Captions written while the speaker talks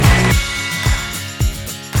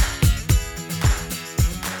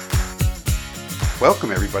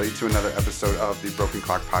Welcome, everybody, to another episode of the Broken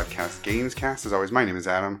Clock Podcast Gamescast. As always, my name is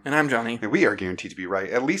Adam. And I'm Johnny. And we are guaranteed to be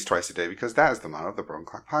right at least twice a day because that is the motto of the Broken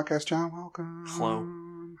Clock Podcast. John, welcome.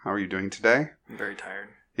 Hello. How are you doing today? I'm very tired.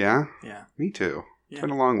 Yeah? Yeah. Me too. Yeah. It's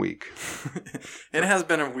been a long week. It has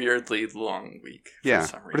been a weirdly long week. Yeah, For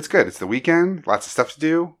some reason. but it's good. It's the weekend. Lots of stuff to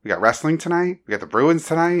do. We got wrestling tonight. We got the Bruins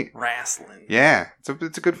tonight. Wrestling. Yeah, it's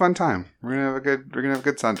a good fun time. We're gonna have a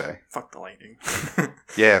good Sunday. Fuck the lightning.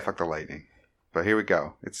 Yeah, fuck the Lightning. But here we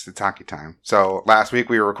go. It's hockey time. So last week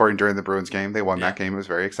we were recording during the Bruins game. They won that game. It was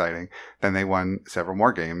very exciting. Then they won several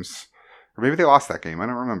more games. Or maybe they lost that game. I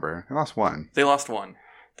don't remember. They lost one. They lost one.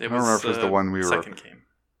 I don't remember if it was the one we were... Second game.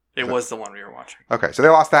 It was the one we were watching. Okay, so they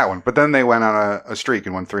lost that one. But then they went on a streak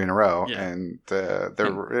and won 3 in a row. Yeah. And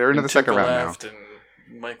they're into the second round now.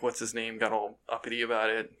 And Mike, what's his name, got all uppity about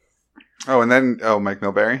it. Oh, and then... Oh, Mike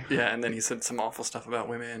Milbury? Yeah, and then he said some awful stuff about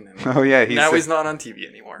women. And Oh, yeah. now he's not on TV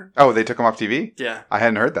anymore. Oh, they took him off TV? Yeah. I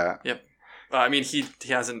hadn't heard that. Yep. I mean, he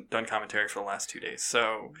hasn't done commentary for the last 2 days,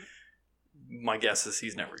 so my guess is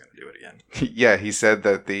he's never going to do it again. Yeah, he said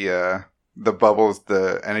that the bubbles,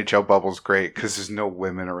 the NHL bubble's great because there's no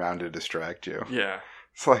women around to distract you. Yeah.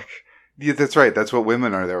 It's like, yeah, that's right. That's what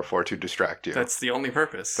women are there for, to distract you. That's the only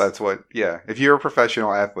purpose. That's what, yeah. If you're a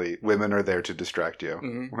professional athlete, women are there to distract you.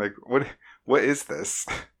 Mm-hmm. Like, what is this?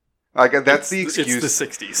 Like, that's the excuse. It's the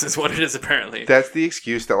 60s is what it is, apparently. That's the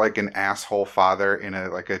excuse that, like, an asshole father in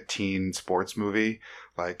a teen sports movie,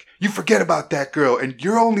 like, you forget about that girl and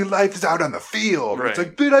your only life is out on the field. Right. It's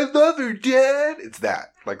like, but I love her, Dad. It's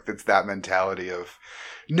that. Like, it's that mentality of,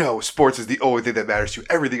 no, sports is the only thing that matters to you.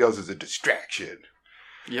 Everything else is a distraction.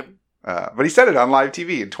 Yep. But he said it on live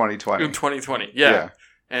TV in 2020. In 2020, yeah.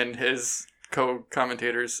 And his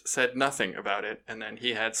co-commentators said nothing about it, and then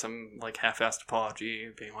he had some like half-assed apology,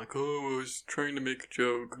 being like, "Oh, I was trying to make a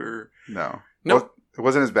joke," or No. Nope. Well, it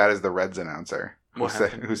wasn't as bad as the Reds announcer who What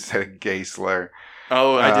happened? said a gay slur.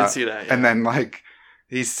 Oh, I did see that. Yeah. And then, like,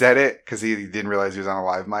 he said it because he didn't realize he was on a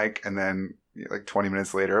live mic, and then like 20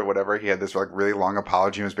 minutes later or whatever, he had this like really long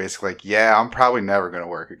apology and was basically like, yeah, I'm probably never going to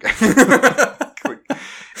work again.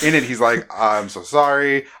 In it, he's like, I'm so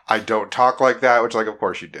sorry. I don't talk like that, which, like, of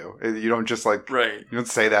course you do. You don't just, like, right. You don't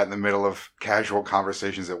say that in the middle of casual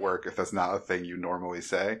conversations at work if that's not a thing you normally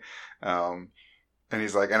say. And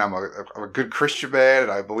he's like, and I'm a good Christian man,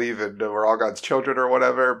 and I believe in we're all God's children or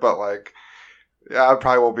whatever, but, like, yeah, I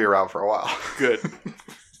probably won't be around for a while. Good.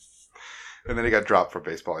 And then he got dropped for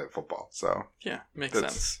baseball and football, so. Yeah, makes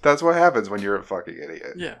sense. That's what happens when you're a fucking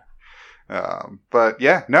idiot. Yeah. But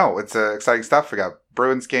yeah, no, it's exciting stuff. We got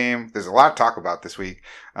Bruins game. There's a lot to talk about this week.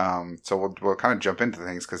 So we'll kind of jump into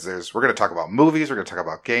things because we're going to talk about movies. We're going to talk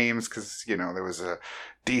about games because, you know, there was a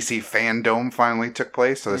DC fandom finally took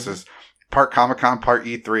place. So this is part Comic-Con, part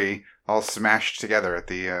E3, all smashed together at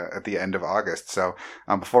the end of August. So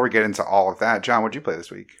before we get into all of that, John, what'd you play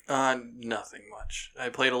this week? Nothing much. I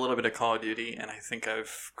played a little bit of Call of Duty, and I think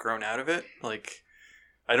I've grown out of it. Like,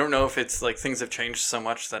 I don't know if it's like things have changed so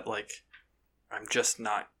much that like I'm just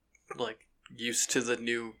not like used to the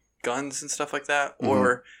new guns and stuff like that. Mm-hmm.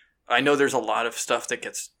 Or I know there's a lot of stuff that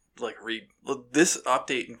gets like this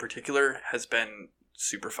update in particular has been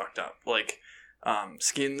super fucked up. Like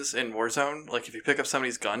skins in Warzone, like if you pick up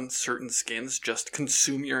somebody's gun, certain skins just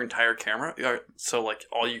consume your entire camera. So like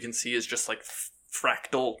all you can see is just like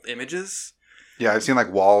fractal images. Yeah, I've seen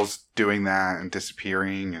like walls doing that and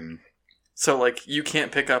disappearing, and so like you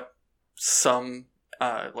can't pick up some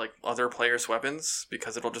like other players' weapons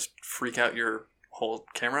because it'll just freak out your whole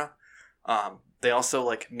camera. They also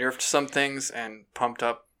like nerfed some things and pumped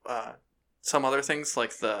up some other things,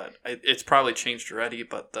 like it's probably changed already,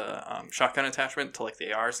 but the shotgun attachment to like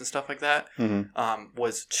the ARs and stuff like that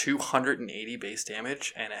was 280 base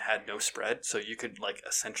damage, and it had no spread, so you could like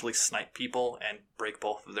essentially snipe people and break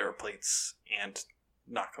both of their plates and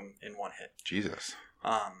knock them in one hit. Jesus.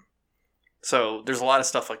 So there's a lot of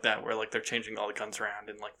stuff like that where like they're changing all the guns around,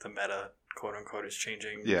 and like the meta, quote unquote, is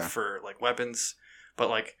changing for like weapons, but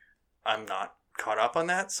like I'm not caught up on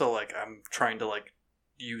that, so like I'm trying to like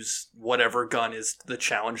use whatever gun is the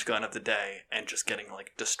challenge gun of the day and just getting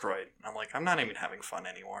like destroyed. I'm like, I'm not even having fun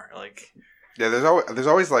anymore. Like, yeah, there's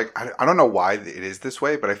always like I don't know why it is this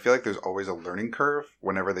way, but I feel like there's always a learning curve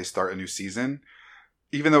whenever they start a new season.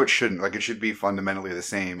 Even though it shouldn't, like, it should be fundamentally the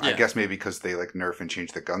same. Yeah. I guess maybe because they like nerf and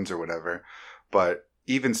change the guns or whatever. But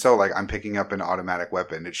even so, like, I'm picking up an automatic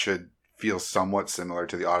weapon. It should feel somewhat similar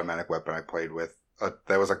to the automatic weapon I played with.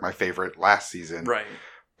 That was like my favorite last season. Right.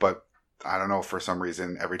 But I don't know, for some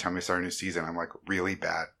reason, every time we start a new season, I'm like really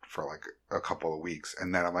bad for like a couple of weeks.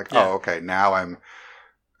 And then I'm like, oh, okay, now I'm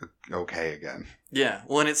okay again. Yeah.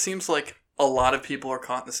 Well, and it seems like a lot of people are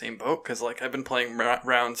caught in the same boat because, like, I've been playing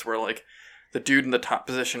rounds where, like, the dude in the top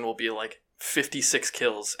position will be, like, 56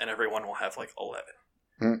 kills and everyone will have, like, 11.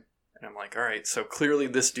 Mm. And I'm like, all right, so clearly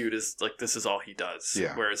this dude is, like, this is all he does.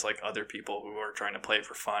 Yeah. Whereas, like, other people who are trying to play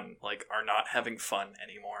for fun, like, are not having fun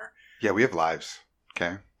anymore. Yeah, we have lives.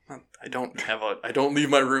 Okay. I don't leave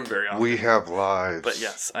my room very often. We have lives. But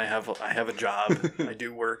yes, I have a job. I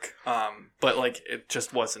do work. But like it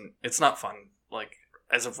just wasn't. It's not fun. Like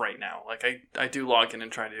as of right now, like I do log in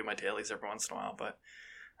and try to do my dailies every once in a while. But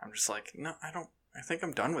I'm just like, no, I don't. I think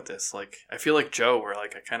I'm done with this. Like I feel like Joe, where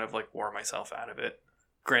like I kind of like wore myself out of it.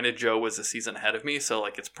 Granted, Joe was a season ahead of me, so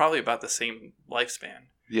like it's probably about the same lifespan.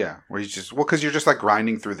 Yeah, where you just because you're just like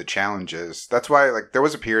grinding through the challenges. That's why like there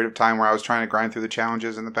was a period of time where I was trying to grind through the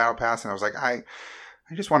challenges in the battle pass, and I was like, I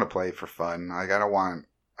just want to play for fun. Like I want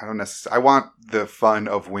the fun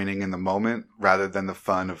of winning in the moment rather than the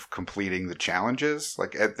fun of completing the challenges.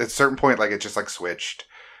 Like at a certain point, like it just like switched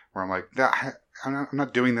where I'm like, I'm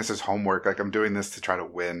not doing this as homework. Like I'm doing this to try to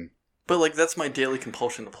win. But like that's my daily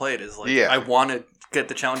compulsion to play it. Is like yeah. I want to get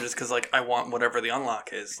the challenges because like I want whatever the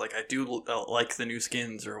unlock is. Like I do like the new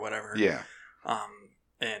skins or whatever. Yeah.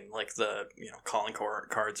 And like the calling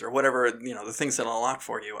cards or whatever the things that unlock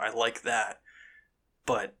for you. I like that,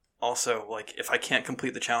 but also like if I can't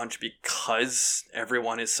complete the challenge because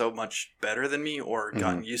everyone is so much better than me or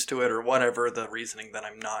gotten used to it or whatever the reasoning that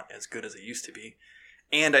I'm not as good as I used to be,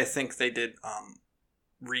 and I think they did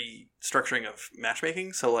restructuring of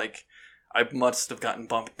matchmaking. So like I must have gotten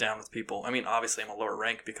bumped down with people. I mean, obviously I'm a lower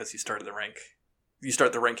rank because you start the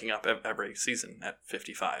ranking up every season at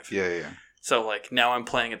 55. Yeah. So like now I'm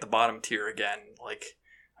playing at the bottom tier again. Like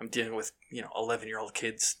I'm dealing with 11-year-old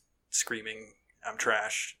kids screaming I'm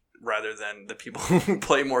trash rather than the people who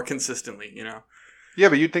play more consistently. Yeah,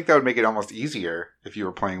 but you'd think that would make it almost easier if you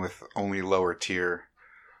were playing with only lower tier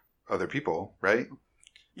other people, right?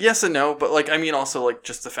 Yes and no, but like I mean also like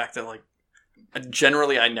just the fact that like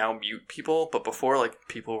generally I now mute people, but before like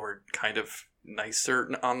people were kind of nicer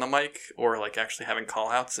on the mic or like actually having call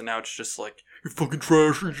outs, and now it's just like you're fucking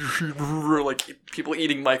trash, like people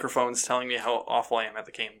eating microphones telling me how awful I am at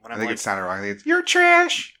the game. When I think it sounded wrong. I think it's, you're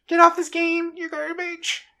trash, get off this game, you're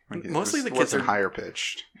garbage. Like mostly the kids are higher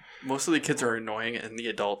pitched. Most of the kids are annoying, and the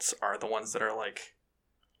adults are the ones that are like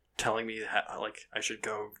telling me like I should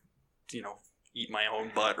go eat my own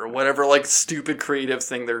butt or whatever like stupid creative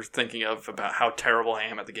thing they're thinking of about how terrible I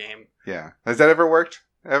am at the game. Yeah. Has that ever worked?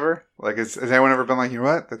 Ever? Like, has anyone ever been like, you know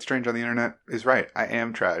what? That strange on the internet is right. I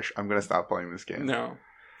am trash. I'm going to stop playing this game. No.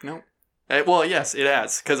 Well, yes, it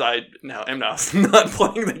has. Because I am not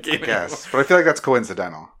playing the game Yes, anymore. But I feel like that's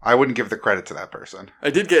coincidental. I wouldn't give the credit to that person.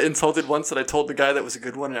 I did get insulted once that I told the guy that was a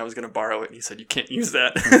good one and I was going to borrow it. And he said, you can't use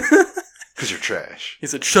that. Because you're trash. He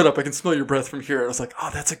said, shut up, I can smell your breath from here. And I was like,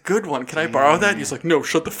 oh, that's a good one. Can I borrow that? And he's like, no,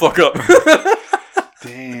 shut the fuck up.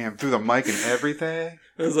 Damn, through the mic and everything.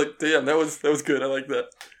 I was like, damn, that was good. I like that.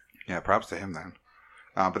 Yeah, props to him then.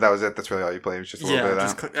 But that was it. That's really all you played. It was just a little bit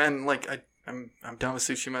of that. And like I'm done with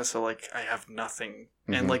Tsushima, so like I have nothing,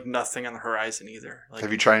 and like nothing on the horizon either. Like,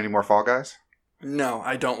 have you tried any more Fall Guys? No,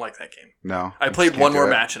 I don't like that game. No, I played one more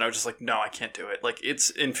match, and I was just like, no, I can't do it. Like it's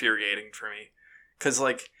infuriating for me because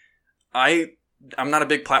like I'm not a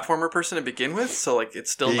big platformer person to begin with, so like it's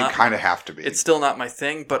still not. You kind of have to be. It's still not my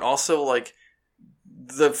thing, but also like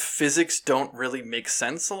the physics don't really make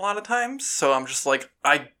sense a lot of times. So I'm just like,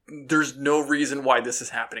 there's no reason why this is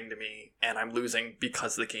happening to me, and I'm losing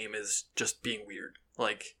because the game is just being weird.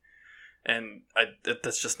 Like, and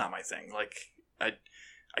that's just not my thing. Like,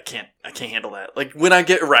 I can't handle that. Like when I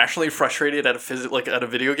get irrationally frustrated at a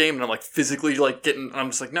video game, and I'm like physically like I'm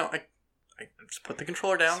just like, no, I just put the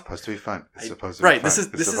controller down. It's supposed to be fun. It's supposed to be fun.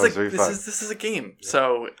 This is a game. Yeah.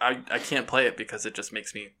 So I can't play it because it just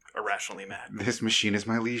makes me irrationally mad. This machine is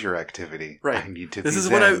my leisure activity. Right. I need to. This is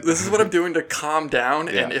what I'm doing to calm down.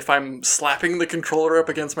 Yeah. And if I'm slapping the controller up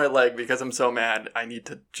against my leg because I'm so mad, I need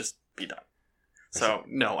to just be done. So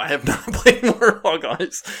no, I have not played more Fall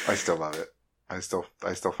Guys. I still love it. I still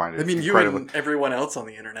find it. I mean, you and everyone else on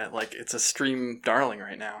the internet, like it's a stream darling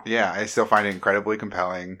right now. Yeah, I still find it incredibly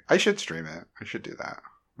compelling. I should stream it. I should do that.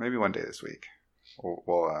 Maybe one day this week.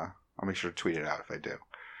 I'll make sure to tweet it out if I do,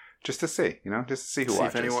 just to see, just to see who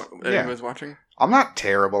watches. If anyone's watching. I'm not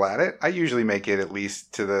terrible at it. I usually make it at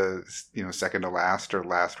least to the second to last or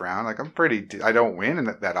last round. Like I don't win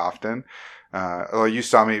that often. Although you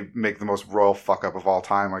saw me make the most royal fuck up of all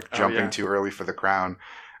time, like jumping too early for the crown.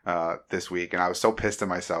 This week, and I was so pissed at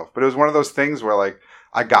myself. But it was one of those things where like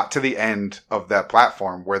I got to the end of that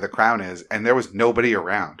platform where the crown is, and there was nobody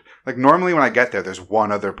around. Like, normally when I get there, there's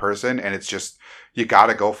one other person, and it's just, you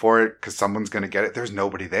gotta go for it because someone's gonna get it. There's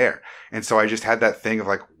nobody there. And so I just had that thing of,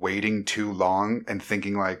 like, waiting too long and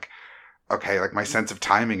thinking, like, okay, like, my sense of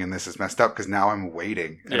timing in this is messed up because now I'm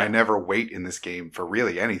waiting. And I never wait in this game for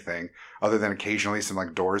really anything other than occasionally some,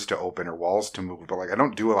 like, doors to open or walls to move. But, like, I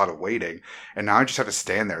don't do a lot of waiting. And now I just have to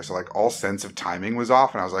stand there. So, like, all sense of timing was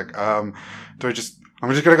off. And I was like, I'm just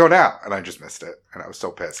going to go now. And I just missed it. And I was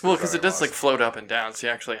so pissed. Well, because it does, like, float up and down. So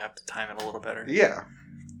you actually have to time it a little better. Yeah.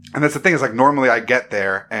 And that's the thing is, like, normally I get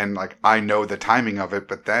there and, like, I know the timing of it.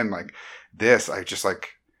 But then, like, this, I just,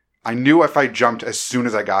 like, I knew if I jumped as soon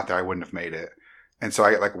as I got there, I wouldn't have made it. And so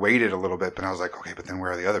I, like, waited a little bit. But I was like, okay, but then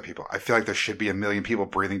where are the other people? I feel like there should be a million people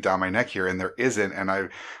breathing down my neck here. And there isn't. And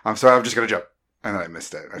I'm sorry, I'm just going to jump. And then I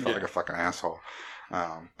missed it. I felt like a fucking asshole.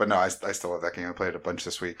 But no, I still love that game. I played it a bunch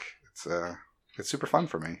this week. It's super fun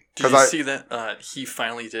for me. Did you see that he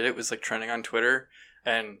finally did it? It was, like, trending on Twitter.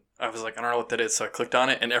 And I was like, I don't know what that is. So I clicked on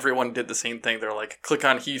it, and everyone did the same thing. They're like, click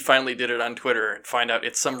on he finally did it on Twitter and find out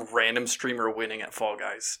it's some random streamer winning at Fall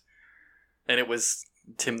Guys. And it was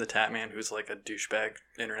Tim the Tatman, who's like a douchebag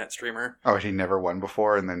internet streamer. Oh, he never won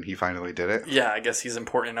before, and then he finally did it? Yeah, I guess he's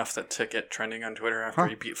important enough to get trending on Twitter after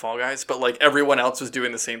he beat Fall Guys. But, like, everyone else was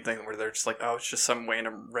doing the same thing where they're just like, oh, it's just some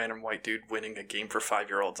random white dude winning a game for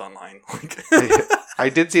 5-year-olds online. I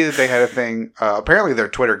did see that they had a thing. Apparently their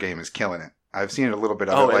Twitter game is killing it. I've seen a little bit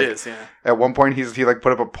of it. Oh, like, it is, yeah. At one point, he like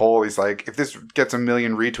put up a poll. He's like, if this gets 1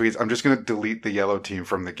 million retweets, I'm just going to delete the yellow team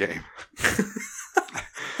from the game.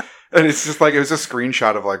 And it's just like, it was a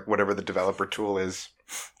screenshot of, like, whatever the developer tool is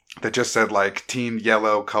that just said, like, team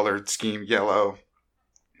yellow, colored scheme yellow,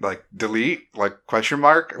 like, delete, like, question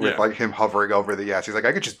mark, with, like, him hovering over the yes. He's like,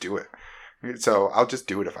 I could just do it. So I'll just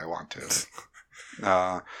do it if I want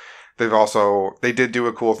to. They did do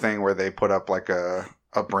a cool thing where they put up, like, a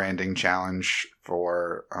branding challenge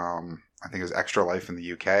for, I think it was Extra Life in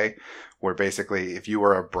the UK, where basically if you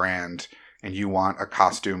were a brand and you want a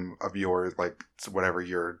costume of your, like, whatever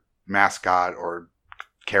your mascot or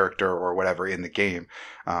character or whatever in the game,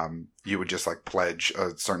 you would just, like, pledge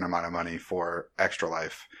a certain amount of money for Extra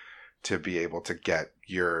Life to be able to get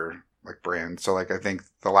your, like, brand. So, like, I think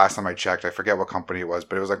the last time I checked, I forget what company it was,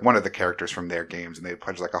 but it was, like, one of the characters from their games, and they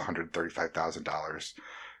pledged, like, $135,000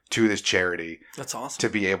 to this charity. That's awesome. To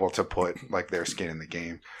be able to put, like, their skin in the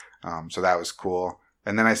game. So that was cool.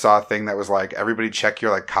 And then I saw a thing that was like, everybody check your,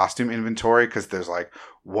 like, costume inventory, because there's, like,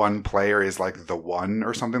 one player is, like, the one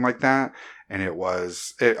or something like that. And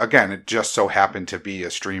it just so happened to be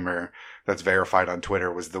a streamer that's verified on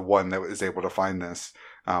Twitter was the one that was able to find this.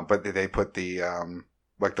 But they put the,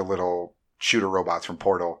 like, the little shooter robots from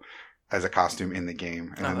Portal as a costume in the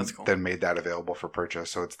game. And that's cool. Then made that available for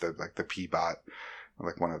purchase. So it's the P-Bot,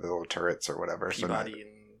 like one of the little turrets or whatever. Peabody and...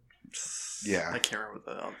 Yeah. I can't remember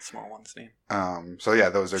the small one's name. So yeah,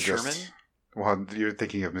 those are Sherman? just... Well, you're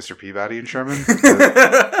thinking of Mr. Peabody and Sherman?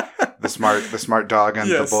 the smart dog and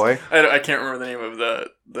the boy? I can't remember the name of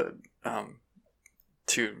the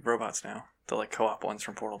two robots now. The, like, co-op ones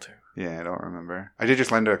from Portal 2. Yeah, I don't remember. I did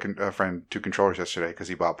just lend a friend 2 controllers yesterday because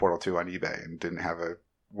he bought Portal 2 on eBay and didn't have a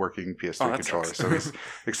working PS3 controller. Sucks. So he's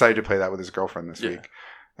excited to play that with his girlfriend this week.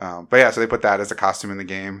 But yeah, so they put that as a costume in the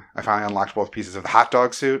game. I finally unlocked both pieces of the hot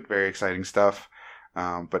dog suit. Very exciting stuff.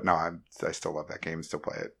 But no, I still love that game and still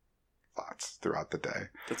play it lots throughout the day.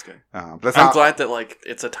 That's good. But I'm glad that, like,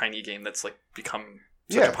 it's a tiny game that's, like, become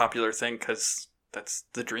such Yeah. a popular thing, because that's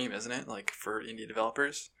the dream, isn't it? Like, for indie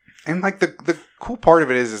developers. And, like, the cool part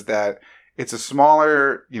of it is that it's a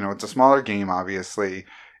smaller, it's a smaller game, obviously.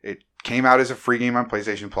 It came out as a free game on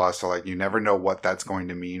PlayStation Plus, so, like, you never know what that's going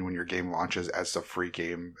to mean when your game launches as a free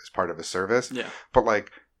game as part of a service. Yeah. But,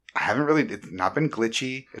 like, it's not been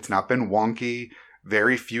glitchy. It's not been wonky.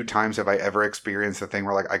 Very few times have I ever experienced a thing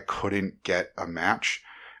where, like, I couldn't get a match.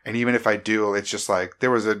 And even if I do, it's just like,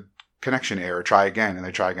 there was a connection error, try again, and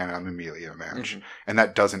they try again, and I'm immediately in a match. Mm-hmm. And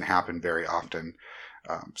that doesn't happen very often.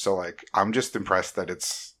 So, like, I'm just impressed that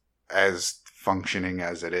it's as functioning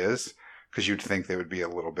as it is, because you'd think they would be a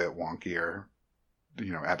little bit wonkier,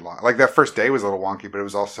 at launch. Like, that first day was a little wonky, but it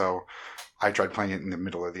was also, I tried playing it in the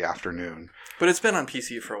middle of the afternoon. But it's been on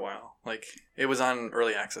PC for a while. Like, it was on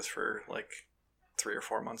early access for, like, 3 or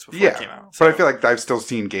 4 months before it came out. So. But I feel like I've still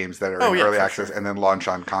seen games that are in early access and then launch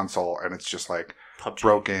on console, and it's just, like, PUBG.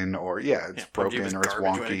 Broken, or it's broken, or it's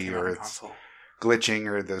wonky, or it's glitching,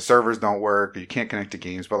 or the servers don't work, or you can't connect to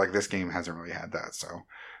games. But, like, this game hasn't really had that, so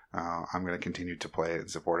I'm going to continue to play it and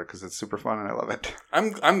support it because it's super fun and I love it.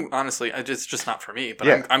 I'm honestly, it's just not for me, but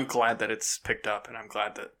Yeah. I'm glad that it's picked up, and I'm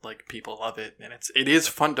glad that like people love it, and it is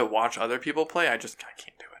fun to watch other people play. I can't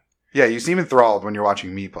do it. Yeah, you seem enthralled when you're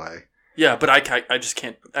watching me play. Yeah, but I just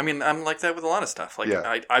can't. I mean, I'm like that with a lot of stuff. Like,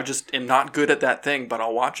 Yeah. I just am not good at that thing, but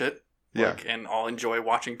I'll watch it. Yeah. And I'll enjoy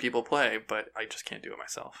watching people play, but I just can't do it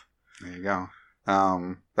myself. There you go.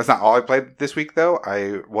 That's not all I played this week, though.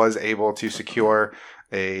 I was able to secure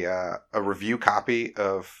a review copy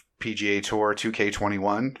of PGA Tour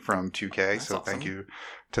 2K21 from 2K. That's so awesome. Thank you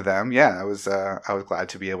to them. Yeah, I was glad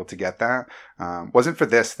to be able to get that. Wasn't for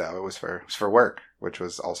this though. It was for work, which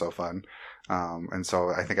was also fun. And so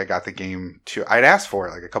I think I got the game I'd asked for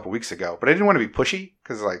it like a couple weeks ago, but I didn't want to be pushy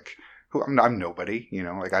because like I'm nobody,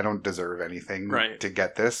 like I don't deserve anything to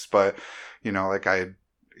get this, but like I had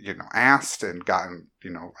asked and gotten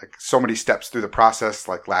like so many steps through the process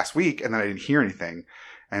like last week, and then I didn't hear anything,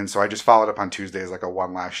 and so I just followed up on Tuesday as like a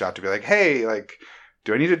one last shot to be like, hey, like,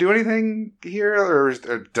 do I need to do anything here, or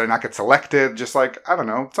did I not get selected? Just like, I don't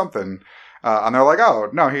know, something. And they're like, oh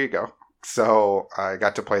no, here you go. So I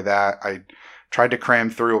got to play that. I tried to cram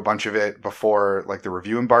through a bunch of it before like the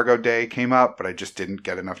review embargo day came up, but I just didn't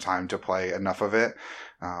get enough time to play enough of it.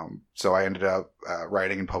 So I ended up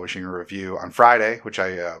writing and publishing a review on Friday, which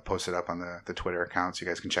I posted up on the Twitter account, so you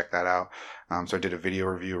guys can check that out. So I did a video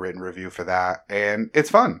review, written review for that, and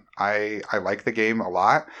it's fun. I like the game a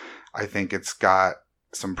lot. I think it's got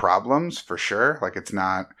some problems for sure. Like it's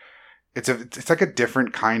like a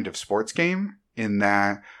different kind of sports game in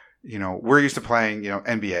that, we're used to playing,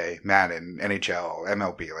 NBA, Madden, NHL,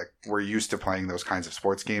 MLB. Like we're used to playing those kinds of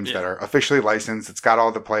sports games that are officially licensed. It's got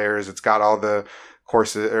all the players. It's got all the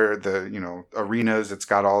courses or the, arenas. It's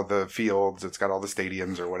got all the fields. It's got all the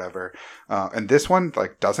stadiums or whatever. And this one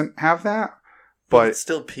like doesn't have that. But it's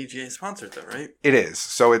still PGA sponsored though, right? It is.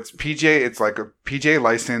 So it's PGA. It's like a PGA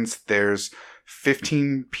license. There's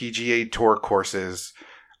 15 PGA Tour courses,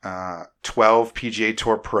 12 PGA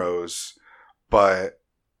Tour pros, but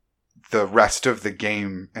the rest of the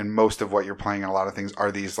game and most of what you're playing in a lot of things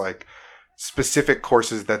are these like specific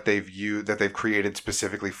courses that they've created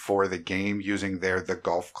specifically for the game using the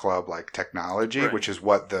golf club like technology, which is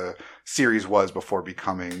what the series was before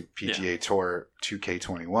becoming PGA Tour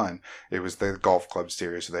 2K21. It was the golf club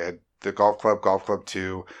series. So they had the Golf Club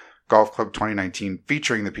 2, Golf Club 2019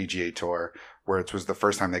 featuring the PGA Tour, where it was the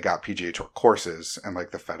first time they got PGA Tour courses and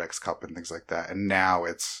like the FedEx Cup and things like that. And now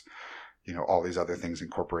it's, all these other things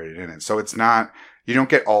incorporated in it. So it's not, you don't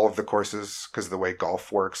get all of the courses because of the way golf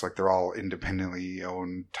works. Like they're all independently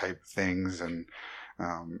owned type things. And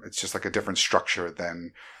it's just like a different structure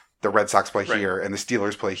than the Red Sox play here and the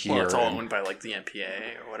Steelers play here. Well, it's all owned by like the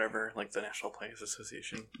NPA or whatever, like the National Players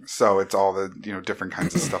Association. So it's all the, different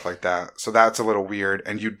kinds of stuff like that. So that's a little weird.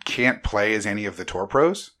 And you can't play as any of the tour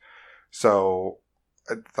pros. So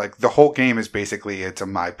like the whole game is basically, it's a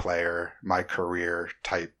my player, my career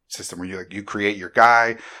type system where you create your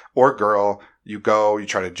guy or girl, you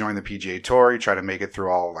try to join the PGA Tour, you try to make it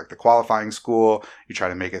through all like the qualifying school, you try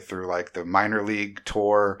to make it through like the minor league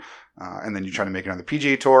tour, and then you try to make it on the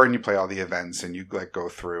PGA Tour and you play all the events and you like go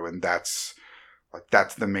through, and that's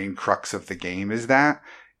the main crux of the game is that.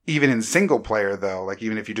 Even in single player though, like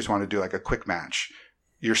even if you just want to do like a quick match,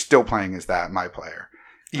 you're still playing as that my player.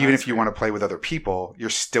 Even if you want to play with other people, you're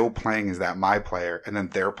still playing as that my player, and then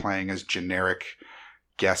they're playing as generic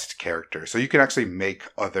guest characters. So you can actually make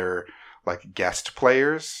other like guest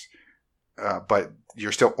players, but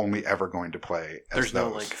you're still only ever going to play as There's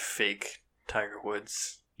those. no like fake Tiger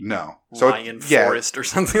Woods. No. So Lion Forest or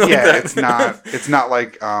something like yeah, that. it's not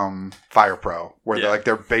like Fire Pro where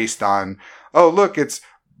they're based on, oh look, it's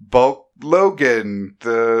Bulk Logan,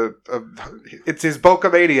 it's his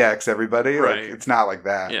Bulkamaniacs, everybody. Right. Like it's not like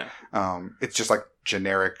that. Yeah. It's just like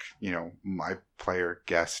generic, my player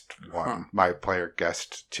guest 1, my player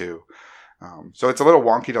guest 2. So it's a little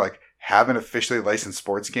wonky to like have an officially licensed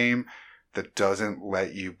sports game that doesn't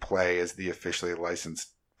let you play as the officially licensed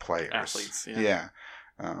players. Athletes,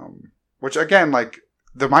 Which again, like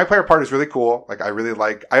the my player part is really cool. Like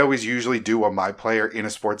I always usually do a my player in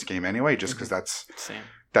a sports game anyway, just because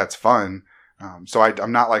that's fun. So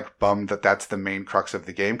I'm not like bummed that that's the main crux of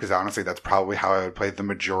the game, because honestly, that's probably how I would play the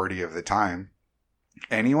majority of the time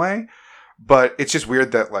anyway. But it's just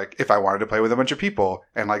weird that like if I wanted to play with a bunch of people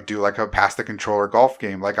and like do like a pass the controller golf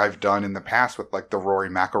game, like I've done in the past with like the Rory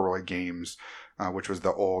McIlroy games, which was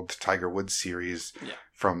the old Tiger Woods series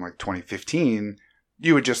from like 2015.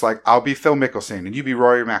 You would just like, I'll be Phil Mickelson and you be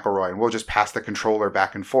Rory McIlroy, and we'll just pass the controller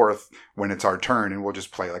back and forth when it's our turn, and we'll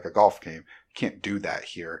just play like a golf game. You can't do that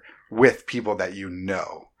here with people that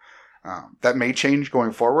That may change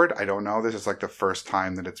going forward. I don't know. This is like the first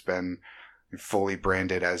time that it's been fully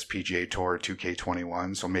branded as PGA Tour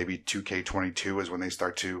 2K21. So maybe 2K22 is when they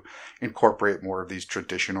start to incorporate more of these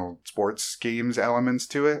traditional sports games elements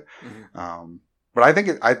to it. Mm-hmm. But I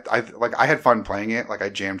think I had fun playing it. Like I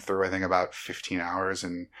jammed through, I think about 15 hours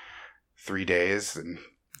in 3 days and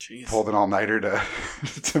Jeez. pulled an all-nighter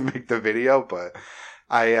to make the video. But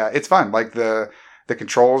it's fun. Like the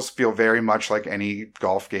controls feel very much like any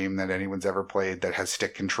golf game that anyone's ever played that has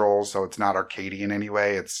stick controls. So it's not arcadey in any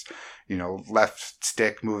way. It's, left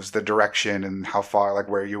stick moves the direction and how far, like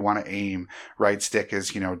where you want to aim. Right stick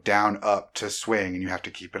is, down, up to swing and you have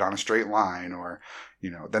to keep it on a straight line. Or,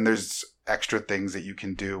 then there's extra things that you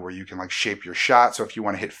can do where you can like shape your shot. So if you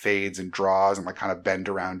want to hit fades and draws and like kind of bend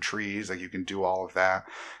around trees, like you can do all of that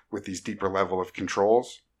with these deeper level of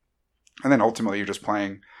controls. And then ultimately you're just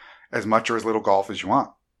playing as much or as little golf as you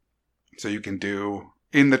want. So you can do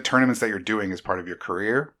in the tournaments that you're doing as part of your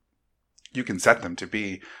career, you can set them to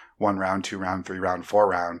be 1 round, 2 round, 3 round, 4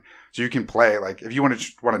 round. So you can play, like if you want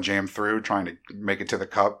to jam through trying to make it to the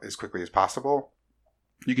cup as quickly as possible,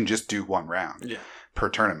 you can just do 1 round per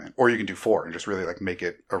tournament. Or you can do 4 and just really like make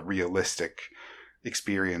it a realistic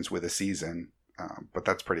experience with a season. But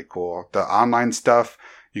that's pretty cool. The online stuff,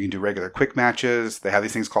 you can do regular quick matches. They have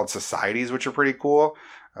these things called societies, which are pretty cool.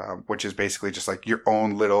 Which is basically just like your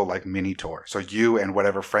own little like mini tour. So you and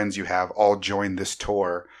whatever friends you have all join this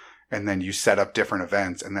tour, and then you set up different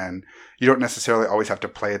events, and then you don't necessarily always have to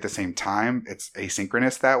play at the same time. It's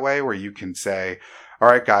asynchronous that way, where you can say, all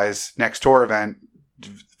right, guys, next tour event,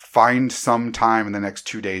 find some time in the next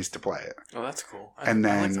 2 days to play it. Oh, that's cool. I And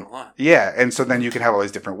like then, that a lot. yeah. And so then you can have all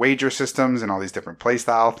these different wager systems and all these different play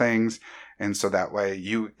style things. And so that way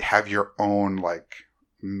you have your own like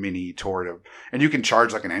mini tour and you can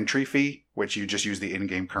charge like an entry fee, which you just use the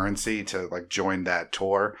in-game currency to like join that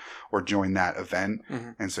tour or join that event.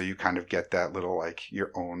 Mm-hmm. And so you kind of get that little like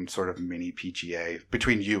your own sort of mini PGA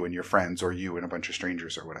between you and your friends or you and a bunch of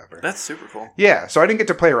strangers or whatever. That's super cool. Yeah. So I didn't get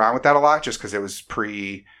to play around with that a lot just because it was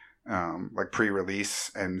pre-release.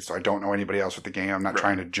 And so I don't know anybody else with the game. I'm not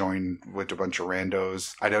trying to join with a bunch of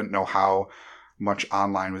randos. I don't know how much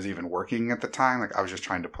online was even working at the time. Like I was just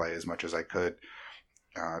trying to play as much as I could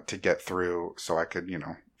to get through so I could,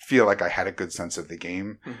 feel like I had a good sense of the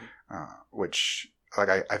game, which like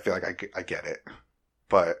I feel like I get it.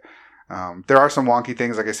 But there are some wonky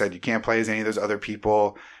things. Like I said, you can't play as any of those other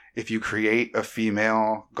people. If you create a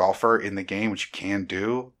female golfer in the game, which you can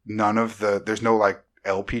do, there's no like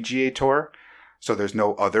LPGA tour. So there's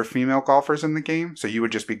no other female golfers in the game. So you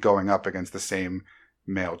would just be going up against the same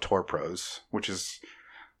male tour pros, which is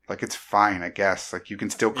like, it's fine, I guess. Like you can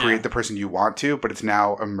still create the person you want to, but it's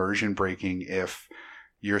now immersion breaking if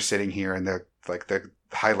you're sitting here and the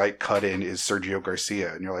highlight cut in is Sergio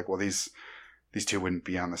Garcia. And you're like, well, these two wouldn't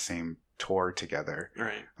be on the same tour together.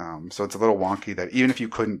 Right. So it's a little wonky that even if you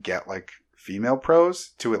couldn't get like female pros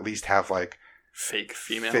to at least have like fake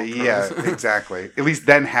female pros. Yeah, exactly. At least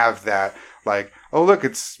then have that like, oh look,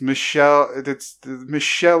 it's Michelle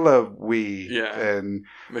Wee. Yeah. And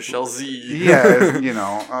Michelle Z.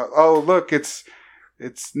 Yeah, oh look, it's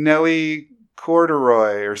Nelly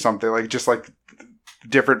Corduroy or something, like just like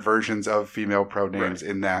different versions of female pro names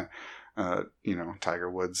in that Tiger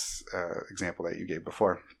Woods example that you gave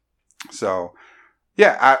before. So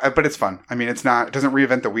yeah, but it's fun. I mean, it doesn't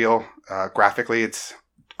reinvent the wheel. Graphically, it's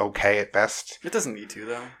okay at best. It doesn't need to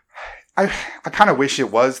though. I kind of wish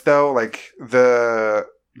it was though. Like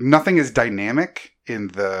nothing is dynamic in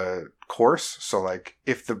the course. So like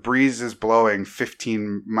if the breeze is blowing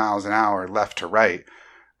 15 miles an hour left to right,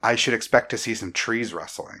 I should expect to see some trees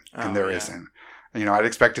rustling, and there isn't. I'd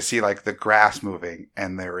expect to see like the grass moving,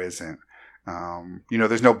 and there isn't.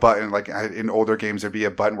 There's no button like in older games. There'd be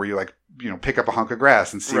a button where you like pick up a hunk of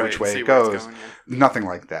grass and see which way it goes. Nothing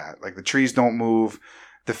like that. Like the trees don't move.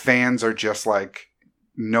 The fans are just like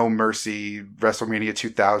No Mercy WrestleMania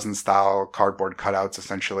 2000 style cardboard cutouts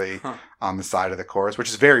essentially on the side of the course, which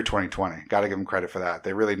is very 2020. Got to give them credit for that.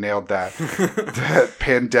 They really nailed that that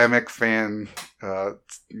pandemic fan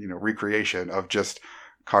recreation of just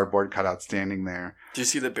cardboard cutouts standing there. Did you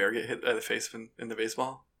see the bear get hit by the face in the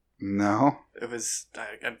baseball? No. It was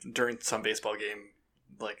during some baseball game.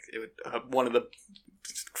 Like one of the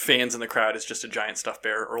fans in the crowd is just a giant stuffed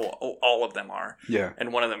bear, or all of them are. Yeah.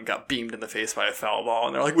 And one of them got beamed in the face by a foul ball,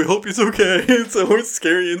 and they're like, "We hope he's okay." It's a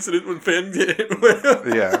scary incident when fans get hit.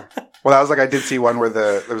 Yeah. Well, that was like I did see one where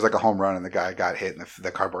there was like a home run and the guy got hit in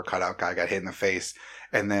the cardboard cutout guy got hit in the face,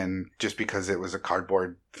 and then just because it was a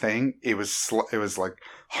cardboard thing, it was like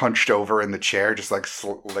hunched over in the chair, just like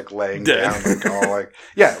like laying Dead. down, like all like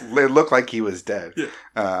yeah, it looked like he was dead.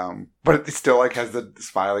 Yeah. But it still like has the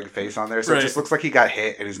smiling face on there, so Right. it just looks like he got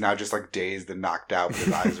hit and is now just like dazed and knocked out, but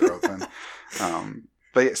his eyes are open.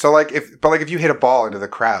 But so like if you hit a ball into the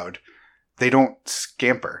crowd, they don't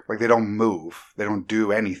scamper, like they don't move, they don't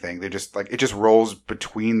do anything. They just like it just rolls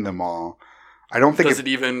between them all. I don't think Does it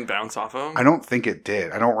even bounce off of them? I don't think it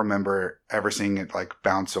did. I don't remember ever seeing it like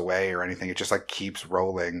bounce away or anything. It just like keeps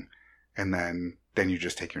rolling, and then you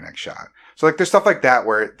just take your next shot. So like there's stuff like that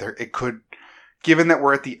where it could, given that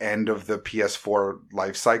we're at the end of the PS4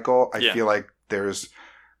 life cycle, I feel like there's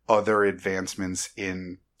other advancements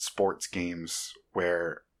in sports games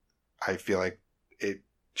where I feel like it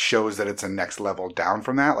shows that it's a next level down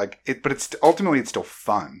from that. Like it, but it's ultimately it's still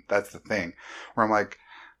fun. That's the thing. Where I'm like,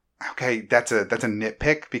 okay, that's a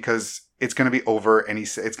nitpick because it's going to be over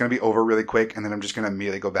it's going to be over really quick, and then I'm just going to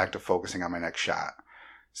immediately go back to focusing on my next shot.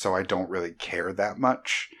 So I don't really care that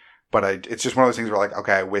much. But it's just one of those things where like,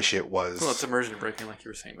 okay, I wish it was. Well, it's immersion breaking, like you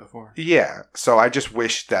were saying before. Yeah. So I just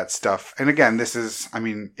wish that stuff. And again, it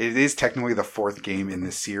is technically the fourth game in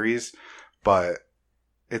this series, but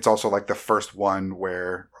it's also like the first one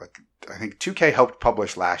where like I think 2K helped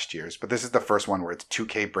publish last year's, but this is the first one where it's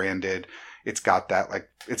 2K branded. It's got that like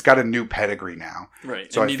it's got a new pedigree now.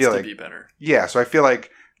 Right. So it needs to be better. Yeah. So I feel like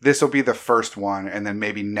this will be the first one, and then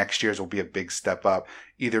maybe next year's will be a big step up,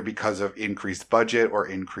 either because of increased budget or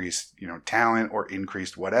increased, talent or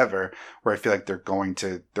increased whatever, where I feel like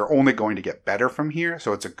they're only going to get better from here.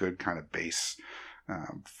 So it's a good kind of base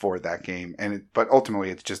for that game. But ultimately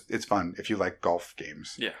it's fun if you like golf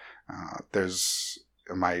games. Yeah.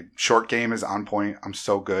 My short game is on point. I'm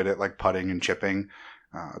so good at like putting and chipping.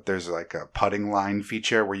 There's like a putting line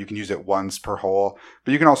feature where you can use it once per hole,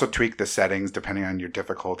 but you can also tweak the settings depending on your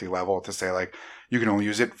difficulty level to say like you can only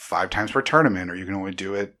use it 5 times per tournament, or you can only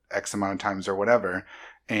do it X amount of times or whatever.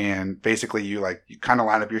 And basically you kind of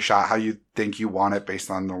line up your shot how you think you want it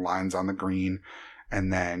based on the lines on the green.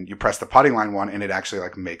 And then you press the putting line one and it actually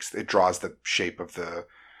like it draws the shape of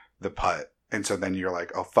the putt. And so then you're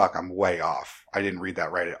like, oh, fuck, I'm way off. I didn't read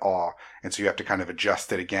that right at all. And so you have to kind of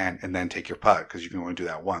adjust it again and then take your putt because you can only do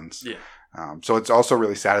that once. Yeah. So it's also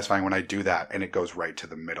really satisfying when I do that and it goes right to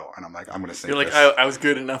the middle. And I'm like, I'm going to sink You're like, I was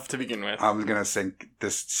good enough to begin with. I'm going to sink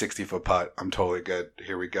this 60-foot putt. I'm totally good.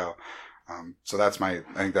 Here we go. So I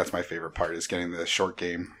think that's my favorite part is getting the short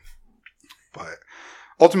game. But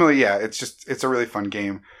ultimately, yeah, it's a really fun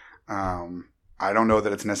game. I don't know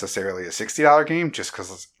that it's necessarily a $60 game just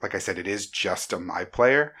because, like I said, it is just a My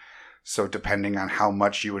Player. So depending on how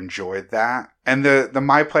much you enjoyed that, and the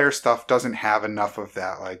My Player stuff doesn't have enough of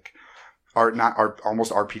that like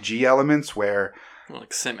almost RPG elements where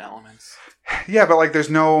like sim elements. Yeah, but like there's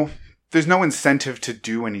no incentive to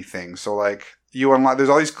do anything. So like you unlock, there's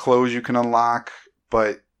all these clothes you can unlock,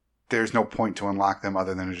 but there's no point to unlock them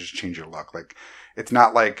other than to just change your luck. Like it's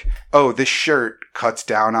not like, oh, this shirt cuts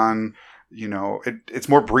down on. It's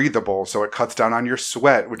more breathable, so it cuts down on your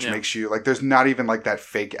sweat, which makes you like. There's not even like that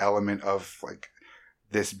fake element of like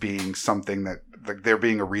this being something that like there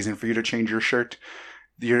being a reason for you to change your shirt.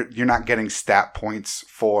 You're not getting stat points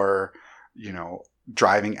for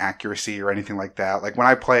driving accuracy or anything like that. Like when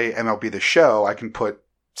I play MLB The Show, I can put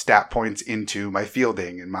stat points into my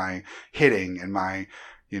fielding and my hitting and my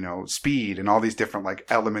speed and all these different like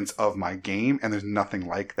elements of my game, and there's nothing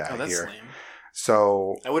like that here. Lame.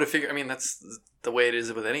 So I would have figured. I mean, that's the way it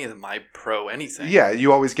is with any of the My Pro anything. Yeah,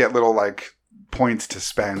 you always get little like points to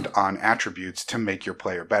spend on attributes to make your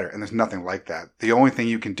player better, and there's nothing like that. The only thing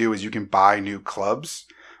you can do is you can buy new clubs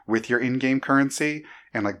with your in-game currency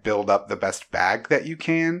and like build up the best bag that you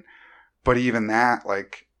can. But even that,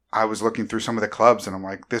 like I was looking through some of the clubs and I'm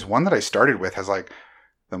like, this one that I started with has like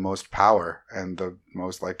the most power and the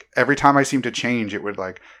most like every time I seem to change, it would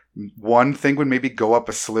like. One thing would maybe go up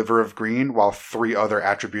a sliver of green while 3 other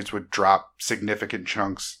attributes would drop significant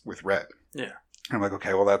chunks with red. Yeah. And I'm like,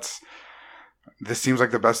 okay, well this seems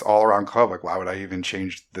like the best all around club. Like why would I even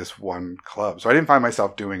change this one club? So I didn't find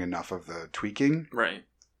myself doing enough of the tweaking. Right.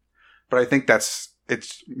 But I think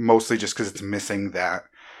it's mostly just because it's missing that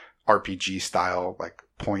RPG style, like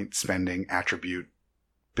point spending, attribute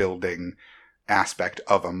building aspect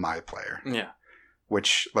of a My Player. Yeah.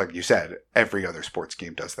 Which, like you said, every other sports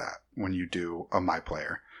game does that when you do a My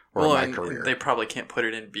Player or a My Career. They probably can't put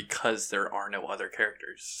it in because there are no other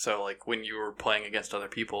characters. So, like, when you were playing against other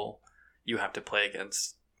people, you have to play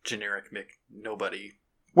against generic nobody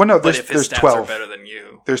Well, no, But if his there's stats 12. are better than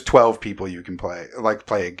you, There's 12 people you can play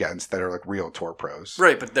against that are like real tour pros.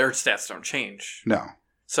 right? But their stats don't change. No.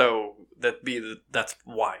 So that's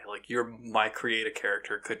why, like, my create a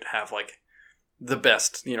character could have like the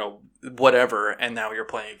best, whatever, and now you're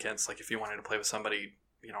playing against, like, if you wanted to play with somebody,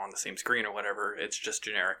 on the same screen or whatever, it's just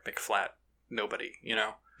generic McFlat nobody,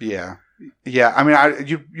 Yeah. Yeah. I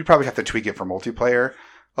mean, you probably have to tweak it for multiplayer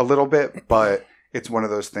a little bit, but it's one of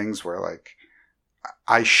those things where, like,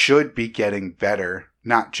 I should be getting better,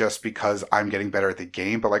 not just because I'm getting better at the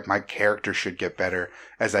game, but like my character should get better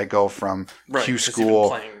as I go from Q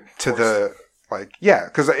School to the, like, yeah,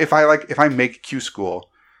 because if I make Q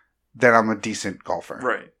School, then I'm a decent golfer.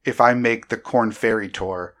 Right. If I make the Corn Ferry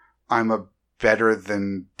Tour, I'm a better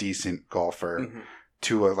than decent golfer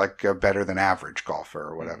to a better than average golfer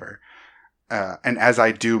or whatever. And as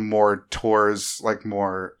I do more tours, like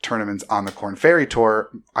more tournaments on the Corn Ferry Tour,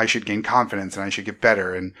 I should gain confidence and I should get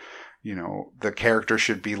better. And, the character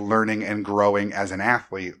should be learning and growing as an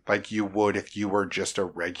athlete like you would if you were just a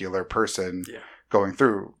regular person going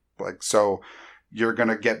through. Like, so you're going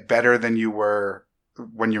to get better than you were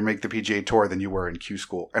when you make the PGA Tour than you were in Q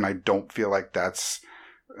School. And I don't feel like that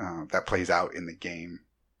plays out in the game.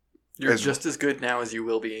 You're just as good now as you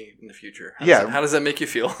will be in the future. How does that make you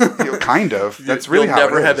feel? Kind of. That's really how it is. You'll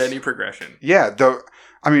never have any progression. Yeah.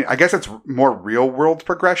 I mean, I guess it's more real world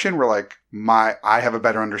progression where, like, I have a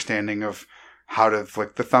better understanding of how to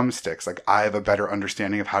flick the thumbsticks. Like, I have a better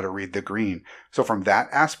understanding of how to read the green. So from that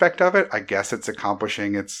aspect of it, I guess it's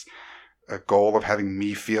accomplishing its goal of having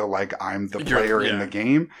me feel like I'm the player in the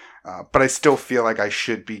game. But I still feel like I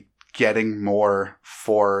should be getting more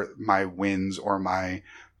for my wins or my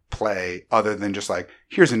play other than just like,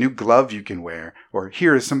 here's a new glove you can wear or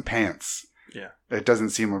here is some pants. Yeah. It doesn't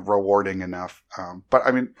seem rewarding enough. But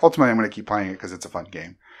I mean, ultimately I'm going to keep playing it because it's a fun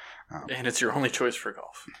game. And it's your only choice for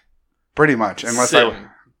golf. Pretty much. Unless Sim.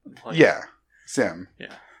 Sim.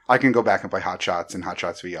 Yeah. I can go back and play Hot Shots and Hot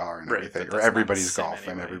Shots VR and everything, or Everybody's Golf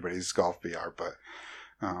anyway. And Everybody's Golf VR.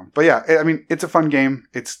 But yeah, I mean, it's a fun game.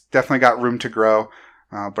 It's definitely got room to grow.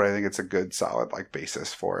 But I think it's a good, solid, like,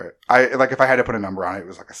 basis for it. If I had to put a number on it, it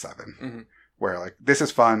was like a 7. Where, like, this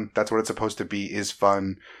is fun. That's what it's supposed to be. Is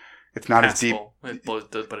fun. It's not Passable. as deep,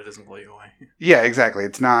 but it doesn't blow you away. Yeah, exactly.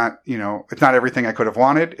 It's not, it's not everything I could have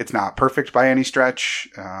wanted. It's not perfect by any stretch,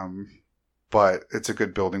 but it's a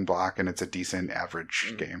good building block and it's a decent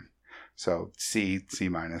average game. So C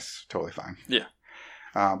minus, totally fine. Yeah.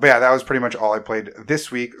 But yeah, that was pretty much all I played this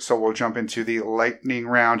week. So we'll jump into the lightning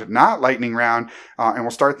round, and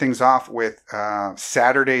we'll start things off with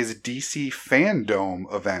Saturday's DC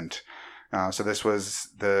Fandom event. So this was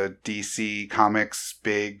the DC Comics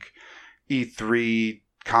big E3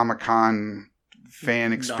 Comic-Con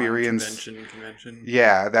fan experience. Convention.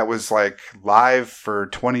 Yeah, that was like live for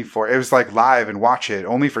 24. It was like live and watch it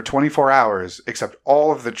only for 24 hours, except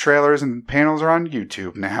all of the trailers and panels are on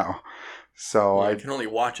YouTube now. So I can only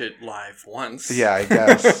watch it live once. Yeah, I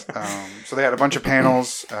guess. So they had a bunch of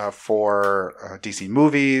panels for DC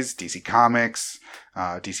movies, DC comics,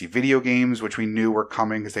 DC video games, which we knew were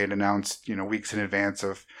coming because they had announced, weeks in advance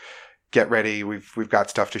of get ready. We've got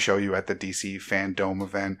stuff to show you at the DC Fandom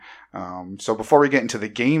event. So before we get into the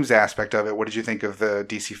games aspect of it, what did you think of the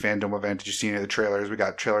DC Fandom event? Did you see any of the trailers? We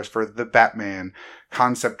got trailers for The Batman,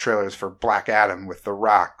 concept trailers for Black Adam with The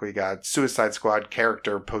Rock. We got Suicide Squad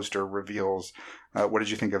character poster reveals. What did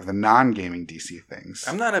you think of the non-gaming DC things?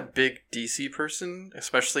 I'm not a big DC person,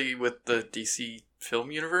 especially with the DC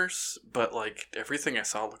film universe, but like everything I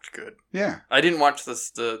saw looked good. Yeah. I didn't watch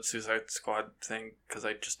the Suicide Squad thing because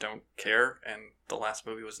I just don't care, and the last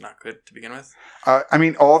movie was not good to begin with. I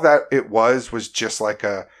mean, all that it was just like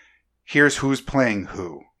here's who's playing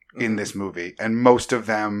who in this movie. And most of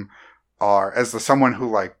them are, as someone who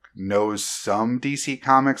like knows some DC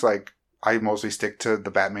comics, like I mostly stick to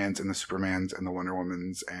the Batmans and the Supermans and the Wonder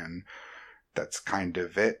Womans, and that's kind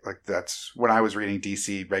of it. Like, that's when I was reading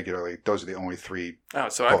DC regularly. Those are the only 3. Oh,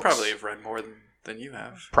 so books. I probably have read more than you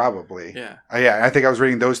have. Probably. Yeah. Yeah, I think I was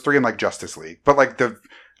reading those 3 in like Justice League. But like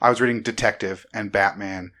I was reading Detective and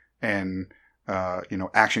Batman and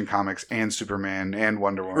Action Comics and Superman and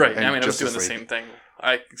Wonder Woman. Right. And I mean, Justice I was doing League. the same thing.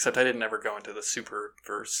 Except I didn't ever go into the super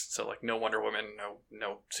verse. So like no Wonder Woman,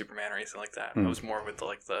 no Superman or anything like that. I was more with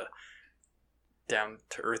the down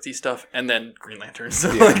to earthy stuff, and then Green Lantern. So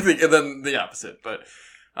and then the opposite. But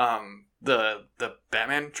the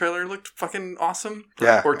Batman trailer looked fucking awesome.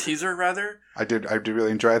 Yeah. Or teaser rather. I did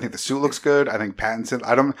really enjoy it. I think the suit looks good. I think Pattinson.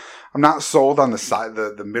 I'm not sold on the side,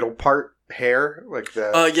 the middle part hair, like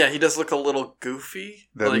the. Yeah, he does look a little goofy.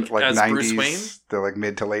 The like as 90s, Bruce Wayne. The like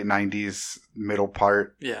mid to late 90s middle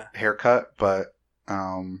part. Yeah. Haircut, but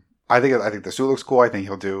I think the suit looks cool. I think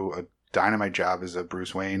he'll do a dynamite job as a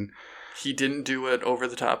Bruce Wayne. He didn't do an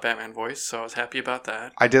over-the-top Batman voice, so I was happy about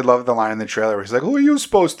that. I did love the line in the trailer where he's like, "Who are you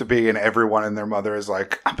supposed to be?" And everyone and their mother is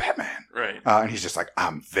like, "I'm Batman." Right. And he's just like,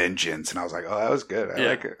 "I'm vengeance." And I was like, "Oh, that was good. I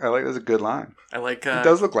like it. I like that's a good line." I like. It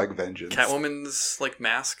does look like vengeance. Catwoman's like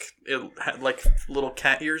mask. It had like little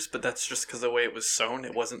cat ears, but that's just because the way it was sewn.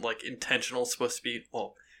 It wasn't like intentional. Supposed to be.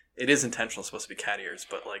 Well, it is intentional. Supposed to be cat ears,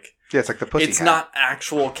 but like yeah, it's like the pussy. It's hat. not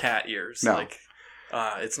actual cat ears. No. Like,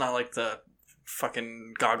 it's not like the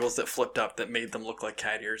fucking goggles that flipped up that made them look like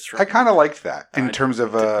cat ears. I kind of liked that in terms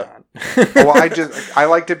of well, I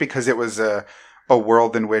liked it because it was a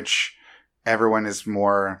world in which everyone is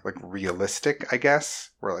more like realistic, I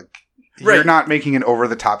guess. Where like you're not making an over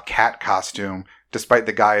the top cat costume, despite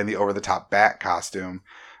the guy in the over the top bat costume.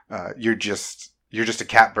 You're just a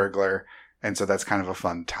cat burglar, and so that's kind of a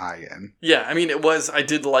fun tie-in. Yeah, I mean, it was. I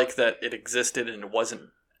did like that it existed and it wasn't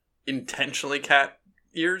intentionally cat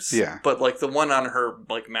ears. Yeah, but like the one on her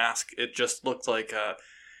like mask, it just looked like a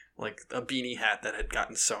beanie hat that had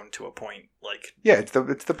gotten sewn to a point. Like it's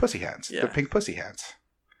the pussy hats, yeah. The pink pussy hats.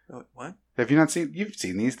 What? Have you not seen? You've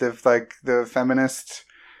seen these? The feminist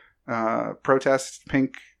protest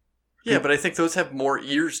pink. Yeah, but I think those have more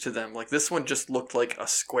ears to them. Like this one just looked like a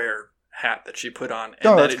square hat that she put on. And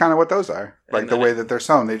no, that's kind of what those are. Like the way that they're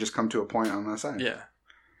sewn, they just come to a point on the side. Yeah,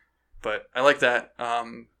 but I like that.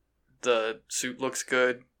 The suit looks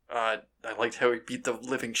good. I liked how he beat the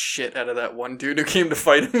living shit out of that one dude who came to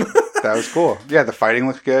fight him. That was cool. Yeah, the fighting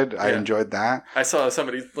looked good. I enjoyed that. I saw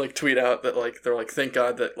somebody like tweet out that like they're like, thank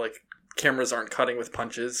God that like cameras aren't cutting with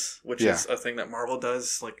punches, which is a thing that Marvel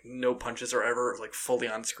does. Like no punches are ever like fully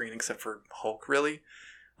on screen except for Hulk. Really,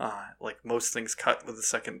 like most things cut with the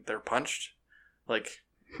second they're punched. Like,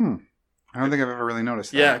 I don't think I've ever really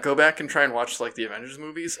noticed that. Yeah, go back and try and watch like the Avengers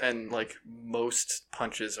movies, and like most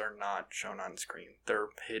punches are not shown on screen; they're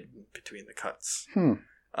hidden between the cuts.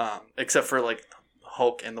 Except for like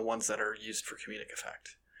Hulk and the ones that are used for comedic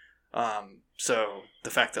effect. So the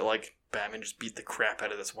fact that like Batman just beat the crap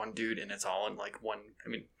out of this one dude, and it's all in like one. I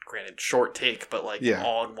mean, granted, short take, but like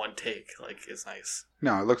all in one take, like is nice.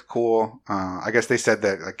 No, it looked cool. I guess they said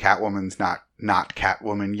that like, Catwoman's not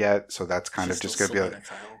Catwoman yet, so that's kind of just going to be like.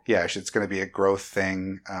 Yeah, it's going to be a growth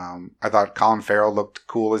thing. I thought Colin Farrell looked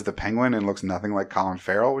cool as the Penguin and looks nothing like Colin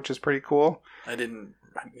Farrell, which is pretty cool. I didn't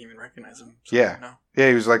even recognize him. So yeah. Yeah,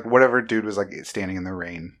 he was like, whatever dude was like standing in the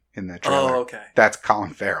rain in the trailer. Oh, okay. That's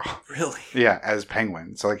Colin Farrell. Really? Yeah, as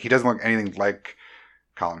Penguin. So like he doesn't look anything like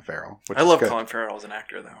Colin Farrell. I love Colin Farrell as an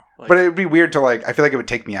actor, though. Like, but it would be weird to like, I feel like it would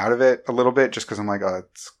take me out of it a little bit just because I'm like, oh,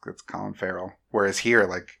 it's Colin Farrell. Whereas here,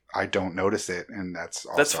 like, I don't notice it, and that's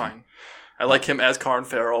awesome. That's fine. I like him as Colin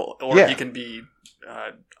Farrell, or he can be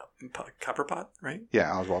Copperpot, right?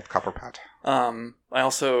 Yeah, Oswald Copperpot. I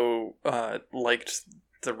also liked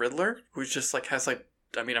the Riddler, who's just like has like,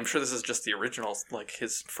 I mean, I'm sure this is just the original, like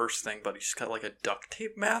his first thing, but he's got like a duct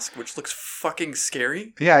tape mask, which looks fucking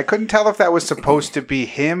scary. Yeah, I couldn't tell if that was supposed to be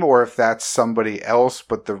him or if that's somebody else,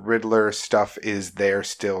 but the Riddler stuff is there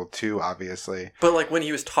still too, obviously. But like when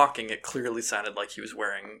he was talking, it clearly sounded like he was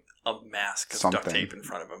wearing a mask of duct tape in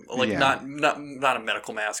front of him. Like not a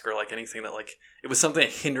medical mask or like anything that like, it was something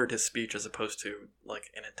that hindered his speech as opposed to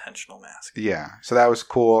like an intentional mask. Yeah, so that was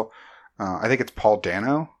cool. I think it's Paul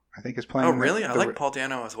Dano. I think is playing. Oh, really? I like Paul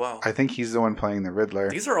Dano as well. I think he's the one playing the Riddler.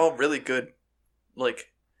 These are all really good,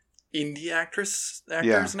 like, indie actors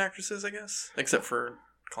and actresses, I guess. Except for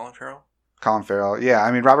Colin Farrell. Colin Farrell. Yeah,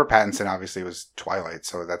 I mean, Robert Pattinson obviously was Twilight,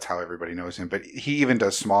 so that's how everybody knows him. But he even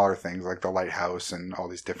does smaller things like The Lighthouse and all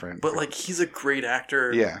these different... But, like, he's a great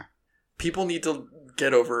actor. Yeah. People need to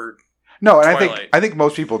get over No, and Twilight. I think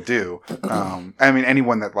most people do. I mean,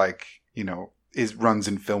 anyone that, like, you know, runs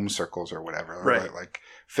in film circles or whatever. Right. Like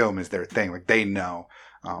film is their thing. Like they know.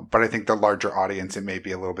 But I think the larger audience, it may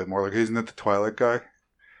be a little bit more like, isn't it the Twilight guy?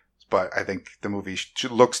 But I think the movie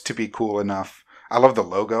looks to be cool enough. I love the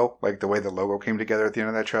logo. Like the way the logo came together at the end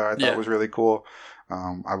of that trailer, I thought was really cool.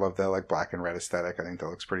 I love the like black and red aesthetic. I think that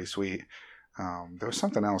looks pretty sweet. There was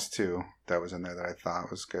something else too that was in there that I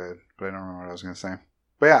thought was good, but I don't remember what I was going to say.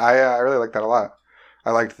 But yeah, I really liked that a lot.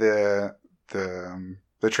 I liked the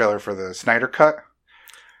trailer for the Snyder Cut.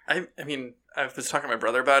 I mean, I was talking to my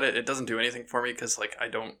brother about it. It doesn't do anything for me because, like,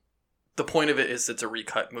 the point of it is it's a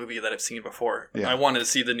recut movie that I've seen before. Yeah. I wanted to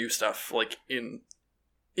see the new stuff, like, in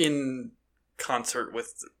concert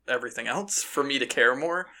with everything else for me to care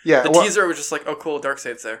more. Yeah. The teaser was just like, oh, cool,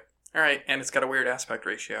 Darkseid's there. All right, and it's got a weird aspect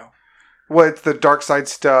ratio. Well, it's the Darkseid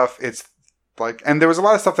stuff. It's like, and there was a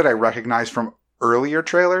lot of stuff that I recognized from earlier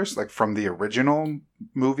trailers, like from the original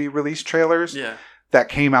movie release trailers. Yeah. That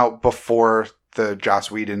came out before the Joss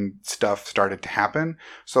Whedon stuff started to happen.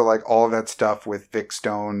 So like all of that stuff with Vic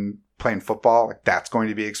Stone playing football, like that's going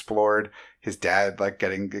to be explored. His dad like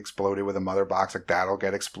getting exploded with a mother box, like that'll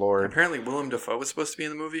get explored. Apparently Willem Dafoe was supposed to be in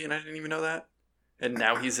the movie, and I didn't even know that. And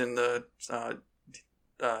now he's in the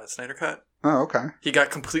Snyder Cut. Oh, okay. He got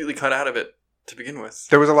completely cut out of it to begin with.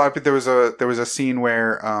 There was a scene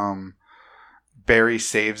where Barry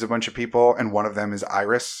saves a bunch of people, and one of them is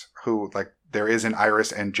Iris, who like there is an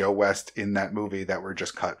Iris and Joe West in that movie that were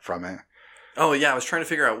just cut from it. Oh yeah, I was trying to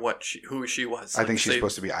figure out who she was. I think she's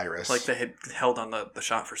supposed to be Iris. Like they had held on the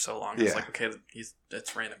shot for so long. It's like, okay,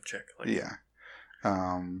 it's random chick. Like, yeah.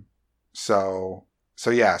 So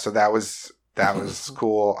that was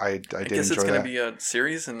cool. I did enjoy that. I guess it's going to be a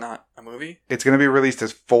series and not a movie. It's going to be released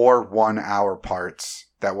as 4 1-hour parts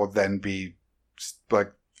that will then be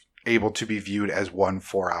like able to be viewed as 1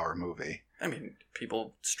 4-hour movie. I mean,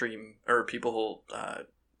 people stream or people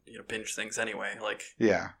binge things anyway. Like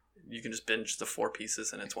yeah. You can just binge the 4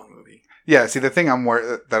 pieces and it's 1 movie. Yeah, see the thing I'm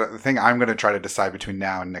going to try to decide between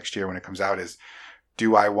now and next year when it comes out is,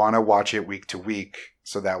 do I want to watch it week to week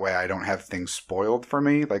so that way I don't have things spoiled for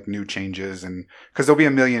me, like new changes, and because there'll be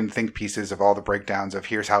a million think pieces of all the breakdowns of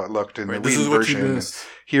here's how it looked in the Whedon version,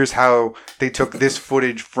 here's how they took this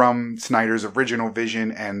footage from Snyder's original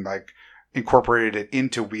vision and like incorporated it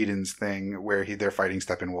into Whedon's thing where they're fighting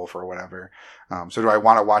Steppenwolf or whatever. So do I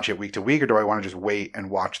want to watch it week to week, or do I want to just wait and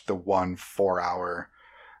watch the 1 4-hour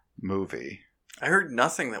movie? I heard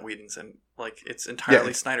nothing that Whedon's in. Like, it's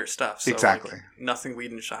entirely Snyder stuff. So exactly. Like, nothing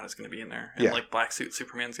Whedon shot is going to be in there. And like Black Suit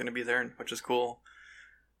Superman's going to be there, which is cool.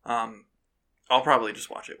 I'll probably just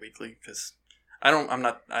watch it weekly because I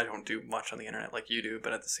don't do much on the internet like you do,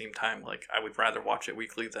 but at the same time, like I would rather watch it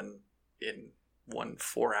weekly than in 1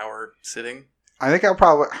 4-hour sitting. I think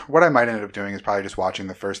what I might end up doing is probably just watching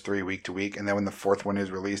the first 3 week to week, and then when the 4th one is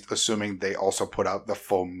released, assuming they also put out the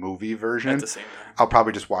full movie version, at the same time, I'll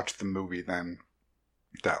probably just watch the movie then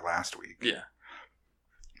that last week. Yeah.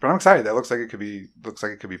 But I'm excited. That looks like it could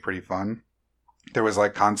be pretty fun. There was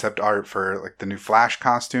like concept art for like the new Flash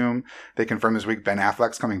costume. They confirmed this week Ben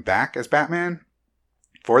Affleck's coming back as Batman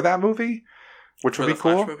for that movie, which would be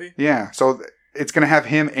cool. Flash movie? Yeah. So it's going to have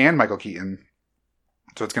him and Michael Keaton.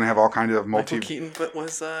 So it's going to have all kinds of Michael Keaton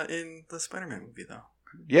was in the Spider-Man movie, though.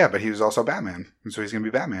 Yeah, but he was also Batman. And so he's going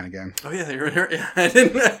to be Batman again. Oh, yeah.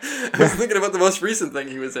 I was thinking about the most recent thing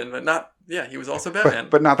he was in, but not... Yeah, he was also Batman.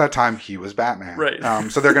 But not that time he was Batman.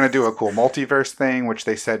 Right. So they're going to do a cool multiverse thing, which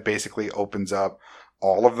they said basically opens up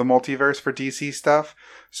all of the multiverse for DC stuff.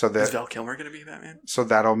 So that, is Val Kilmer going to be Batman? So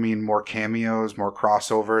that'll mean more cameos, more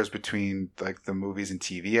crossovers between like the movies and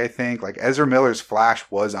TV, I think. Like Ezra Miller's Flash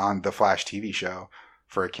was on the Flash TV show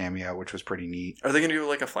for a cameo, which was pretty neat. Are they going to do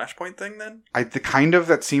like a Flashpoint thing then?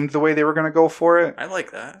 That seemed the way they were going to go for it. I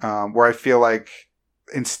like that. Where I feel like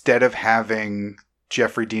instead of having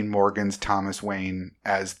Jeffrey Dean Morgan's Thomas Wayne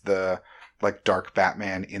as the like dark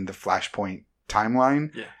Batman in the Flashpoint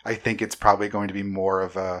timeline, I think it's probably going to be more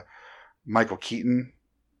of a Michael Keaton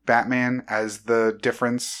Batman as the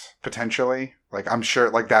difference potentially. Like I'm sure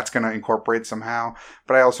like that's going to incorporate somehow,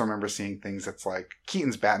 but I also remember seeing things that's like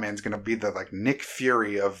Keaton's Batman's going to be the like Nick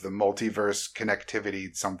Fury of the multiverse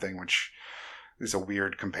connectivity something, which is a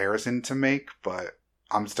weird comparison to make, but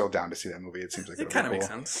I'm still down to see that movie. It seems like it kind of makes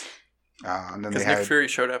sense. And then because Nick Fury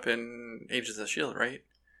showed up in Agents of S.H.I.E.L.D., right?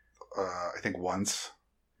 I think once.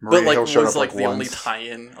 Maria Hill showed up like the only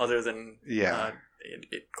tie-in other than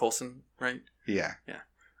Coulson, right? Yeah. Yeah.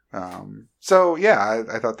 So yeah,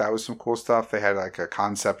 I thought that was some cool stuff. They had like a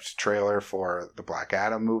concept trailer for the Black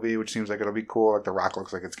Adam movie, which seems like it'll be cool. Like The Rock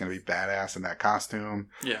looks like it's going to be badass in that costume.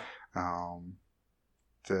 Yeah.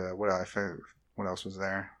 What else was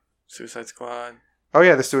there? Suicide Squad. Oh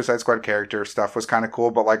yeah, the Suicide Squad character stuff was kind of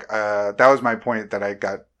cool, but like that was my point that I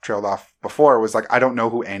got trailed off before. Was like I don't know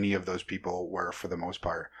who any of those people were for the most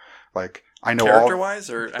part. Like I know character-wise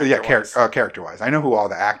or actor-wise? Character-wise. I know who all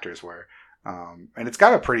the actors were. And it's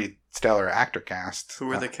got a pretty stellar actor cast. Who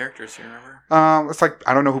were the characters? Do you remember? It's like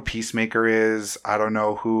I don't know who Peacemaker is. I don't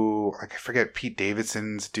know who. Like I forget. Pete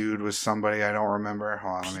Davidson's dude was somebody I don't remember.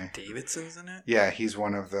 Hold on, Pete Davidson's in it. Yeah, he's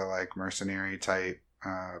one of the like mercenary type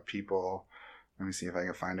people. Let me see if I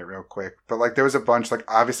can find it real quick. But like there was a bunch. Like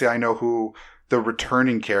obviously I know who the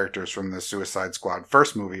returning characters from the Suicide Squad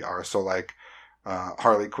first movie are. So like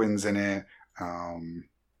Harley Quinn's in it.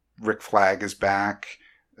 Rick Flag is back.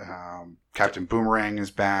 Captain Boomerang is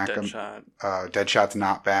back. Deadshot. Deadshot's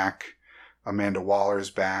not back. Amanda Waller's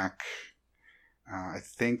back. I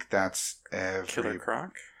think that's Killer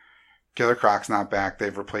Croc? Killer Croc's not back.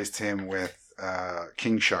 They've replaced him with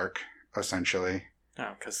King Shark, essentially.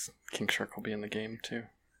 Oh, because King Shark will be in the game, too.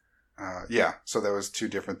 Yeah, so there was two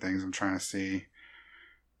different things. I'm trying to see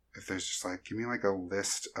if there's just like, give me like a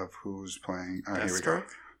list of who's playing. Here we go.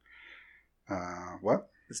 What?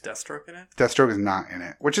 Is Deathstroke in it? Deathstroke is not in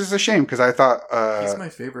it, which is a shame because I thought... he's my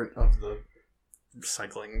favorite of the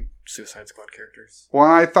cycling Suicide Squad characters. Well,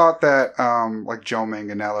 I thought that like Joe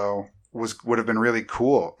Manganiello would have been really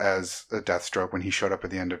cool as a Deathstroke when he showed up at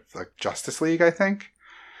the end of like Justice League, I think.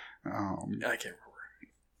 I can't remember.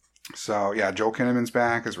 So, yeah, Joel Kinnaman's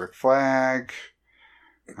back as Rick Flag.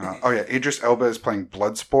 Idris Elba is playing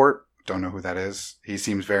Bloodsport. Don't know who that is. He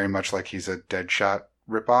seems very much like he's a Deadshot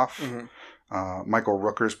ripoff. Mm-hmm. Michael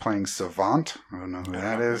Rooker's playing Savant. I don't know who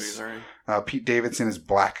that is. Pete Davidson is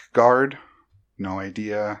Blackguard. No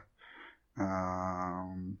idea.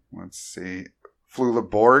 Let's see. Flula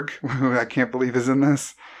Borg, who I can't believe is in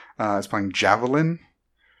this, is playing Javelin.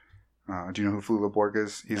 Do you know who Flula Borg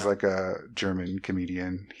is? He's like a German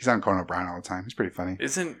comedian. He's on Conan O'Brien all the time. He's pretty funny.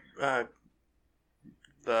 Isn't the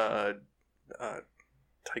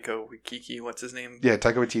Taika Waititi, what's his name? Yeah,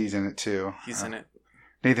 Taika Waititi's in it too. He's in it.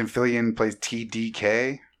 Nathan Fillion plays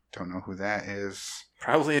TDK. Don't know who that is.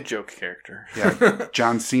 Probably a joke character. Yeah,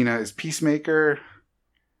 John Cena is Peacemaker.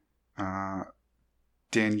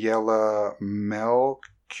 Daniela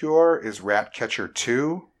Melchior is Ratcatcher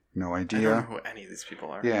 2. No idea. I don't know who any of these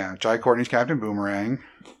people are. Yeah, Jai Courtney's Captain Boomerang.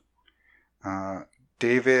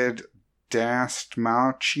 David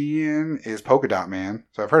Dastmalchian is Polka Dot Man.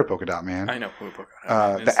 So I've heard of Polka Dot Man. I know who Polka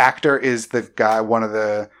Dot Man is. The actor is the guy, one of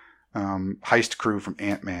the heist crew from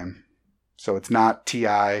Ant-Man. So it's not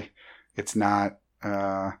T.I. It's not...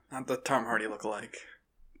 not the Tom Hardy lookalike.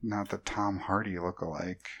 Not the Tom Hardy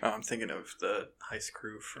lookalike. Oh, I'm thinking of the heist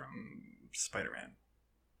crew from Spider-Man.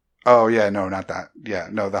 Oh yeah, no, not that. Yeah,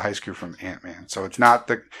 no, the heist crew from Ant-Man. So it's not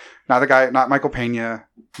the guy, not Michael Pena,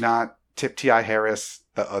 not T.I. Harris,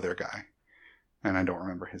 the other guy, and I don't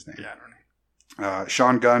remember his name. Yeah, I don't know.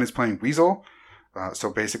 Sean Gunn is playing Weasel.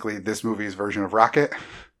 So basically, this movie's version of Rocket,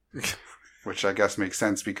 which I guess makes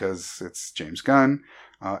sense because it's James Gunn.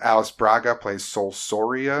 Alice Braga plays Sol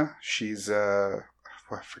Soria. She's I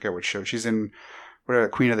forget what show she's in.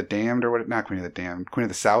 What, Queen of the Damned or what? Not Queen of the Damned. Queen of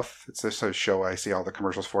the South. It's this show I see all the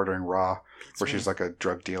commercials for during Raw, where she's like a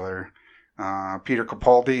drug dealer. Peter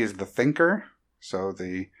Capaldi is the Thinker. So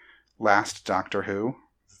the last Doctor Who,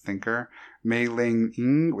 the Thinker. Mei Ling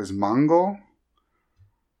Ying was Mongol,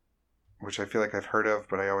 which I feel like I've heard of,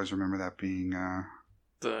 but I always remember that being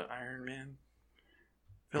the Iron Man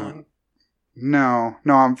villain. No,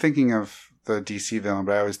 I'm thinking of the DC villain,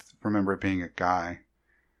 but I always remember it being a guy.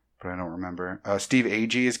 But I don't remember. Steve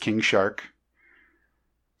Agee is King Shark.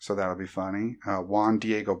 So that'll be funny. Juan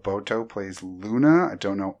Diego Boto plays Luna. I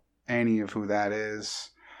don't know any of who that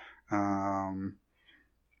is. And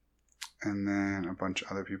then a bunch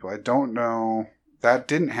of other people. I don't know. That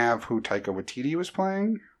didn't have who Taika Waititi was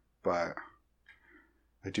playing, but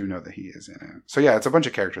I do know that he is in it. So yeah, it's a bunch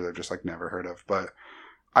of characters I've just like never heard of. But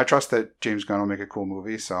I trust that James Gunn will make a cool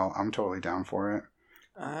movie, so I'm totally down for it.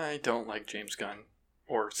 I don't like James Gunn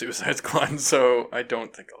or Suicide Squad, so I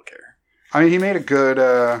don't think I'll care. I mean, he made a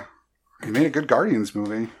good Guardians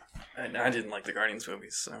movie. I didn't like the Guardians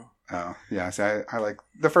movies, so. Oh, yeah. See, I like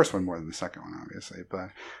the first one more than the second one, obviously. But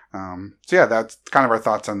so yeah, that's kind of our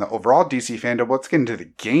thoughts on the overall DC fandom. Let's get into the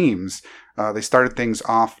games. They started things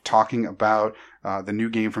off talking about the new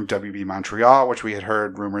game from WB Montreal, which we had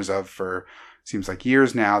heard rumors of for seems like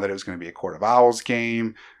years now, that it was going to be a Court of Owls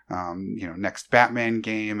game. Next Batman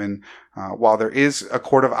game. And while there is a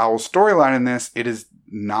Court of Owls storyline in this, it is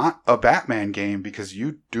not a Batman game because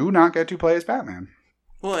you do not get to play as Batman.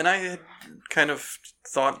 Well, and I had kind of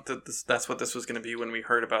thought that that's what this was going to be when we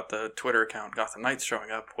heard about the Twitter account Gotham Knights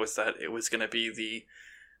showing up, was that it was going to be the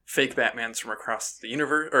fake Batmans from across the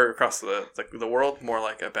universe, or across the world, more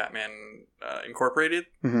like a Batman Incorporated,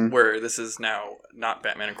 where this is now not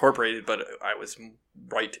Batman Incorporated, but I was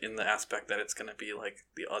right in the aspect that it's going to be like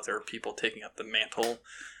the other people taking up the mantle,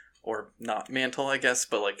 or not mantle, I guess,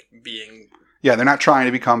 but like being... Yeah, they're not trying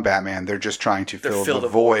to become Batman. They're just trying to fill the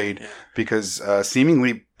void. Yeah. Because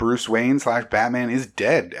seemingly Bruce Wayne / Batman is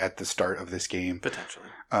dead at the start of this game. Potentially.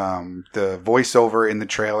 The voiceover in the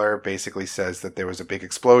trailer basically says that there was a big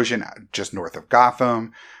explosion just north of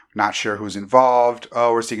Gotham. Not sure who's involved.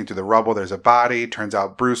 Oh, we're seeing through the rubble. There's a body. Turns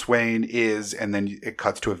out Bruce Wayne is, and then it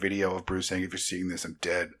cuts to a video of Bruce saying, "If you're seeing this, I'm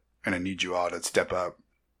dead. And I need you all to step up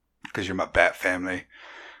because you're my Bat family.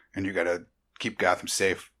 And you got to keep Gotham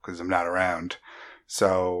safe because I'm not around."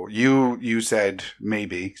 So you said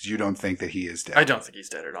maybe, because you don't think that he is dead. I don't think he's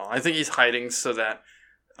dead at all. I think he's hiding so that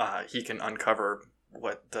he can uncover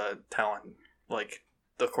what the Talon, like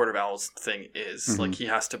the Court of Owls thing is. Mm-hmm.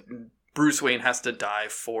 Like Bruce Wayne has to die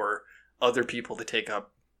for other people to take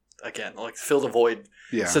up again, like fill the void,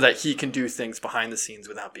 Yeah. so that he can do things behind the scenes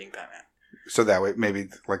without being Batman. So that way, maybe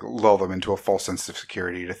like lull them into a false sense of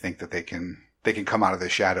security to think that they can come out of the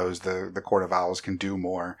shadows. The Court of Owls can do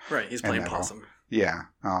more. Right, he's playing possum. Yeah,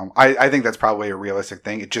 I think that's probably a realistic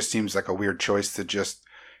thing. It just seems like a weird choice to just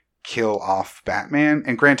kill off Batman.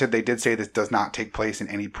 And granted, they did say this does not take place in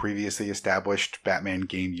any previously established Batman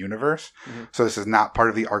game universe. Mm-hmm. So this is not part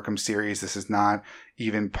of the Arkham series. This is not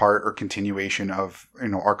even part or continuation of,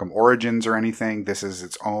 Arkham Origins or anything. This is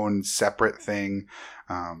its own separate thing.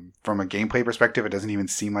 From a gameplay perspective, it doesn't even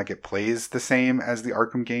seem like it plays the same as the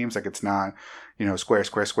Arkham games. Like it's not, square,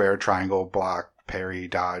 square, square, triangle, block, parry,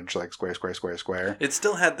 dodge, like square, square, square, square. It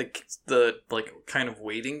still had the like kind of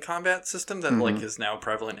waiting combat system that like is now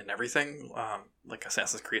prevalent in everything. Like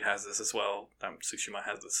Assassin's Creed has this as well. Tsushima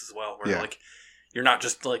has this as well, where like you're not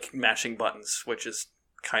just like mashing buttons, which is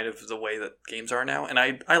kind of the way that games are now. And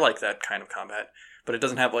I like that kind of combat, but it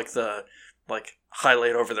doesn't have like the like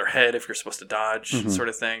highlight over their head if you're supposed to dodge sort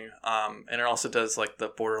of thing. And it also does like the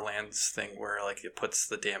Borderlands thing where like it puts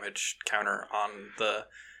the damage counter on the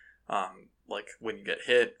like when you get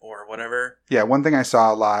hit or whatever. Yeah, one thing I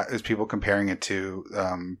saw a lot is people comparing it to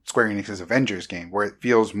Square Enix's Avengers game, where it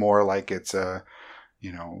feels more like it's a,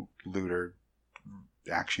 looter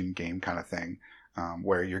action game kind of thing,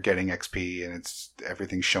 where you're getting XP and it's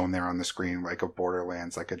everything's shown there on the screen, like a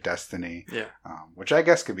Borderlands, like a Destiny, which I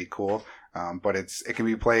guess could be cool. But it can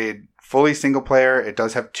be played fully single player. It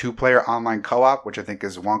does have 2-player online co-op, which I think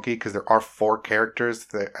is wonky because there are 4 characters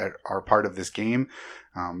that are part of this game.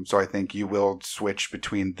 So I think you will switch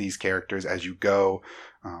between these characters as you go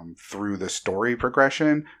through the story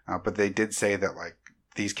progression. But they did say that like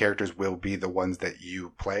these characters will be the ones that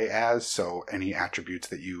you play as. So any attributes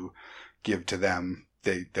that you give to them,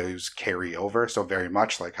 those carry over. So very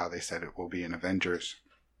much like how they said it will be in Avengers.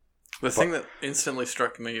 The thing that instantly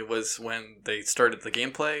struck me was when they started the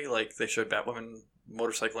gameplay, like they showed Batwoman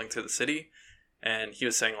motorcycling through the city, and he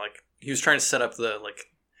was saying like he was trying to set up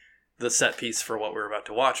the set piece for what we were about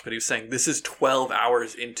to watch, but he was saying this is 12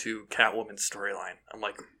 hours into Catwoman's storyline. I'm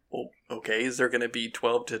like, oh, okay, is there going to be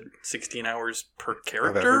 12 to 16 hours per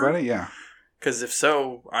character? Of everybody, yeah. Because if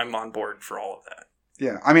so, I'm on board for all of that.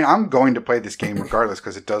 Yeah, I mean, I'm going to play this game regardless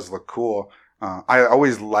because it does look cool. I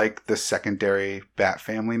always like the secondary Bat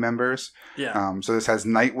family members. Yeah. So this has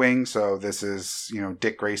Nightwing. So this is,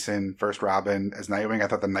 Dick Grayson, first Robin as Nightwing. I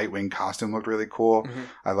thought the Nightwing costume looked really cool. Mm-hmm.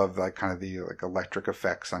 I love like kind of the like electric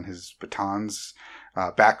effects on his batons.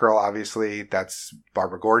 Batgirl, obviously, that's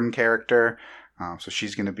Barbara Gordon character. So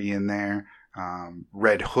she's going to be in there.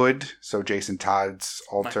 Red Hood. So Jason Todd's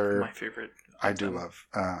alter. My favorite. I do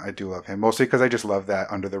love him, mostly because I just love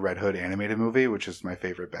that Under the Red Hood animated movie, which is my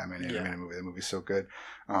favorite Batman animated movie. The movie's so good.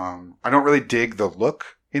 I don't really dig the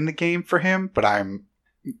look in the game for him, but I'm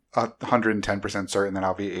 110% certain that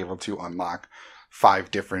I'll be able to unlock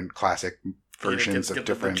 5 different classic versions of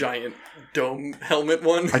different. The giant dome helmet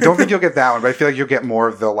one. I don't think you'll get that one, but I feel like you'll get more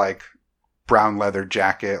of the like brown leather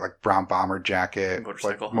jacket, like brown bomber jacket,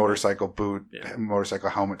 motorcycle boot, motorcycle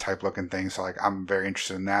helmet type looking thing. So like I'm very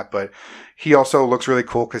interested in that. But he also looks really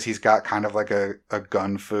cool because he's got kind of like a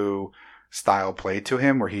gun fu style play to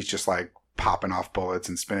him where he's just like popping off bullets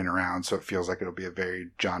and spinning around. So it feels like it'll be a very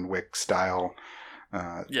John Wick style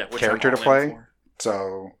character to play.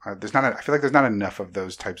 So I feel like there's not enough of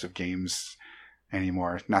those types of games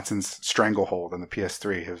anymore. Not since Stranglehold on the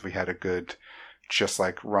PS3 have we had a good just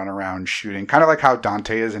like run around shooting, kind of like how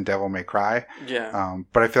Dante is in Devil May Cry. Yeah.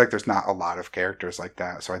 But I feel like there's not a lot of characters like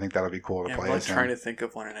that, so I think that'll be cool to play. I'm like trying to think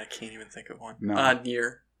of one, and I can't even think of one. No.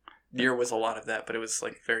 Nier was a lot of that, but it was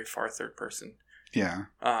like very far third person. Yeah.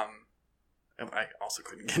 I also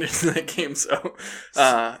couldn't get into that game, so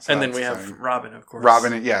and then we have Robin, of course.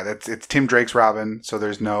 Robin, yeah, it's Tim Drake's Robin, so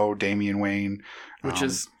there's no Damian Wayne, which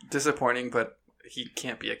is disappointing, but he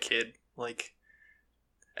can't be a kid, like.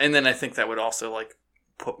 And then I think that would also like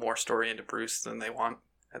put more story into Bruce than they want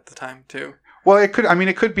at the time too. Well, it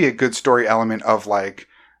could be a good story element of like,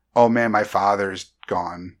 oh man, my father's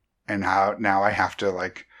gone, and how now I have to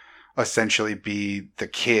like essentially be the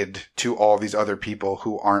kid to all these other people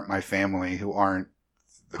who aren't my family, who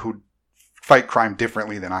fight crime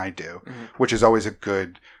differently than I do, which is always a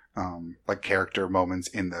good like character moments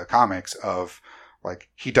in the comics of. Like,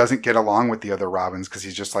 he doesn't get along with the other Robins because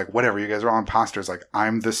he's just like, whatever, you guys are all imposters. Like,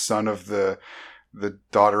 I'm the son of the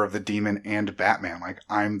daughter of the demon and Batman. Like,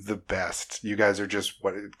 I'm the best. You guys are just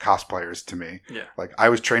cosplayers to me. Yeah. Like, I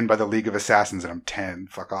was trained by the League of Assassins and I'm 10.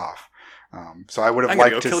 Fuck off. So I would have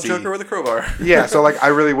liked to kill see... Joker with a crowbar. Yeah, so like, I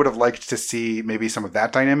really would have liked to see maybe some of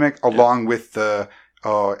that dynamic along with the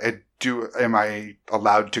am I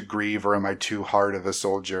allowed to grieve, or am I too hard of a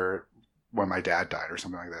soldier when my dad died or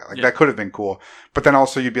something like that? Like, that could have been cool. But then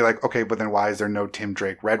also you'd be like, okay, but then why is there no Tim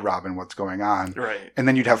Drake, Red Robin? What's going on? Right. And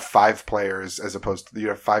then you'd have 5 players as opposed to, you'd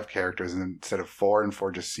have 5 characters instead of 4, and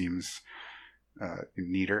 4 just seems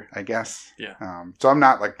neater, I guess. Yeah. So I'm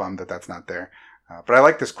not like bummed that that's not there. But I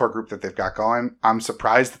like this core group that they've got going. I'm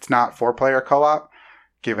surprised it's not 4-player co-op,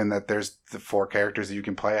 given that there's the 4 characters that you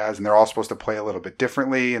can play as, and they're all supposed to play a little bit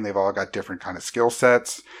differently, and they've all got different kind of skill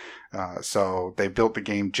sets. So they built the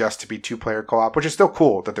game just to be 2-player co-op, which is still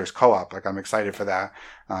cool that there's co-op. Like, I'm excited for that.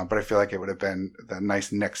 But I feel like it would have been the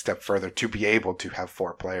nice next step further to be able to have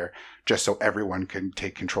 4-player, just so everyone can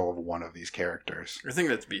take control of one of these characters. I think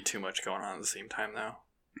that'd be too much going on at the same time, though.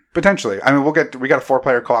 Potentially. I mean, we got a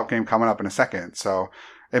 4-player co-op game coming up in a second, so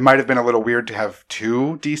it might have been a little weird to have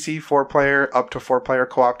 2 DC 4-player up to 4-player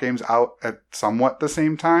co-op games out at somewhat the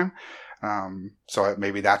same time. So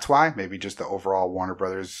maybe that's why. Maybe just the overall Warner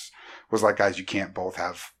Brothers was like, guys, you can't both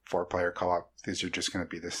have 4-player co-op. These are just going to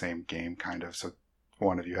be the same game, kind of. So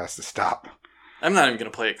one of you has to stop. I'm not even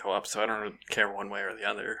going to play it co-op, so I don't really care one way or the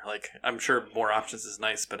other. Like, I'm sure more options is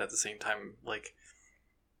nice, but at the same time, like,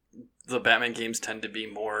 the Batman games tend to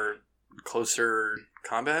be more closer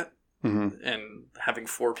combat, and having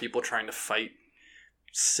 4 people trying to fight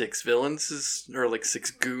 6 villains or like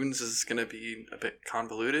 6 goons is going to be a bit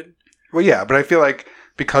convoluted. Well, yeah, but I feel like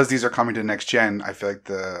because these are coming to next gen, I feel like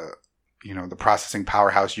the processing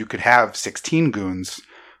powerhouse, you could have 16 goons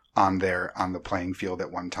on the playing field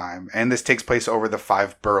at one time. And this takes place over the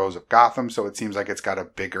 5 boroughs of Gotham, so it seems like it's got a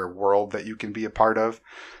bigger world that you can be a part of.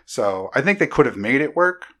 So I think they could have made it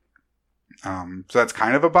work. So that's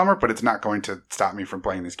kind of a bummer, but it's not going to stop me from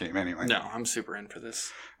playing this game anyway. No, I'm super in for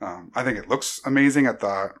this. I think it looks amazing. I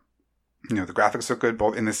thought, the graphics look good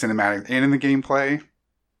both in the cinematic and in the gameplay.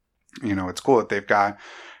 It's cool that they've got,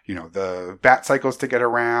 the bat cycles to get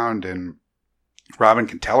around, and Robin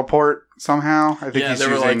can teleport somehow. I think they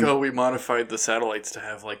were like, oh, we modified the satellites to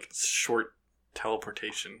have like short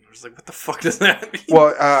teleportation. I was like, what the fuck does that mean?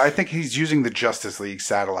 Well, I think he's using the Justice League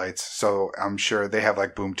satellites, so I'm sure they have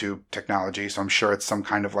like boom tube technology, so I'm sure it's some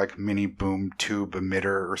kind of like mini boom tube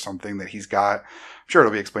emitter or something that he's got. I'm sure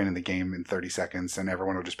it'll be explained in the game in 30 seconds, and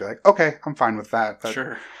everyone will just be like, okay, I'm fine with that.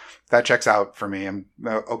 Sure. That checks out for me. I'm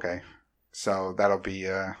okay. So that'll be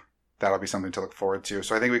something to look forward to.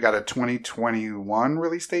 So I think we got a 2021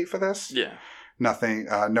 release date for this. Yeah. Nothing,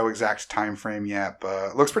 no exact time frame yet,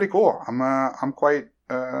 but it looks pretty cool. I'm quite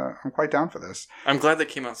down for this. I'm glad they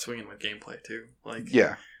came out swinging with gameplay too. Like,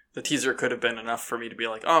 yeah, the teaser could have been enough for me to be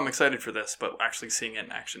like, oh, I'm excited for this, but actually seeing it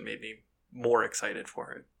in action made me more excited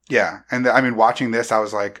for it. Yeah, and I mean, watching this, I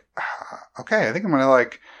was like, okay, I think I'm gonna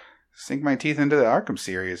sink my teeth into the Arkham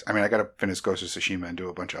series. I mean, I gotta finish Ghost of Tsushima and do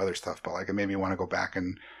a bunch of other stuff, but it made me want to go back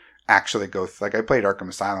and actually go. I played Arkham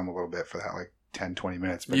Asylum a little bit for that, 10, 20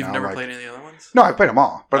 minutes. But you've now never played any of the other ones? No, I played them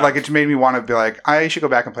all. But it made me want to be like, I should go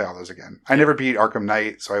back and play all those again. I never beat Arkham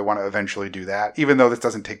Knight, so I want to eventually do that. Even though this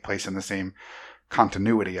doesn't take place in the same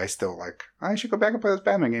continuity, I still I should go back and play those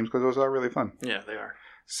Batman games because those are really fun. Yeah, they are.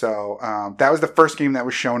 So that was the first game that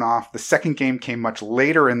was shown off. The second game came much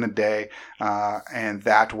later in the day, and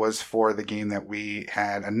that was for the game that we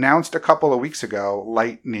had announced a couple of weeks ago,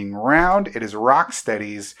 Lightning Round. It is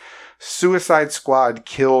Rocksteady's Suicide Squad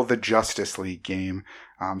Kill the Justice League game.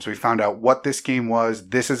 So we found out what this game was.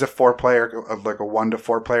 This is a 4-player, like a 1 to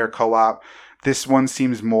 4 player co-op. This one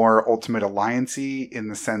seems more Ultimate Alliance-y in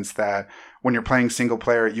the sense that when you're playing single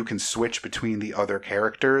player, you can switch between the other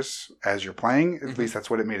characters as you're playing. At least that's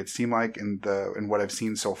what it made it seem like in what I've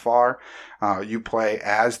seen so far. You play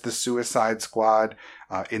as the Suicide Squad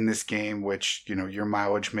in this game, which, your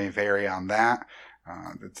mileage may vary on that.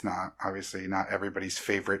 It's obviously not everybody's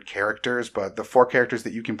favorite characters, but the 4 characters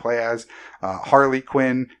that you can play as, Harley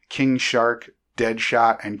Quinn, King Shark,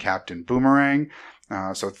 Deadshot, and Captain Boomerang.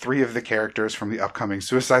 So 3 of the characters from the upcoming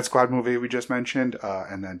Suicide Squad movie we just mentioned,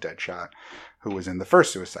 and then Deadshot, who was in the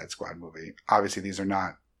first Suicide Squad movie. Obviously, these are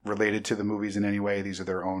not related to the movies in any way. These are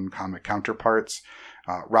their own comic counterparts.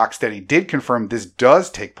 Rocksteady did confirm this does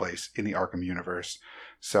take place in the Arkham universe.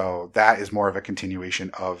 So that is more of a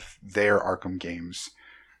continuation of their Arkham games,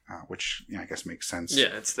 which I guess makes sense.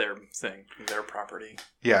 Yeah, it's their thing, their property.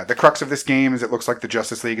 Yeah, the crux of this game is it looks like the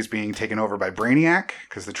Justice League is being taken over by Brainiac,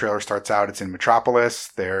 because the trailer starts out, it's in Metropolis.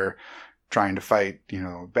 They're trying to fight,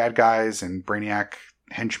 bad guys and Brainiac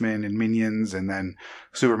henchmen and minions, and then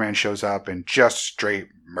Superman shows up and just straight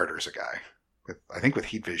murders a guy. I think with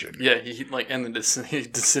heat vision. Yeah, he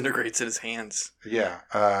disintegrates in his hands.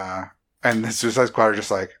 Yeah, and the Suicide Squad are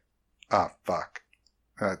just like, oh, fuck.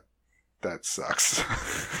 That sucks.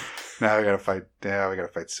 Now we gotta fight. Yeah, we gotta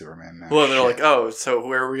fight Superman now. Well, they're Shit. like, oh, so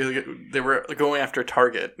where are we? They were going after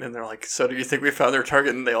Target, and they're like, so do you think we found their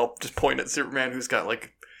target? And they all just point at Superman, who's got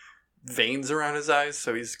like veins around his eyes,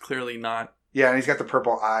 so he's clearly not. Yeah, and he's got the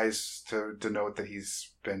purple eyes to denote that he's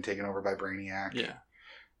been taken over by Brainiac. Yeah.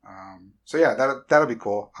 So yeah, that'll be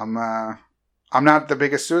cool. I'm not the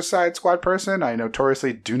biggest Suicide Squad person. I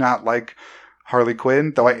notoriously do not like Harley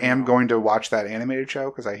Quinn, though I am going to watch that animated show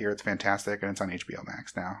because I hear it's fantastic and it's on HBO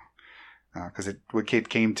Max now. Because it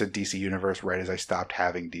came to DC Universe right as I stopped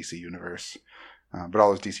having DC Universe. But all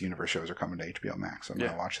those DC Universe shows are coming to HBO Max, so I'm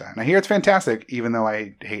going to watch that. And I hear it's fantastic, even though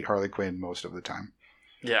I hate Harley Quinn most of the time.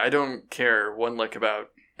 Yeah, I don't care one lick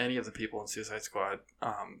about any of the people in Suicide Squad.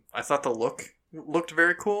 I thought the look looked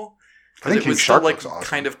very cool. I think it was King Shark so, like, looks awesome.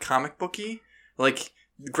 kind of comic booky. Like,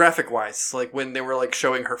 graphic-wise, like, when they were, like,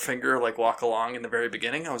 showing her finger, like, walk along in the very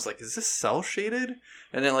beginning, I was like, is this cel-shaded?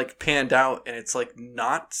 And then, like, panned out, and it's, like,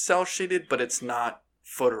 not cel-shaded, but it's not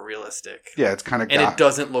photorealistic. Yeah, it's kind of... And it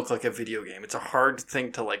doesn't look like a video game. It's a hard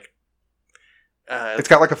thing to, like... it's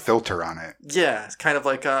got, like, a filter on it. Yeah, it's kind of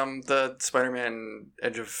like the Spider-Man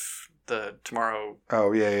Edge of the Tomorrow.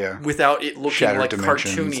 Oh, yeah. Without it looking Shattered like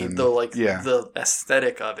dimensions cartoony, and- though, like, yeah. the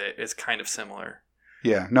aesthetic of it is kind of similar.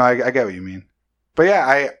 Yeah, no, I get what you mean. But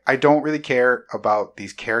yeah, I don't really care about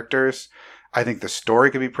these characters. I think the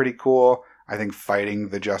story could be pretty cool. I think fighting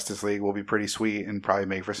the Justice League will be pretty sweet and probably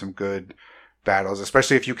make for some good battles,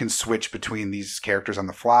 especially if you can switch between these characters on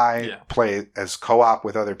the fly, play as co-op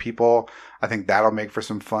with other people. I think that'll make for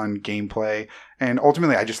some fun gameplay. And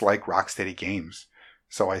ultimately, I just like Rocksteady games.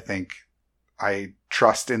 So I think I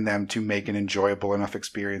trust in them to make an enjoyable enough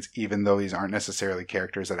experience, even though these aren't necessarily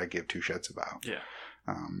characters that I give two shits about. Yeah.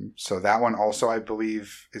 So that one also, I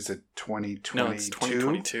believe, is a 2022 No, it's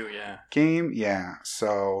 2022, yeah. game. Yeah.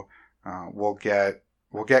 So we'll get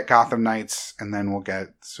Gotham Knights, and then we'll get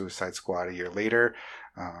Suicide Squad a year later.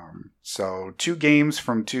 So 2 games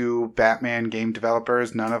from 2 Batman game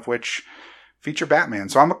developers, none of which feature Batman.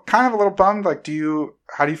 So I'm kind of a little bummed. Like,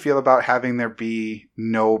 how do you feel about having there be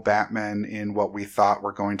no Batman in what we thought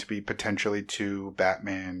were going to be potentially 2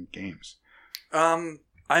 Batman games?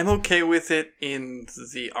 I'm okay with it in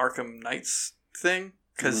the Arkham Knights thing,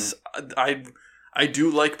 because I do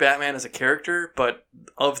like Batman as a character, but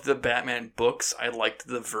of the Batman books, I liked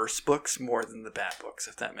the Verse books more than the Bat books,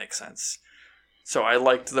 if that makes sense. So I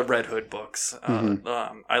liked the Red Hood books.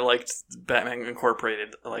 I liked Batman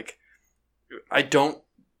Incorporated. Like, I don't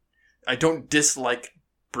dislike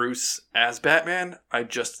Bruce as Batman. I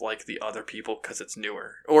just like the other people because it's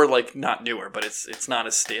newer, or like not newer, but it's not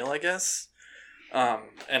as stale, I guess.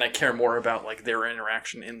 And I care more about like their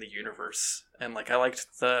interaction in the universe. And like I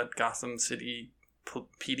liked the Gotham City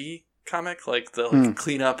PD comic, like the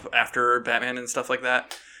cleanup after Batman and stuff like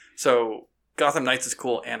that. So Gotham Knights is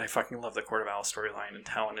cool, and I fucking love the Court of Owls storyline, and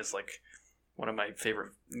Talon is like one of my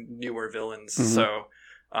favorite newer villains. So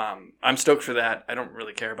I'm stoked for that. I don't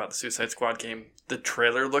really care about the Suicide Squad game. The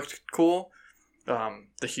trailer looked cool.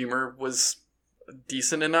 The humor was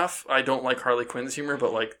decent enough. I don't like Harley Quinn's humor,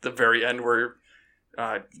 but like the very end where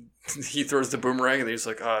he throws the boomerang and he's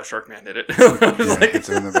like, Sharkman did it. Hits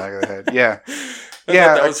him in the back of the head. Yeah.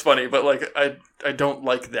 That was funny, but like I don't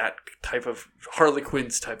like that type of Harley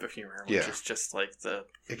Quinn's type of humor, which is just like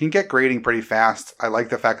it can get grating pretty fast. I like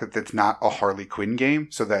the fact that it's not a Harley Quinn game,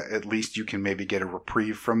 so that at least you can maybe get a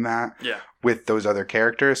reprieve from that with those other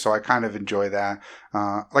characters. So I kind of enjoy that.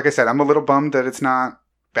 Like I said, I'm a little bummed that it's not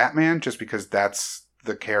Batman, just because that's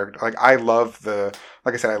the character. Like I love the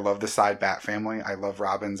side Bat family. I love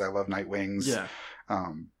Robins. I love Nightwings. Yeah.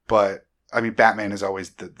 But I mean, Batman is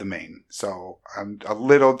always the main. So I'm a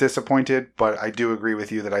little disappointed, but I do agree with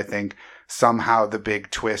you that I think somehow the big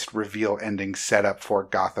twist reveal ending setup for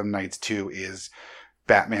Gotham Knights 2 is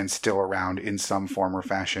Batman still around in some form or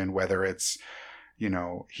fashion, whether it's,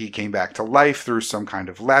 he came back to life through some kind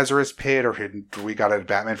of Lazarus pit, or we got a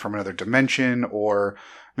Batman from another dimension, or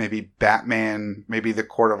maybe the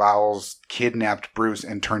Court of Owls kidnapped Bruce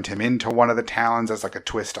and turned him into one of the Talons as like a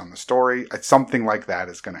twist on the story. Something like that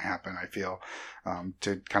is going to happen, I feel,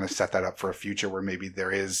 to kind of set that up for a future where maybe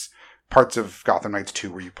there is parts of Gotham Knights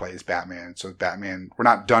 2 where you play as Batman. So we're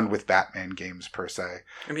not done with Batman games per se.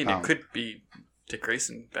 I mean, it could be Dick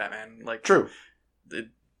Grayson Batman. Like, true.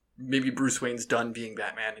 Maybe Bruce Wayne's done being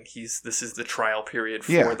Batman, and this is the trial period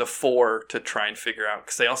for the 4 to try and figure out.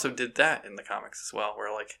 Because they also did that in the comics as well,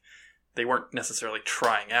 where like they weren't necessarily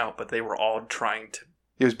trying out, but they were all trying to.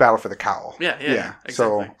 It was Battle for the Cowl. Yeah, exactly.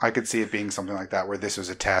 So I could see it being something like that, where this was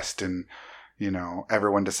a test, and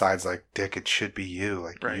everyone decides like, Dick, it should be you.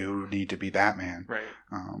 Like you need to be Batman. Right.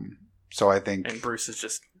 So I think, and Bruce is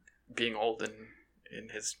just being old and in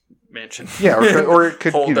his mansion. Yeah, or it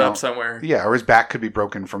could hold up somewhere. Yeah, or his back could be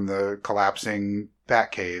broken from the collapsing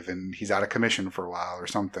Batcave, and he's out of commission for a while or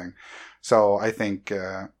something. So I think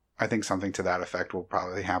something to that effect will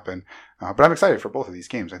probably happen. But I'm excited for both of these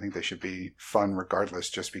games. I think they should be fun regardless,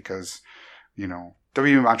 just because,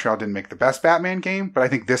 WB Montreal didn't make the best Batman game, but I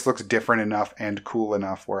think this looks different enough and cool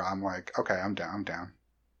enough where I'm like, okay, I'm down.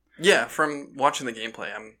 Yeah, from watching the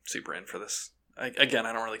gameplay, I'm super in for this. I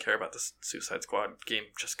don't really care about this Suicide Squad game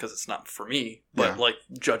just because it's not for me. But,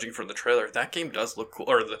 judging from the trailer, that game does look cool.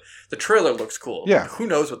 Or the trailer looks cool. Yeah. Who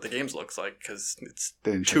knows what the game looks like because it's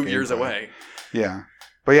 2 years away. Yeah.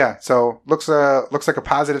 But yeah, so looks like a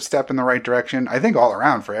positive step in the right direction. I think all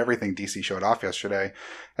around for everything DC showed off yesterday,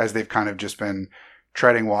 as they've kind of just been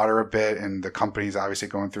treading water a bit, and the company's obviously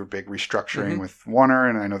going through big restructuring with Warner,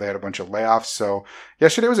 and I know they had a bunch of layoffs. So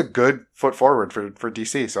yesterday was a good foot forward for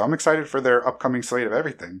DC. So I'm excited for their upcoming slate of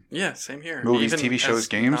everything. Yeah, same here. Movies, Even TV shows,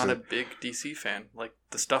 games. I'm not a big DC fan. Like,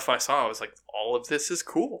 the stuff I saw, I was like, all of this is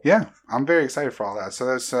cool. Yeah, I'm very excited for all that. So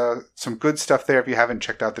there's some good stuff there. If you haven't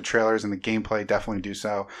checked out the trailers and the gameplay, definitely do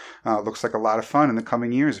so. Looks like a lot of fun in the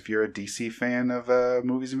coming years if you're a DC fan of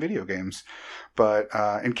movies and video games. But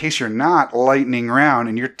in case you're not lightning round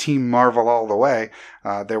and you're Team Marvel all the way,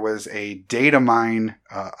 there was a data mine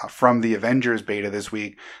from the Avengers beta this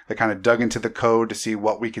week that kind of dug into the code to see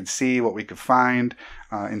what we could see, what we could find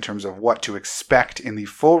in terms of what to expect in the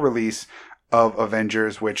full release of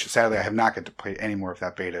Avengers, which sadly I have not got to play any more of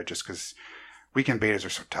that beta just because weekend betas are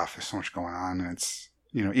so tough. There's so much going on, and it's,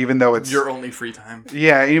 even though it's your only free time.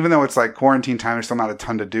 Yeah, even though it's like quarantine time, there's still not a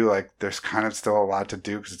ton to do. Like, there's kind of still a lot to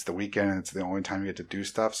do because it's the weekend and it's the only time you get to do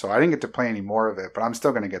stuff. So I didn't get to play any more of it, but I'm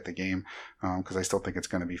still going to get the game because I still think it's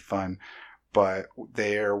going to be fun. But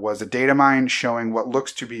there was a data mine showing what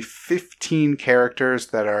looks to be 15 characters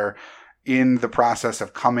that are in the process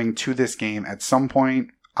of coming to this game at some point.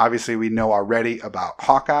 Obviously, we know already about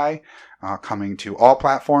Hawkeye coming to all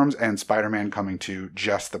platforms and Spider-Man coming to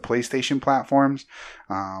just the PlayStation platforms.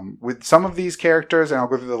 With some of these characters, and I'll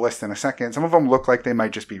go through the list in a second, some of them look like they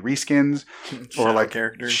might just be reskins or like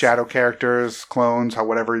shadow characters, clones,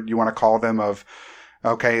 whatever you want to call them, of,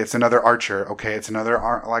 okay, it's another Archer. Okay, it's another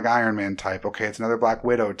like Iron Man type. Okay, it's another Black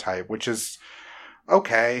Widow type, which is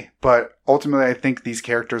okay. But ultimately, I think these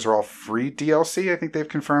characters are all free DLC. I think they've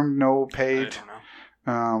confirmed no paid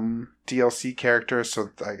DLC characters, so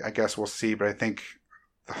I guess we'll see. But I think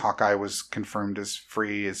the Hawkeye was confirmed as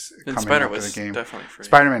free, is coming up in the game. Definitely free.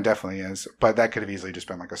 Spider-Man definitely is, but that could have easily just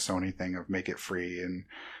been like a Sony thing of make it free and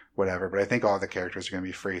whatever. But I think all the characters are going to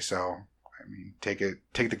be free, so I mean, take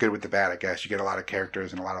the good with the bad, I guess. You get a lot of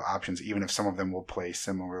characters and a lot of options, even if some of them will play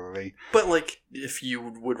similarly. But like, if you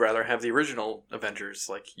would rather have the original Avengers,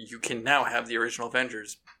 like, you can now have the original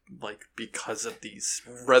Avengers, like, because of these,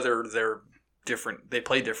 whether they're different, they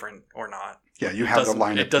play different or not. Yeah, you have the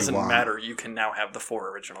lineup. It doesn't matter. You can now have the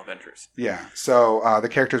 4 original Avengers. Yeah. So the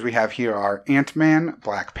characters we have here are Ant-Man,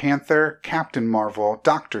 Black Panther, Captain Marvel,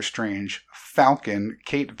 Doctor Strange, Falcon,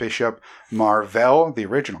 Kate Bishop, Mar-Vell, the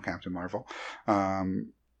original Captain Marvel.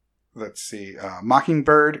 Let's see,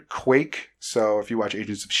 Mockingbird, Quake. So if you watch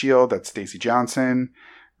Agents of S.H.I.E.L.D., that's Stacey Johnson.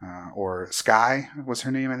 Or Skye was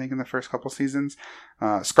her name, I think, in the first couple seasons.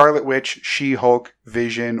 Scarlet Witch, She-Hulk,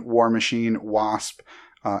 Vision, War Machine, Wasp,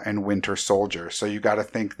 and Winter Soldier. So you got to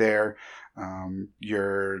think there.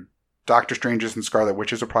 Your Doctor Stranges and Scarlet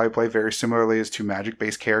Witches will probably play very similarly as 2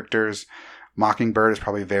 magic-based characters. Mockingbird is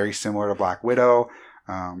probably very similar to Black Widow.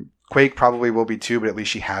 Quake probably will be too, but at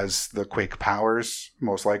least she has the Quake powers,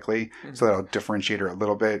 most likely. Mm-hmm. So that'll differentiate her a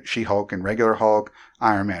little bit. She-Hulk and regular Hulk,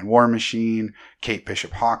 Iron Man, War Machine, Kate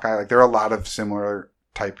Bishop, Hawkeye. Like, there are a lot of similar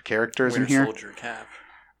type characters in here. Winter Soldier, Cap.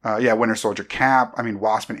 Winter Soldier, Cap. I mean,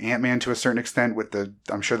 Wasp and Ant-Man to a certain extent with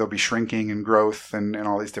I'm sure there'll be shrinking and growth and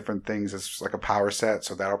all these different things as like a power set.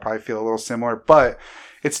 So that'll probably feel a little similar, but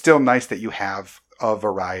it's still nice that you have a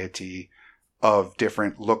variety of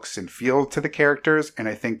different looks and feel to the characters. And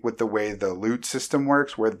I think with the way the loot system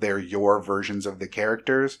works, where they're your versions of the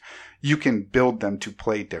characters, you can build them to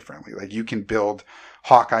play differently. Like, you can build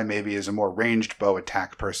Hawkeye maybe as a more ranged bow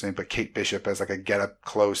attack person, but Kate Bishop as like a get up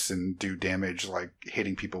close and do damage, like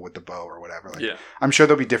hitting people with the bow or whatever. Like, yeah. I'm sure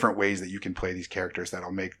there'll be different ways that you can play these characters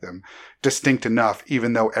that'll make them distinct enough,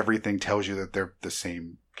 even though everything tells you that they're the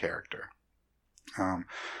same character.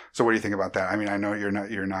 So what do you think about that? I mean, I know you're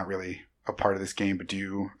not really a part of this game, but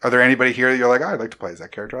are there anybody here that you're like, oh, I'd like to play as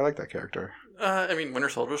that character? I like that character. I mean, Winter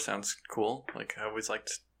Soldier sounds cool. Like, I always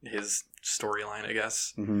liked his storyline, I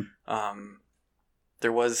guess. Mm-hmm.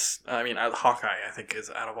 There was, Hawkeye, I think,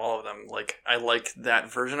 is out of all of them. Like, I like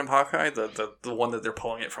that version of Hawkeye, the one that they're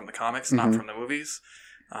pulling it from the comics, mm-hmm. not from the movies.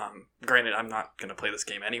 Granted, I'm not going to play this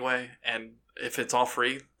game anyway, and if it's all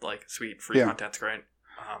free, like, sweet, free content's great.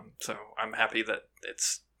 So I'm happy that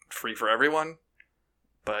it's free for everyone,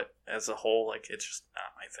 but as a whole, like, it's just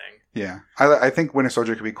not my thing. Yeah. I think Winter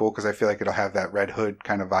Soldier could be cool because I feel like it'll have that Red Hood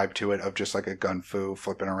kind of vibe to it of just like a gun fu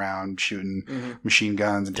flipping around, shooting machine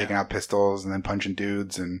guns and taking out pistols and then punching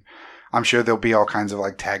dudes. And I'm sure there'll be all kinds of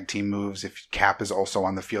like tag team moves if Cap is also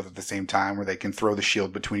on the field at the same time where they can throw the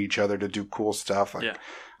shield between each other to do cool stuff. Like,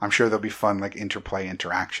 I'm sure there'll be fun like interplay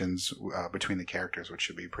interactions between the characters, which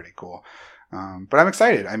should be pretty cool. But I'm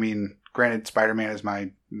excited. I mean, granted, Spider-Man is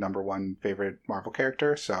my number one favorite Marvel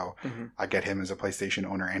character, so I get him as a PlayStation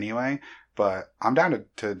owner anyway. But I'm down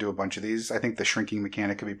to do a bunch of these. I think the shrinking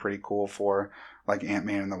mechanic could be pretty cool for like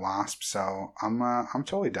Ant-Man and the Wasp. So I'm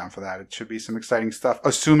totally down for that. It should be some exciting stuff,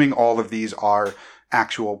 assuming all of these are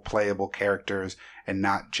actual playable characters and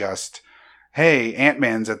not just, hey,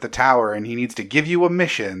 Ant-Man's at the tower and he needs to give you a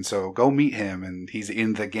mission, so go meet him, and he's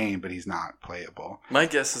in the game, but he's not playable. My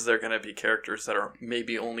guess is they're going to be characters that are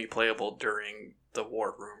maybe only playable during the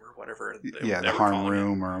war room or whatever. The harm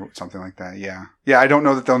room or something like that, yeah. Yeah, I don't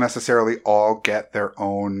know that they'll necessarily all get their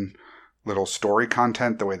own little story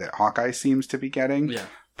content the way that Hawkeye seems to be getting. Yeah.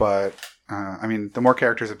 But, I mean, the more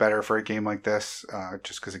characters, the better for a game like this,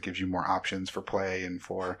 just because it gives you more options for play and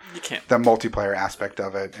for the multiplayer aspect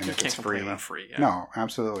of it. And if it's free. No,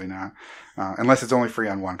 absolutely not. Unless it's only free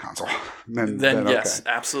on one console. then yes, okay.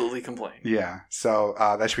 Absolutely complain. Yeah, so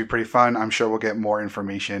that should be pretty fun. I'm sure we'll get more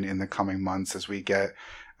information in the coming months as we get...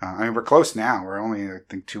 I mean, we're close now. We're only, I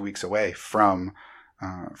think, 2 weeks away from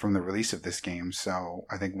the release of this game. So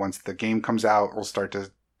I think once the game comes out, we'll start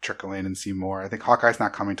to trickle in and see more. I think Hawkeye's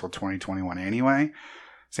not coming till 2021 anyway.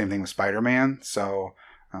 Same thing with Spider-Man. So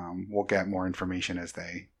we'll get more information as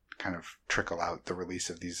they kind of trickle out the release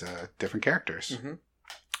of these different characters.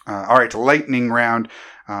 All right, lightning round.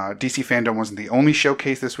 DC Fandom wasn't the only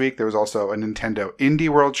showcase this week. There was also a Nintendo Indie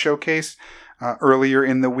World showcase earlier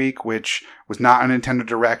in the week, which was not a Nintendo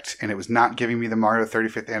Direct, and it was not giving me the Mario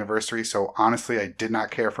 35th anniversary. So honestly, I did not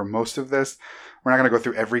care for most of this. We're not going to go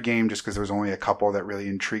through every game just because there was only a couple that really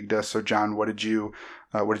intrigued us. So John, what did you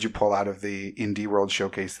pull out of the Indie World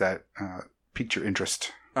showcase that piqued your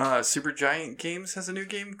interest? Supergiant Games has a new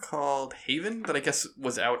game called Haven that I guess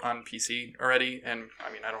was out on PC already, and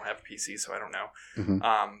I mean I don't have a PC, so I don't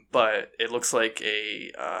know. But it looks like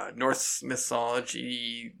a Norse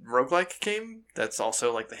mythology roguelike game that's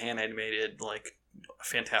also like the hand animated, like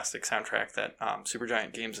fantastic soundtrack that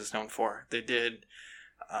Supergiant Games is known for. They did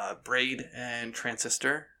Braid and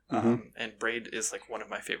Transistor, and Braid is like one of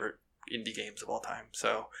my favorite indie games of all time.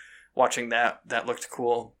 So watching that looked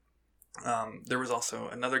cool. There was also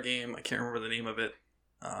another game, I can't remember the name of it.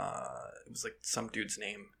 It was like some dude's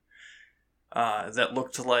name that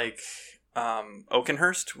looked like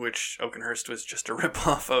Oakenhurst, which Oakenhurst was just a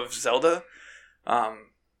ripoff of Zelda.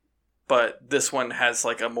 But this one has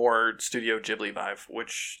like a more Studio Ghibli vibe,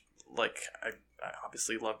 which like I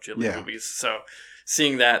obviously love Ghibli movies, so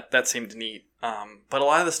seeing that seemed neat. But a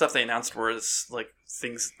lot of the stuff they announced was like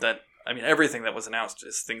things that, I mean, everything that was announced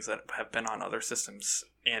is things that have been on other systems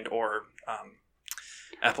and or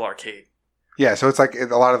Apple Arcade. Yeah, so it's like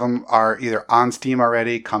a lot of them are either on Steam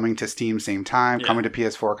already, coming to Steam same time, coming to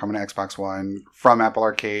PS4, coming to Xbox One, from Apple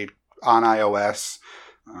Arcade, on iOS.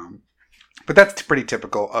 But that's pretty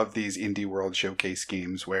typical of these Indie World Showcase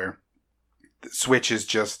games where the Switch is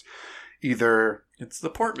just either... It's the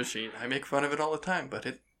port machine. I make fun of it all the time, but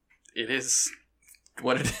it is...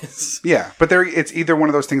 what it is. Yeah, but it's either one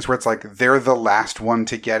of those things where it's like they're the last one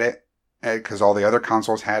to get it because all the other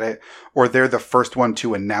consoles had it, or they're the first one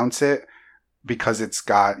to announce it because it's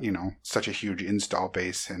got, you know, such a huge install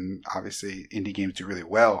base, and obviously indie games do really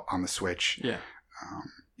well on the Switch. Yeah.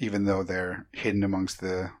 Even though they're hidden amongst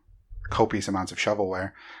the copious amounts of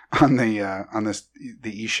shovelware on the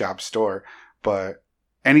eShop store, but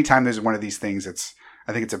anytime there's one of these things,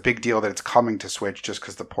 I think it's a big deal that it's coming to Switch just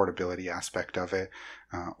because the portability aspect of it,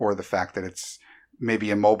 or the fact that it's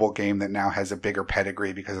maybe a mobile game that now has a bigger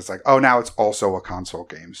pedigree because it's like, oh, now it's also a console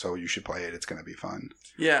game, so you should play it. It's going to be fun.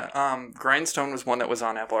 Yeah, Grindstone was one that was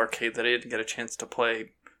on Apple Arcade that I didn't get a chance to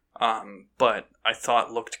play, but I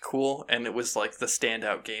thought looked cool, and it was like the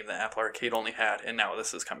standout game that Apple Arcade only had, and now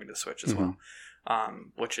this is coming to Switch as well,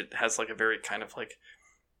 which it has like a very kind of like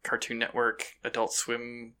Cartoon Network, Adult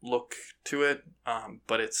Swim look to it,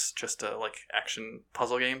 but it's just a like action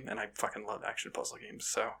puzzle game, and I fucking love action puzzle games.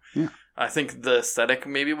 So I think the aesthetic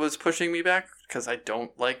maybe was pushing me back because I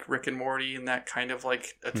don't like Rick and Morty and that kind of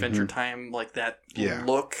like Adventure Time, like that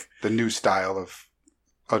look. The new style of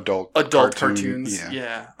adult cartoons.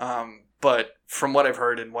 Yeah. But from what I've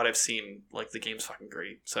heard and what I've seen, like, the game's fucking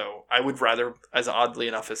great. So I would rather, as oddly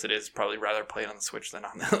enough as it is, probably rather play it on the Switch than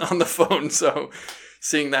on the phone. So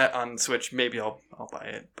seeing that on Switch, maybe I'll buy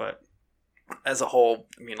it. But as a whole,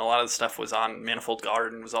 I mean, a lot of the stuff was on Manifold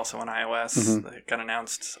Garden, was also on iOS. Mm-hmm. It got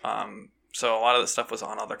announced. So a lot of the stuff was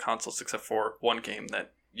on other consoles except for one game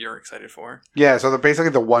that you're excited for. Yeah, so basically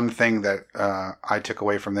the one thing that I took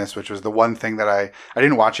away from this, which was the one thing that I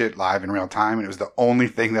didn't watch it live in real time, and it was the only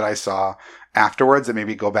thing that I saw afterwards that made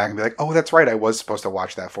me go back and be like, oh, that's right, I was supposed to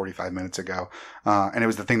watch that 45 minutes ago. And it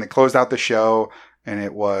was the thing that closed out the show, and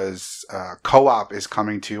it was co-op is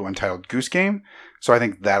coming to Untitled Goose Game. So I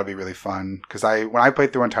think that'll be really fun, because when I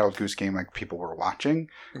played through Untitled Goose Game, like, people were watching,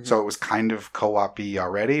 so it was kind of co-op-y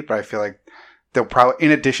already, but I feel like they'll probably,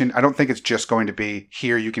 in addition, I don't think it's just going to be,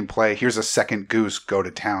 here you can play, here's a second goose, go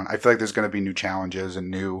to town. I feel like there's going to be new challenges and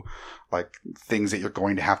new, like, things that you're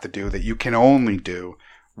going to have to do that you can only do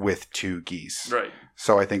with two geese. Right.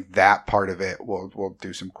 So I think that part of it will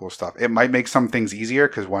do some cool stuff. It might make some things easier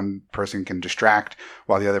because one person can distract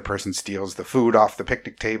while the other person steals the food off the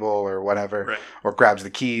picnic table or whatever, right, or grabs the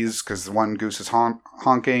keys because one goose is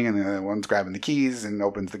honking and the other one's grabbing the keys and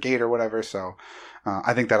opens the gate or whatever. So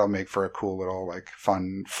I think that'll make for a cool little, like,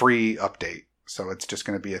 fun, free update. So it's just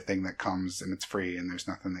going to be a thing that comes and it's free and there's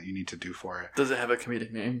nothing that you need to do for it. Does it have a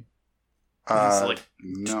comedic name?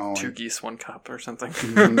 No. Two geese, one cup or something?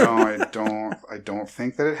 No, I don't. I don't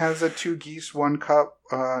think that it has a two geese, one cup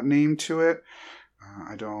name to it.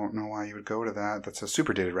 I don't know why you would go to that. That's a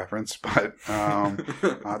super dated reference. But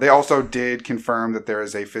they also did confirm that there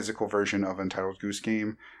is a physical version of Untitled Goose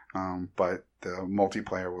Game. But the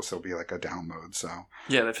multiplayer will still be like a download. So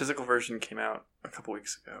yeah, the physical version came out a couple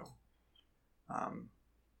weeks ago.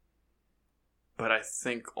 But I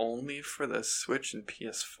think only for the Switch and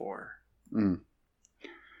PS4.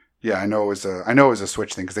 Yeah, I know it was a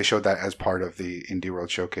Switch thing because they showed that as part of the Indie World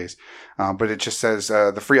Showcase. But it just says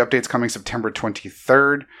the free update's coming September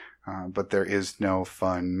 23rd. But there is no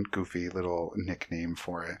fun, goofy little nickname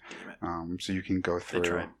for it. So you can go through. They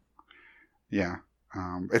tried. Yeah.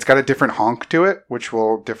 It's got a different honk to it, which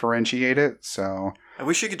will differentiate it. So I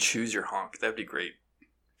wish you could choose your honk. That'd be great.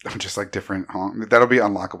 Just like different honk. That'll be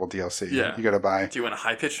unlockable DLC. Yeah. You gotta buy. Do you want a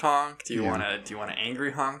high pitched honk? Do you want an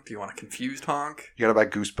angry honk? Do you want a confused honk? You gotta buy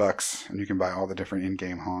Goose Bucks, and you can buy all the different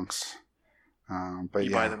in-game honks. But you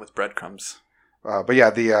buy them with breadcrumbs. But yeah,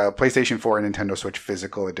 the PlayStation 4 and Nintendo Switch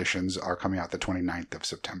physical editions are coming out the 29th of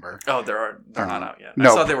September. Oh, they're not out yet.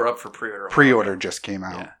 No, I saw they were up for pre-order. Pre-order just came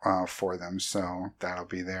out for them, so that'll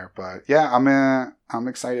be there. But yeah, I'm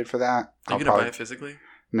excited for that. Are you gonna buy it physically?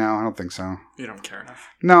 No, I don't think so. You don't care enough.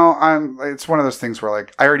 No, it's one of those things where,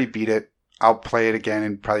 like, I already beat it. I'll play it again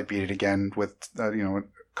and probably beat it again with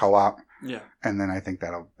co-op. Yeah. And then I think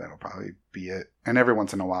that'll probably be it. And every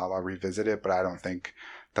once in a while I'll revisit it, but I don't think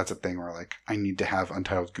that's a thing where, like, I need to have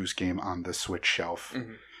Untitled Goose Game on the Switch shelf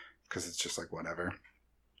because it's just like whatever.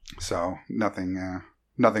 So nothing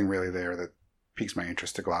really there that piques my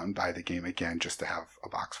interest to go out and buy the game again just to have a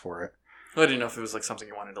box for it. I didn't know if it was like something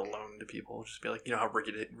you wanted to loan to people. Just be like, you know how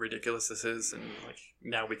ridiculous this is, and like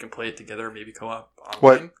now we can play it together, maybe co-op online.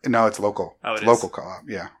 What? No, it's local. Oh, it's local co-op.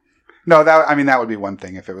 Yeah. No, that would be one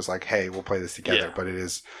thing if it was like, hey, we'll play this together. Yeah. But it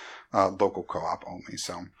is local co-op only,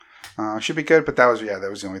 so should be good. But that was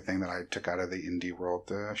the only thing that I took out of the Indie World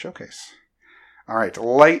Showcase. All right,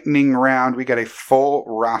 lightning round. We got a full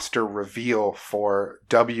roster reveal for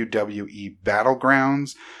WWE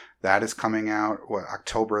Battlegrounds. That is coming out,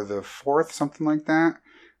 October the 4th, something like that.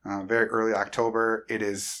 Very early October. It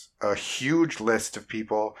is a huge list of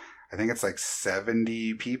people. I think it's like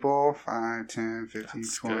 70 people. 5, 10, 15,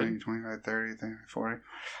 That's 20, good. 25, 30, 40.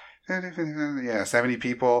 50, 50, yeah, 70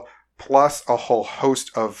 people. Plus a whole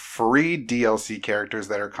host of free DLC characters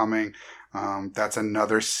that are coming. That's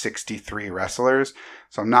another 63 wrestlers.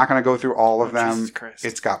 So I'm not going to go through all of them. Jesus Christ.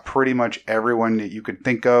 It's got pretty much everyone that you could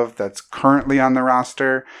think of that's currently on the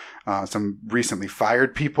roster. Some recently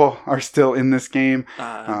fired people are still in this game.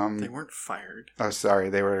 They weren't fired. Oh, sorry.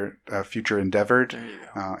 They were future endeavored There you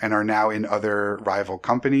go. and are now in other rival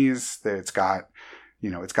companies. It's got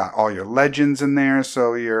all your legends in there.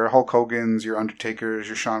 So your Hulk Hogan's, your Undertaker's,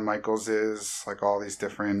 your Shawn Michaels's, like all these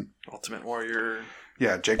different... Ultimate Warrior.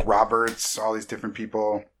 Yeah, Jake Roberts, all these different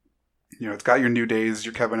people. It's got your New Days,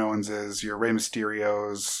 your Kevin Owens's, your Rey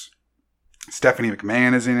Mysterios. Stephanie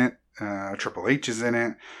McMahon is in it. Triple H is in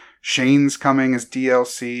it. Shane's coming as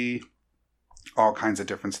DLC. All kinds of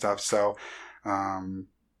different stuff. So,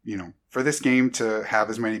 for this game to have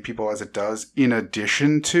as many people as it does, in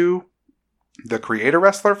addition to the creator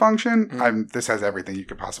wrestler function, this has everything you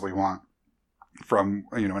could possibly want from,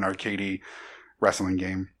 an arcadey wrestling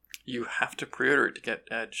game. You have to pre-order it to get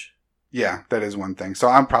Edge. Yeah, that is one thing. So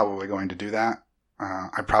I'm probably going to do that.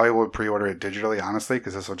 I probably will pre-order it digitally, honestly,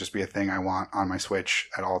 because this will just be a thing I want on my Switch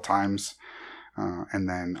at all times. And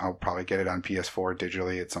then I'll probably get it on PS4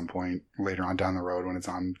 digitally at some point later on down the road when it's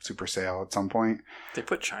on super sale at some point. They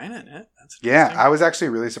put China in it. That's yeah, I was actually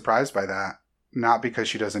really surprised by that. Not because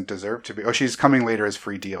she doesn't deserve to be. Oh, she's coming later as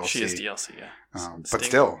free DLC. She is DLC, yeah. But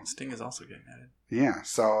still. Sting is also getting added. Yeah,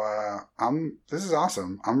 so this is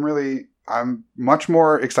awesome. I'm much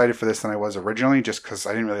more excited for this than I was originally just because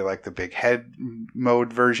I didn't really like the big head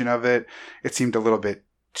mode version of it. It seemed a little bit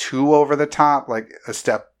too over the top, like a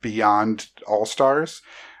step beyond All-Stars.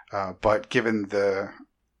 But given the,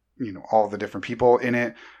 all the different people in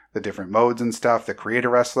it, the different modes and stuff, the creator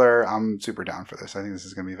wrestler, I'm super down for this. I think this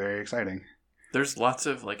is going to be very exciting. There's lots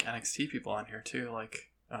of like NXT people on here too. Like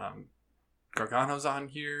Gargano's on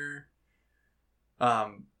here.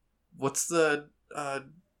 What's the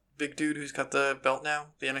big dude who's got the belt now?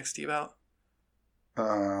 The NXT belt?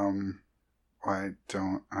 Why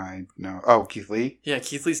don't I know? Oh, Keith Lee? Yeah,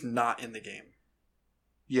 Keith Lee's not in the game.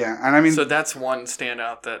 Yeah, and I mean... So that's one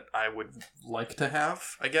standout that I would like to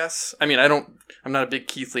have, I guess. I mean, I'm not a big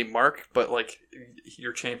Keith Lee mark, but like,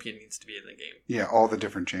 your champion needs to be in the game. Yeah, all the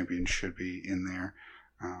different champions should be in there.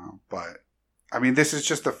 But, I mean, this is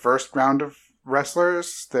just the first round of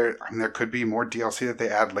wrestlers. There could be more DLC that they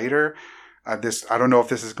add later. I don't know if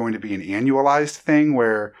this is going to be an annualized thing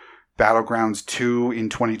where Battlegrounds 2 in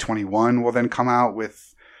 2021 will then come out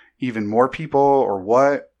with even more people or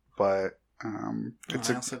what, but... I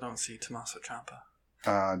also don't see Tommaso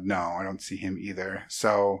Ciampa. No, I don't see him either.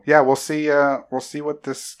 So yeah, we'll see what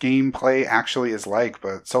this gameplay actually is like.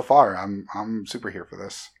 But so far, I'm super here for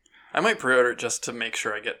this. I might pre-order it just to make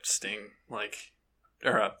sure I get Sting, not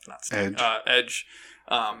Sting, Edge,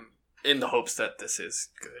 in the hopes that this is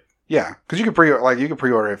good. Yeah, because you could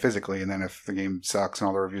pre-order it physically, and then if the game sucks and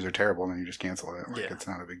all the reviews are terrible, then you just cancel it. It's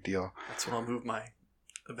not a big deal. That's when I'll move my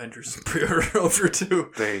Avengers pre-order over to.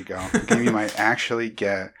 There you go. The game you might actually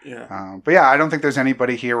get. Yeah. But yeah, I don't think there's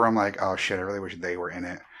anybody here where I'm like, oh shit, I really wish they were in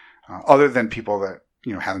it. Other than people that,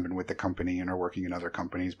 haven't been with the company and are working in other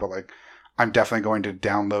companies. But like, I'm definitely going to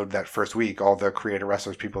download that first week all the creator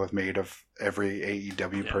wrestlers people have made of every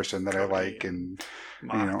AEW person that Cody, I like. And,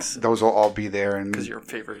 Mox. Those will all be there. And because your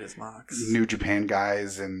favorite is Mox. New Japan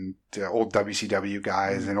guys and old WCW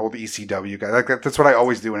guys and old ECW guys. Like that's what I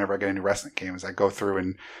always do whenever I get a new wrestling game is I go through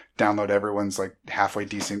and download everyone's like halfway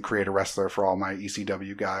decent creator wrestler for all my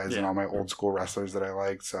ECW guys and all my old school wrestlers that I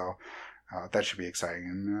like. So that should be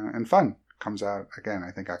exciting and fun. Comes out again, I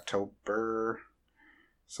think October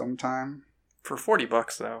sometime. For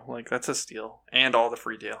 $40 though, like that's a steal, and all the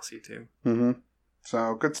free DLC too. Mm-hmm.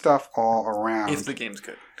 So good stuff all around. If the game's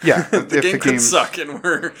good, yeah. If the game could suck, and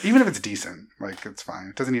even if it's decent, like it's fine.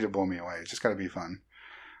 It doesn't need to blow me away. It's just got to be fun.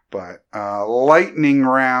 But lightning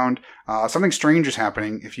round. Something strange is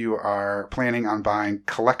happening if you are planning on buying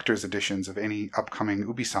collector's editions of any upcoming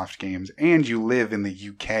Ubisoft games, and you live in the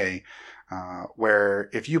UK.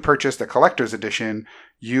 Where if you purchased a collector's edition,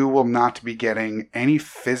 you will not be getting any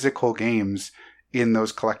physical games in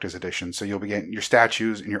those collector's editions. So you'll be getting your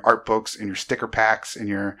statues and your art books and your sticker packs and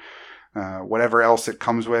your whatever else it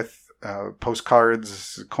comes with,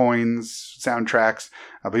 postcards, coins, soundtracks,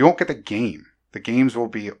 but you won't get the game. The games will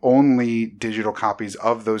be only digital copies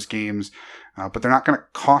of those games, but they're not going to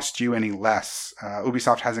cost you any less.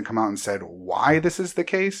 Ubisoft hasn't come out and said why this is the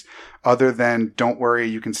case, other than don't worry,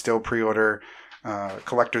 you can still pre-order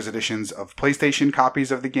collector's editions of PlayStation copies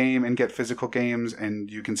of the game and get physical games, and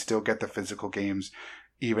you can still get the physical games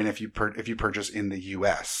even if you purchase in the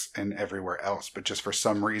US and everywhere else. But just for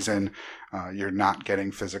some reason, you're not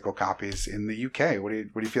getting physical copies in the UK. What do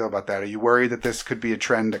you feel about that? Are you worried that this could be a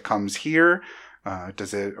trend that comes here?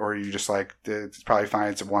 Does it, or are you just like, it's probably fine,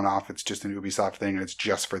 it's a one-off, it's just an Ubisoft thing, and it's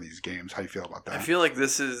just for these games? How do you feel about that? I feel like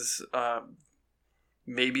this is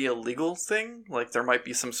maybe a legal thing. Like, there might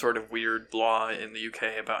be some sort of weird law in the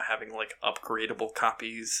UK about having, like, upgradable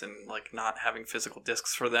copies and, like, not having physical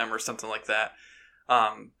discs for them or something like that.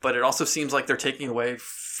 But it also seems like they're taking away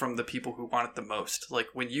from the people who want it the most. Like,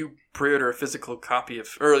 when you pre-order a physical copy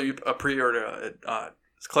of, or you pre-order a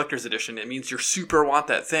collector's edition, it means you super want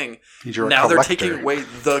that thing. Now they're taking away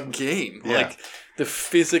the game, like the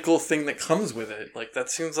physical thing that comes with it. Like, that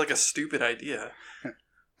seems like a stupid idea.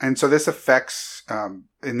 And so this affects,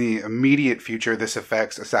 in the immediate future, this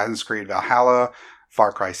affects Assassin's Creed Valhalla,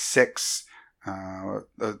 Far Cry 6,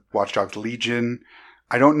 Watch Dogs Legion.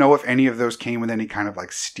 I don't know if any of those came with any kind of like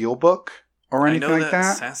steelbook or anything like that. I know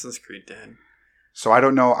that Assassin's Creed did. So I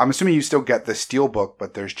don't know. I'm assuming you still get the steelbook,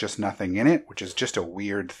 but there's just nothing in it, which is just a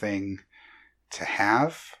weird thing to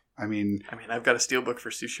have. I mean, I've got a steelbook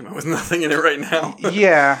for Tsushima with nothing in it right now.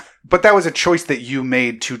 yeah, but that was a choice that you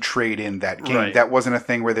made to trade in that game. Right. That wasn't a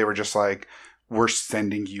thing where they were just like, we're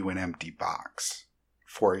sending you an empty box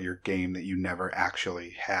for your game that you never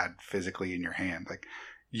actually had physically in your hand. Like,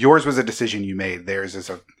 yours was a decision you made. Theirs is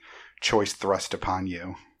a choice thrust upon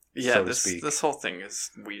you. Yeah, so to speak. this whole thing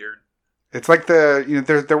is weird. It's like there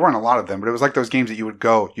weren't a lot of them, but it was like those games that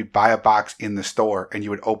you'd buy a box in the store and you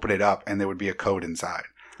would open it up and there would be a code inside.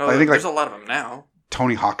 Oh, I think there's like a lot of them now.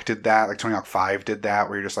 Tony Hawk did that. Like Tony Hawk 5 did that,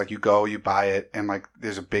 where you're just like, you go, you buy it, and like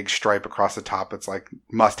there's a big stripe across the top. It's like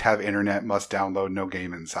must have internet, must download, no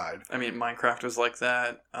game inside. I mean, Minecraft was like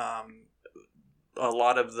that. A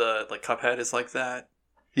lot of the like Cuphead is like that.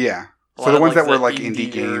 Yeah. A So lot the of, ones like, that were the like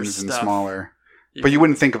indie games stuff. and smaller, but you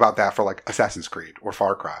wouldn't think about that for like Assassin's Creed or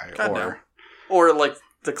Far Cry God, or no. Or like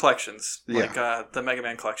the collections. Yeah. Like the Mega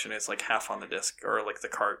Man collection is like half on the disc, or like the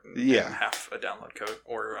cart and Yeah. half a download code.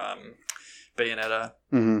 Or Bayonetta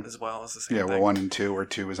Mhm. as well is the same yeah, thing. well, 1 and 2, or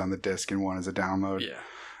 2 is on the disc and 1 is a download. Yeah.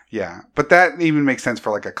 Yeah, but that even makes sense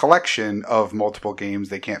for like a collection of multiple games.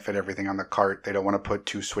 They can't fit everything on the cart. They don't want to put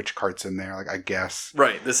 2 Switch carts in there. Like, I guess.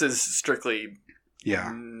 Right. This is strictly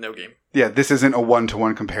Yeah. no game. Yeah, this isn't a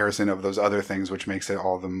 1-to-1 comparison of those other things, which makes it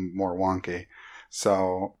all the more wonky.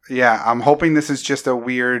 So, yeah, I'm hoping this is just a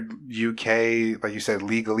weird UK, like you said,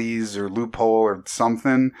 legalese or loophole or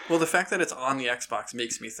something. Well, the fact that it's on the Xbox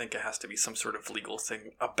makes me think it has to be some sort of legal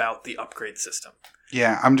thing about the upgrade system.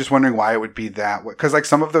 Yeah, I'm just wondering why it would be that way. Because, like,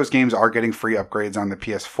 some of those games are getting free upgrades on the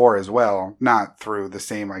PS4 as well. Not through the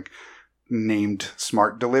same, like, named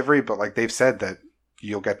smart delivery, but, like, they've said that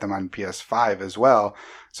you'll get them on PS5 as well.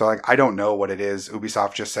 So, like, I don't know what it is.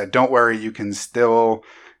 Ubisoft just said, don't worry, you can still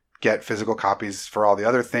get physical copies for all the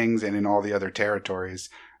other things and in all the other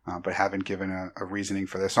territories, but haven't given a reasoning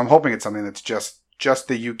for this. So I'm hoping it's something that's just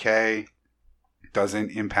the UK,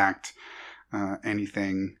 doesn't impact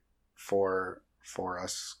anything for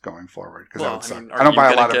us going forward. Because that would suck. I don't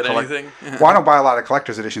buy a lot of anything. well, I don't buy a lot of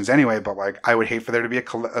collector's editions anyway, but like I would hate for there to be a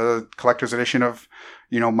collector's edition of,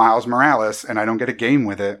 Miles Morales, and I don't get a game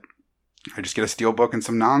with it. I just get a steelbook and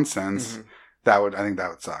some nonsense. Mhm. I think that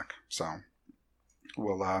would suck. So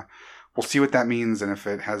we'll see what that means, and if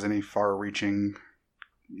it has any far-reaching,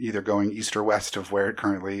 either going east or west of where it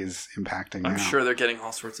currently is impacting. I'm now. sure they're getting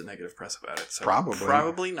all sorts of negative press about it. So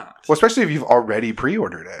Probably not. Well, especially if you've already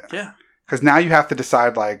pre-ordered it. Yeah. Because now you have to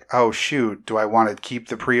decide, like, oh shoot, do I want to keep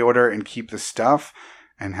the pre-order and keep the stuff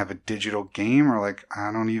and have a digital game, or like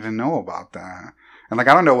I don't even know about that. And like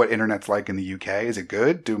I don't know what internet's like in the UK. Is it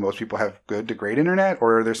good? Do most people have good to great internet,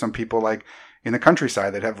 or are there some people like in the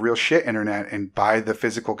countryside that have real shit internet and buy the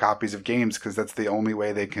physical copies of games because that's the only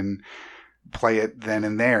way they can play it then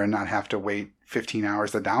and there and not have to wait 15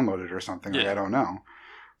 hours to download it or something? Yeah. Like, I don't know.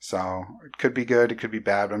 So it could be good, it could be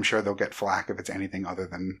bad, but I'm sure they'll get flack if it's anything other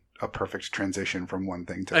than a perfect transition from one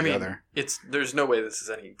thing to the other. There's no way this is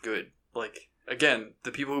any good. Like, again,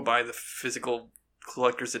 the people who buy the physical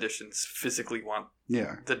collector's editions physically want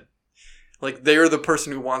Yeah. they're the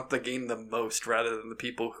person who want the game the most rather than the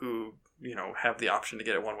people who, have the option to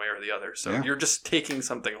get it one way or the other. So Yeah. you're just taking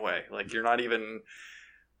something away. Like, you're not even,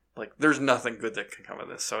 like, there's nothing good that can come of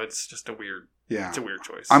this. So it's just it's a weird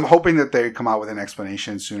choice. I'm hoping that they come out with an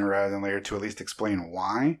explanation sooner rather than later to at least explain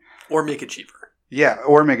why. Or make it cheaper. Yeah,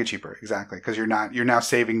 or make it cheaper, exactly. Because you're now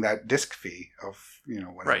saving that disc fee of,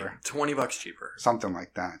 whatever. Right, $20 cheaper. Something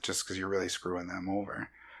like that, just because you're really screwing them over.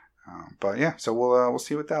 But yeah, so we'll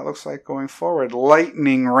see what that looks like going forward.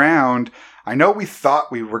 Lightning round. I know we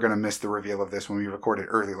thought we were going to miss the reveal of this when we recorded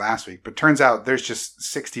early last week, but turns out there's just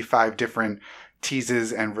 65 different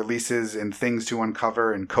teases and releases and things to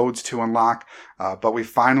uncover and codes to unlock. But we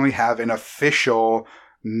finally have an official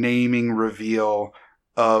naming reveal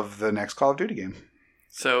of the next Call of Duty game.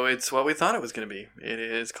 So it's what we thought it was going to be. It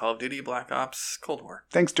is Call of Duty Black Ops Cold War.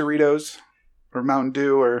 Thanks, Doritos or Mountain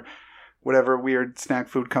Dew or whatever weird snack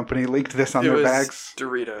food company leaked this on their bags.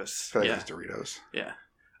 Doritos. I feel like it was Doritos. Yeah.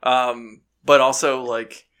 But also,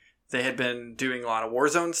 like, they had been doing a lot of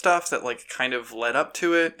Warzone stuff that, like, kind of led up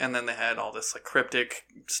to it, and then they had all this, like, cryptic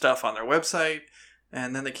stuff on their website,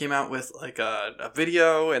 and then they came out with, like, a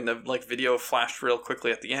video, and the, like, video flashed real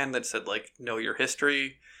quickly at the end that said, like, know your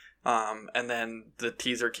history, and then the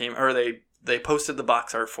teaser came, or they posted the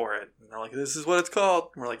box art for it, and they're like, this is what it's called,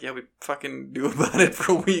 and we're like, yeah, we fucking knew about it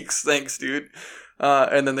for weeks, thanks, dude.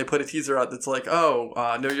 And then they put a teaser out that's like,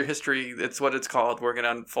 know your history, it's what it's called, we're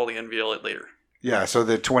going to fully unveil it later. Yeah, so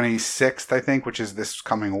the 26th, I think, which is this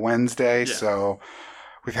coming Wednesday. Yeah. So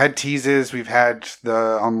we've had teases, we've had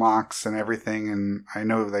the unlocks and everything, and I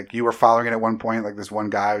know like you were following it at one point. Like this one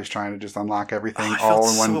guy was trying to just unlock everything all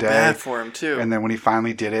in one day. I felt so bad for him too. And then when he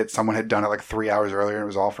finally did it, someone had done it like 3 hours earlier, and it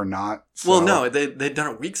was all for naught. So, well, no, they'd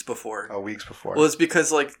done it weeks before. Oh, weeks before. Well, it's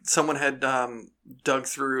because like someone had dug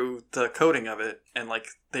through the coding of it, and like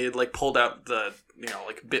they had like pulled out the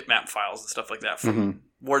like bitmap files and stuff like that from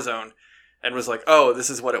Warzone, and was like, oh,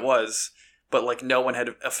 this is what it was. But like no one had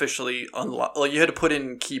officially unlocked. Like you had to put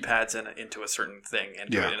in keypads into a certain thing and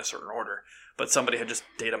do it in a certain order. But somebody had just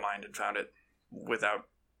data mined and found it without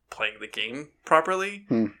playing the game properly.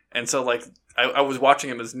 And so like I was watching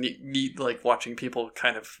him as neat, like watching people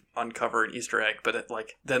kind of uncover an Easter egg. But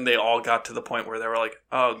then they all got to the point where they were like,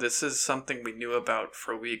 "Oh, this is something we knew about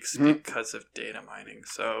for weeks because of data mining.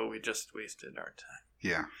 So we just wasted our time."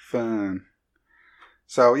 Yeah, fun.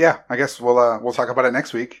 So yeah, I guess we'll talk about it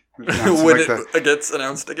next week when it gets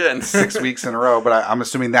announced again. 6 weeks in a row, but I'm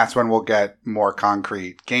assuming that's when we'll get more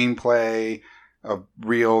concrete gameplay, a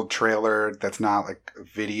real trailer that's not like a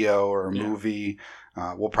video or a movie.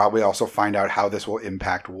 We'll probably also find out how this will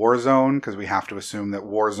impact Warzone, because we have to assume that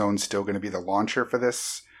Warzone's still going to be the launcher for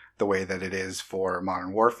this, the way that it is for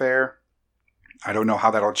Modern Warfare. I don't know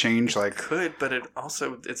how that'll change. Like, could, but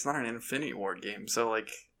it's not an Infinity Ward game, so like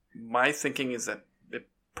my thinking is that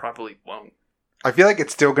probably won't. I feel like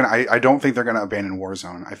it's still going to... I don't think they're going to abandon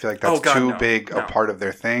Warzone. I feel like that's too big a part of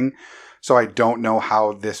their thing. So I don't know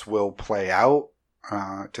how this will play out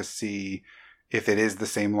to see if it is the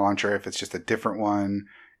same launcher, if it's just a different one.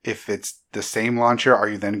 If it's the same launcher, are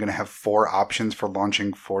you then going to have 4 options for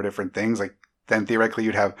launching 4 different things? Like, then theoretically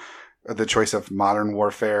you'd have the choice of Modern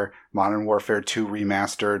Warfare 2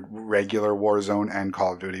 Remastered, regular Warzone, and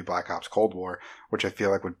Call of Duty Black Ops Cold War, which I feel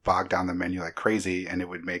like would bog down the menu like crazy, and it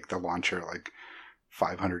would make the launcher like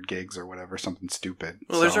 500 gigs or whatever, something stupid.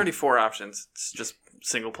 Well, there's already 4 options. It's just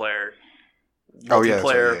single player,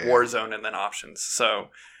 multiplayer, Warzone, and then options. So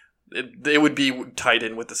it would be tied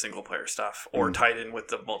in with the single player stuff or tied in with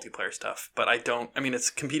the multiplayer stuff. But it's not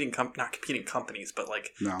competing companies, but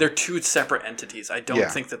like they're 2 separate entities. I don't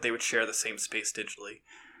think that they would share the same space digitally.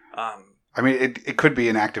 It could be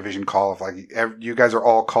an Activision call of like, you guys are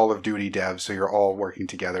all Call of Duty devs, so you're all working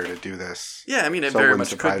together to do this. Yeah, it very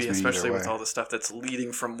much could be, especially with all the stuff that's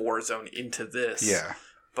leading from Warzone into this. Yeah.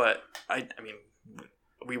 But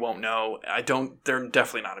we won't know. They're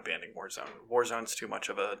definitely not abandoning Warzone. Warzone's too much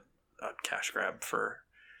of a cash grab for...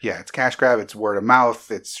 Yeah, it's cash grab, it's word of mouth,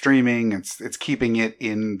 it's streaming, it's keeping it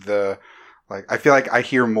in the... Like, I feel like I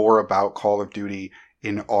hear more about Call of Duty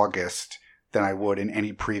in August than I would in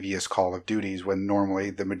any previous Call of Duties, when normally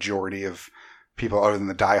the majority of people other than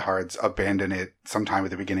the diehards abandon it sometime at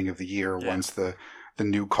the beginning of the year once the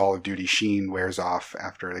new Call of Duty sheen wears off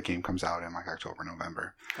after the game comes out in like October,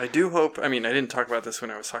 November. I do hope... I didn't talk about this when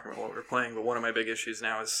I was talking about what we were playing, but one of my big issues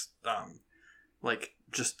now is...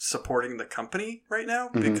 just supporting the company right now,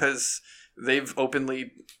 because they've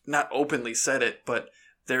not openly said it, but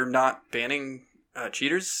they're not banning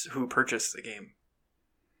cheaters who purchase the game.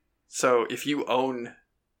 So if you own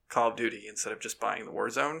Call of Duty instead of just buying the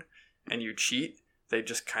Warzone and you cheat, they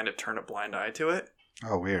just kind of turn a blind eye to it.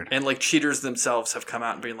 Oh, weird. And like cheaters themselves have come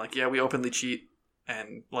out and been like, yeah, we openly cheat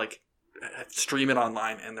and like stream it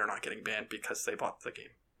online, and they're not getting banned because they bought the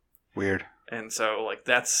game. Weird. And so, like,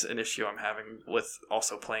 that's an issue I'm having with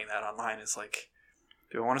also playing that online, is like,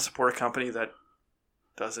 do I want to support a company that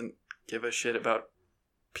doesn't give a shit about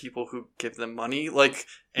people who give them money, like,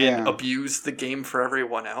 and abuse the game for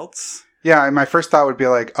everyone else? Yeah, and my first thought would be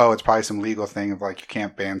like, oh, it's probably some legal thing of like, you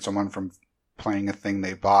can't ban someone from playing a thing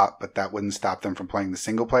they bought, but that wouldn't stop them from playing the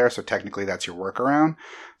single player, so technically that's your workaround.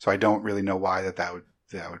 So I don't really know why that would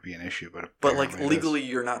be an issue, but like legally,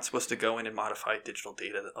 you're not supposed to go in and modify digital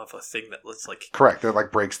data of a thing that lets like correct. That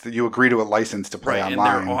like breaks. You agree to a license to play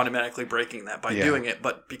online, and they're automatically breaking that by doing it.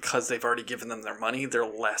 But because they've already given them their money, they're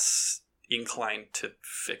less inclined to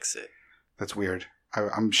fix it. That's weird.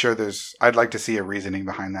 I'm sure I'd like to see a reasoning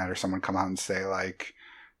behind that, or someone come out and say like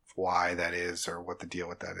why that is or what the deal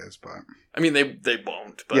with that is. But they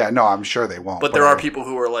won't. But, yeah, no, I'm sure they won't. But there are people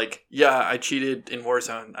who are like, yeah, I cheated in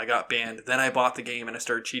Warzone, I got banned, then I bought the game and I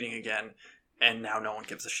started cheating again, and now no one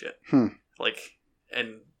gives a shit. Like,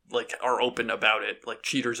 and like are open about it. Like,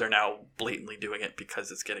 cheaters are now blatantly doing it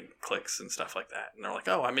because it's getting clicks and stuff like that, and they're like,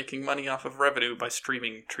 oh, I'm making money off of revenue by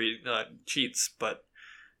streaming cheats, but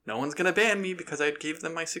no one's gonna ban me because I gave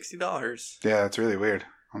them my $60. Yeah, it's really weird.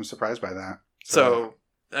 I'm surprised by that. So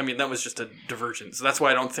that was just a divergence. So that's why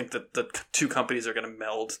I don't think that the 2 companies are going to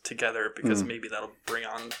meld together, because maybe that'll bring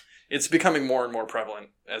on... It's becoming more and more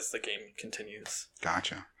prevalent as the game continues.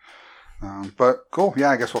 Gotcha. But cool.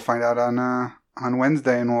 Yeah, I guess we'll find out on on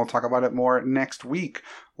Wednesday, and we'll talk about it more next week.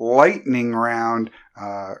 Lightning round.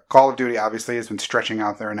 Call of Duty obviously has been stretching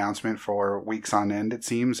out their announcement for weeks on end, it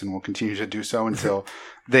seems, and will continue to do so until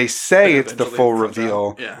they say it's the full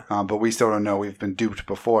reveal. Yeah. But we still don't know. We've been duped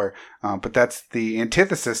before. But that's the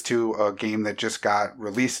antithesis to a game that just got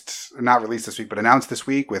not released this week, but announced this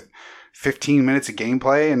week with 15 minutes of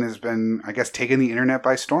gameplay and has been, I guess, taking the internet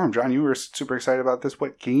by storm. John, you were super excited about this.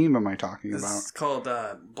 What game am I talking about? It's called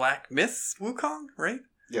Black Myth Wukong, right?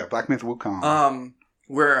 Yeah, Black Myth Wukong.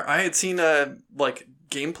 Where I had seen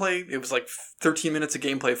gameplay. It was like 13 minutes of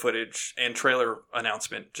gameplay footage and trailer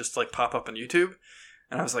announcement just like pop up on YouTube.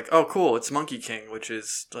 And I was like, oh, cool. It's Monkey King, which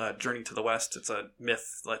is Journey to the West. It's a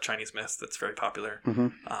myth, a Chinese myth that's very popular. Mm-hmm.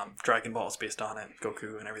 Dragon Ball is based on it,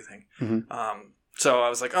 Goku and everything. Mm-hmm. So I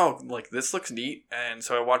was like, oh, like this looks neat. And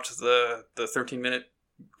so I watched the 13-minute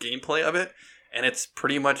gameplay of it. And it's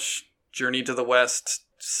pretty much Journey to the West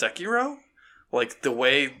Sekiro. Like the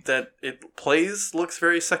way that it plays looks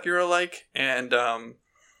very Sekiro-like. And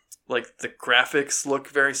like the graphics look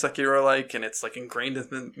very Sekiro-like. And it's like ingrained in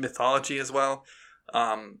the mythology as well.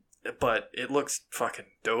 But it looks fucking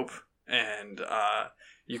dope, and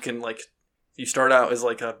you can you start out as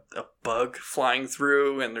like a bug flying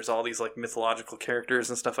through, and there's all these like mythological characters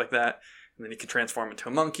and stuff like that, and then you can transform into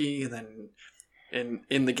a monkey, and then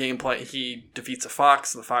in the gameplay he defeats a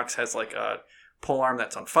fox, and the fox has like a polearm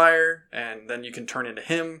that's on fire, and then you can turn into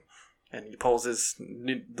him, and he pulls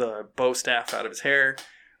the bow staff out of his hair.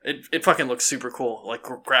 It fucking looks super cool. Like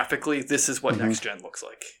graphically, this is what next gen looks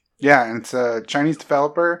like. Yeah, and it's a Chinese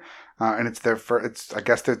developer, and it's their first. I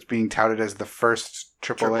guess it's being touted as the first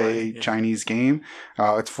AAA Chinese game.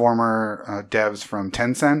 It's former devs from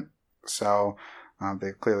Tencent, so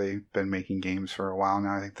they've clearly been making games for a while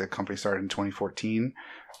now. I think the company started in 2014,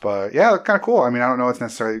 but yeah, kind of cool. I mean, I don't know if it's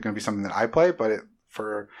necessarily going to be something that I play, but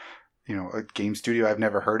for a game studio I've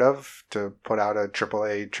never heard of to put out a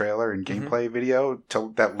AAA trailer and gameplay video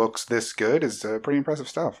that looks this good is pretty impressive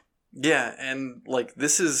stuff. Yeah, and like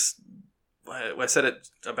this is, I said it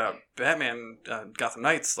about Batman, Gotham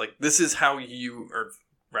Knights. Like this is how or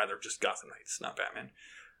rather, just Gotham Knights, not Batman.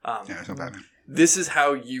 Yeah, it's not Batman. This is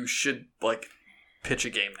how you should like pitch a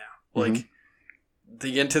game now. Like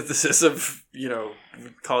the antithesis of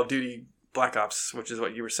Call of Duty Black Ops, which is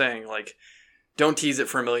what you were saying. Like, don't tease it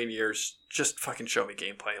for a million years. Just fucking show me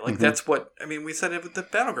gameplay. Like, that's what... I mean, we said it with the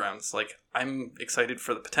Battlegrounds. Like, I'm excited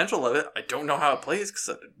for the potential of it. I don't know how it plays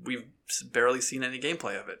because we've barely seen any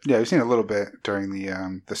gameplay of it. Yeah, we've seen a little bit during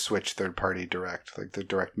the Switch third-party Direct, like the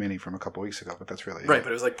Direct Mini from a couple weeks ago, but that's really right,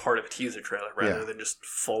 but it was like part of a teaser trailer rather than just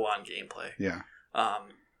full-on gameplay. Yeah.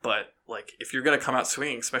 But, like, if you're going to come out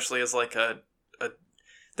swinging, especially as, like, they're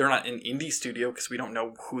not an indie studio because we don't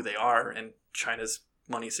know who they are, and China's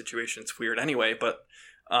money situation's weird anyway, but...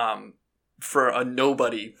 for a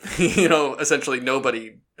nobody, essentially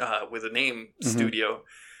nobody with a name studio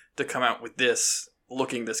to come out with this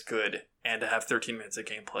looking this good and to have 13 minutes of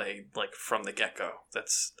gameplay like from the get-go.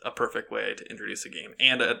 That's a perfect way to introduce a game.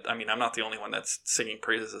 And I mean, I'm not the only one that's singing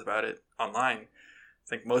praises about it online. I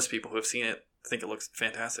think most people who have seen it think it looks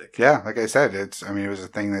fantastic. Yeah, like I said, it was a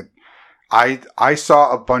thing that I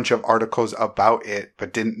saw a bunch of articles about it,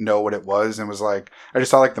 but didn't know what it was, and was like, I just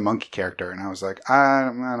saw like the monkey character, and I was like, I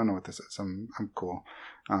don't know what this is. I'm cool,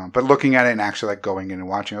 but looking at it and actually like going in and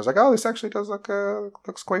watching, I was like, oh, this actually does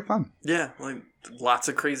looks quite fun. Yeah, like lots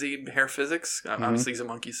of crazy hair physics. Obviously, he's a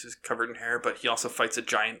monkey who's covered in hair, but he also fights a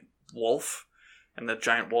giant wolf, and the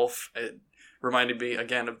giant wolf it reminded me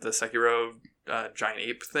again of the Sekiro giant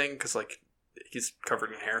ape thing because like he's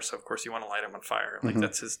covered in hair, so of course you want to light him on fire. Like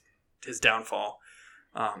that's his downfall,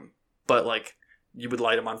 but like you would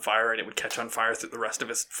light him on fire and it would catch on fire through the rest of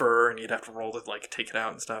his fur and you'd have to roll to like take it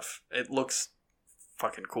out and stuff. It looks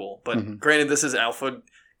fucking cool, but granted this is alpha,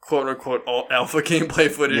 quote unquote, all alpha gameplay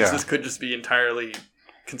footage. This could just be entirely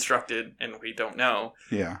constructed and we don't know,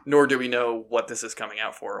 nor do we know what this is coming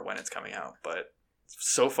out for or when it's coming out, but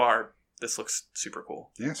so far this looks super cool.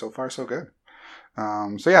 So far so good.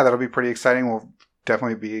 So yeah, that'll be pretty exciting. We'll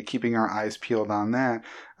definitely be keeping our eyes peeled on that.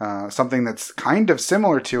 Something that's kind of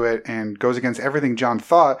similar to it and goes against everything John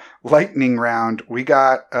thought, Lightning Round. We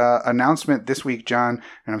got announcement this week, John,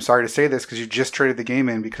 and I'm sorry to say this because you just traded the game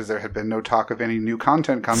in because there had been no talk of any new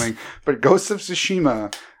content coming, but Ghost of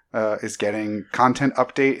Tsushima is getting content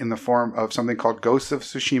update in the form of something called Ghost of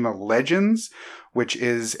Tsushima Legends, which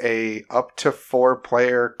is a up to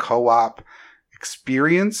 4-player co-op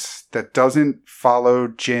experience that doesn't follow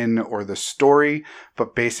Jin or the story,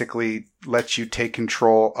 but basically lets you take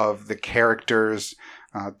control of the characters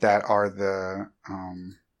that are the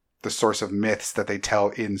the source of myths that they tell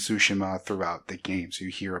in Tsushima throughout the game. So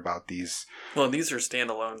you hear about these. Well, these are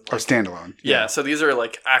standalone. Standalone. Yeah, so these are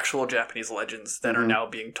like actual Japanese legends that Mm-hmm. are now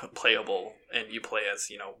being playable, and you play as,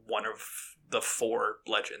 one of the 4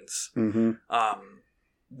 legends. Mm-hmm.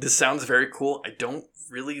 This sounds very cool. I don't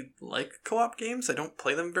really like co-op games. I don't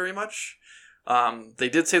play them very much. They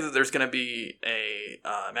did say that there's going to be a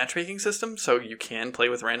matchmaking system, so you can play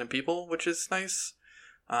with random people, which is nice.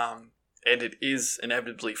 And it is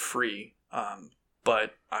inevitably free.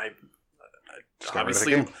 But I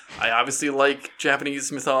obviously like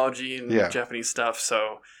Japanese mythology and Japanese stuff,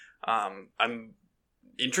 so I'm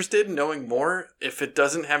interested in knowing more. If it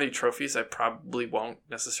doesn't have any trophies, I probably won't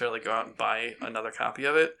necessarily go out and buy another copy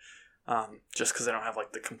of it, just because I don't have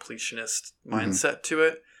like the completionist mindset to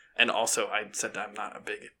it. And also, I said I'm not a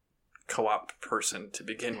big co-op person to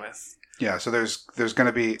begin with. Yeah, so there's going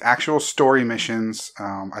to be actual story missions.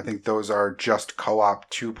 I think those are just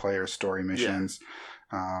co-op 2-player story missions.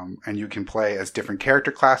 Yeah. And you can play as different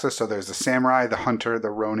character classes. So there's the samurai, the hunter,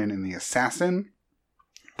 the ronin, and the assassin.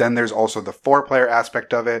 Then there's also the 4-player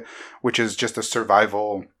aspect of it, which is just a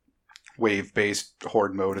survival wave-based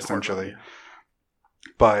horde mode, essentially. Horde mode,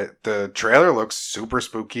 yeah. But the trailer looks super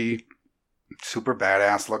spooky, super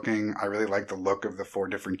badass looking. I really like the look of the 4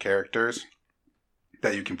 different characters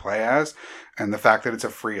that you can play as, and the fact that it's a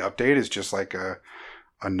free update is just like a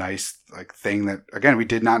nice like thing that, again, we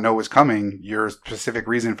did not know was coming. Your specific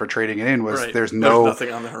reason for trading it in was there's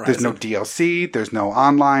nothing on the horizon. There's no DLC, there's no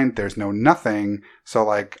online, there's no nothing. So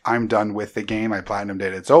like, I'm done with the game. I platinumed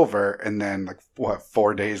it. It's over. And then like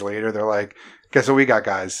 4 days later, they're like, guess what we got,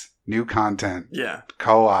 guys? New content. Yeah.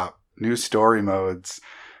 Co-op, new story modes,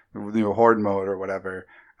 new horde mode or whatever.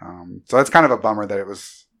 So that's kind of a bummer that it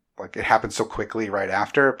was like it happened so quickly right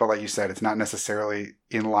after. But like you said, it's not necessarily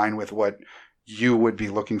in line with what you would be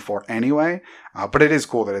looking for anyway. But it is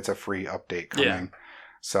cool that it's a free update coming. Yeah.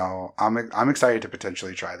 So I'm excited to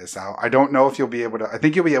potentially try this out. I don't know if you'll be able to. I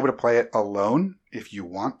think you'll be able to play it alone if you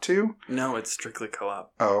want to. No, it's strictly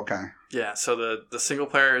co-op. Oh, okay. Yeah. So the single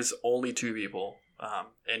player is only 2 people,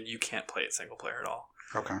 and you can't play it single player at all.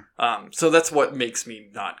 Okay. So that's what makes me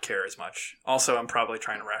not care as much. Also, I'm probably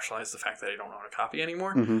trying to rationalize the fact that I don't own a copy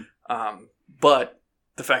anymore. Mm-hmm. But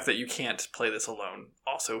the fact that you can't play this alone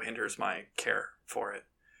also hinders my care for it.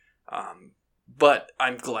 But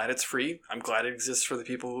I'm glad it's free. I'm glad it exists for the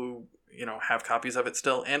people who, have copies of it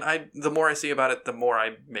still. And the more I see about it, the more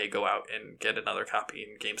I may go out and get another copy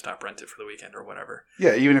and GameStop rent it for the weekend or whatever.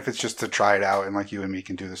 Yeah, even if it's just to try it out and like you and me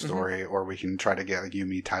can do the story, or we can try to get like you,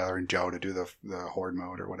 me, Tyler, and Joe to do the horde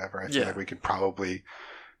mode or whatever. I feel like we could probably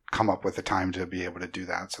come up with a time to be able to do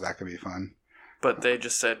that, so that could be fun. But they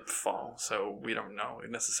just said fall, so we don't know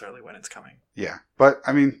necessarily when it's coming. Yeah, but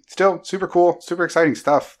I mean, still super cool, super exciting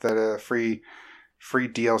stuff. That free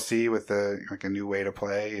DLC with a new way to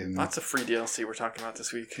play, and lots of free DLC we're talking about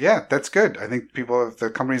this week. Yeah, that's good. I think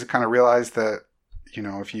the companies have kind of realized that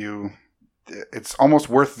it's almost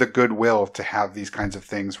worth the goodwill to have these kinds of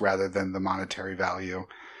things rather than the monetary value,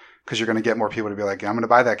 because you're going to get more people to be like, I'm going to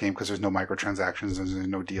buy that game because there's no microtransactions and there's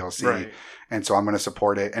no DLC, right. And so I'm going to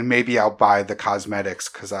support it, and maybe I'll buy the cosmetics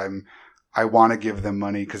because I want to give them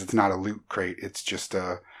money because it's not a loot crate. It's just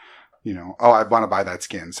a I want to buy that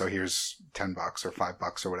skin, so here's $10 or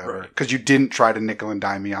 $5 or whatever. Because you didn't try to nickel and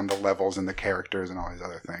dime me on the levels and the characters and all these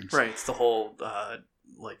other things. Right. It's the whole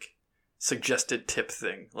suggested tip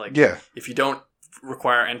thing. If you don't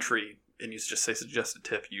require entry and you just say suggested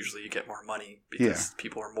tip, usually you get more money because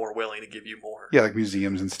people are more willing to give you more. Yeah, like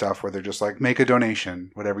museums and stuff where they're just like, make a donation,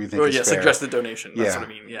 whatever you think is fair. Suggested donation. That's what I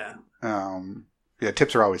mean. Yeah.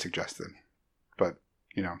 Tips are always suggested, but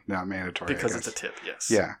not mandatory. Because it's a tip. Yes.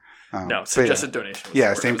 Yeah. No, suggested donation.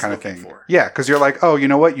 Yeah, same kind of thing. For. Yeah, because you're like, oh, you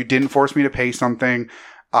know what? You didn't force me to pay something.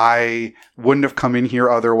 I wouldn't have come in here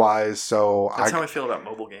otherwise. So that's how I feel about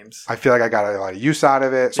mobile games. I feel like I got a lot of use out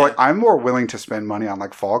of it. So I'm more willing to spend money on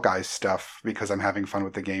like Fall Guys stuff because I'm having fun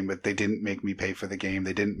with the game, but they didn't make me pay for the game.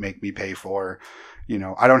 They didn't make me pay for,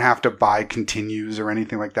 I don't have to buy continues or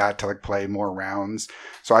anything like that to like play more rounds.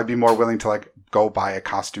 So I'd be more willing to like go buy a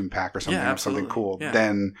costume pack or something cool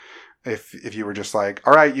than if you were just like,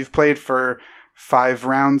 all right, you've played for 5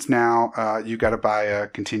 rounds now, you got to buy a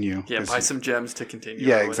continue. Yeah, buy some gems to continue.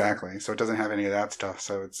 Yeah, exactly. So it doesn't have any of that stuff.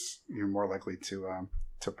 So you're more likely to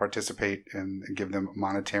participate and give them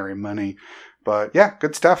monetary money. But yeah,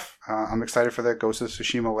 good stuff. I'm excited for the Ghost of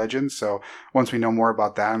Tsushima Legends. So once we know more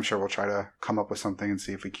about that, I'm sure we'll try to come up with something and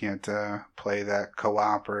see if we can't play that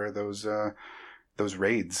co-op or those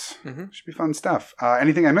raids. Mm-hmm. Should be fun stuff.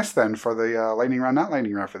 Anything I missed then for the lightning round, not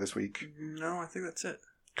lightning round for this week? No, I think that's it.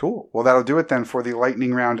 Cool. Well, that'll do it then for the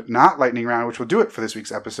lightning round, not lightning round, which will do it for this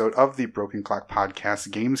week's episode of the Broken Clock Podcast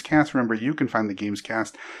Gamescast. Remember, you can find the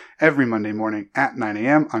Gamescast every Monday morning at 9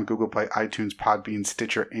 a.m. on Google Play, iTunes, Podbean,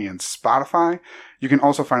 Stitcher, and Spotify. You can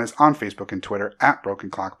also find us on Facebook and Twitter at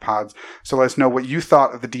Broken Clock Pods. So let us know what you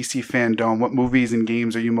thought of the DC Fandom. What movies and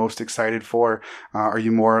games are you most excited for? Are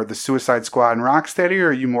you more the Suicide Squad and Rocksteady, or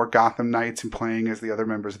are you more Gotham Knights and playing as the other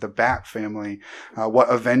members of the Bat family?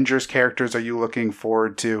 What Avengers characters are you looking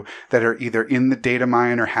forward to that are either in the data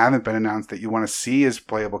mine or haven't been announced that you want to see as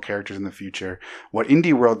playable characters in the future? What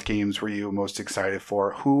indie world games were you most excited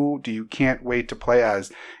for? Who do you can't wait to play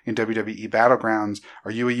as in WWE Battlegrounds?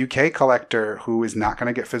 Are you a UK collector who is not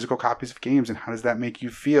going to get physical copies of games, and how does that make you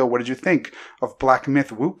feel? What did you think of Black Myth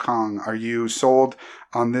Wukong? Are you sold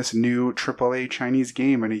on this new AAA Chinese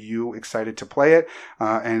game, and are you excited to play it?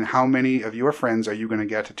 And how many of your friends are you going to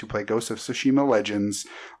get to play Ghost of Tsushima Legends?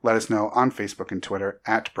 Let us know on Facebook and Twitter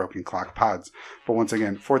at Broken Clock Pods. But once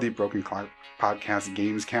again, for the Broken Clock Podcast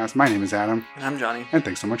Gamescast, my name is Adam. And I'm Johnny. And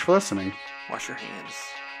thanks so much for listening. Wash your hands.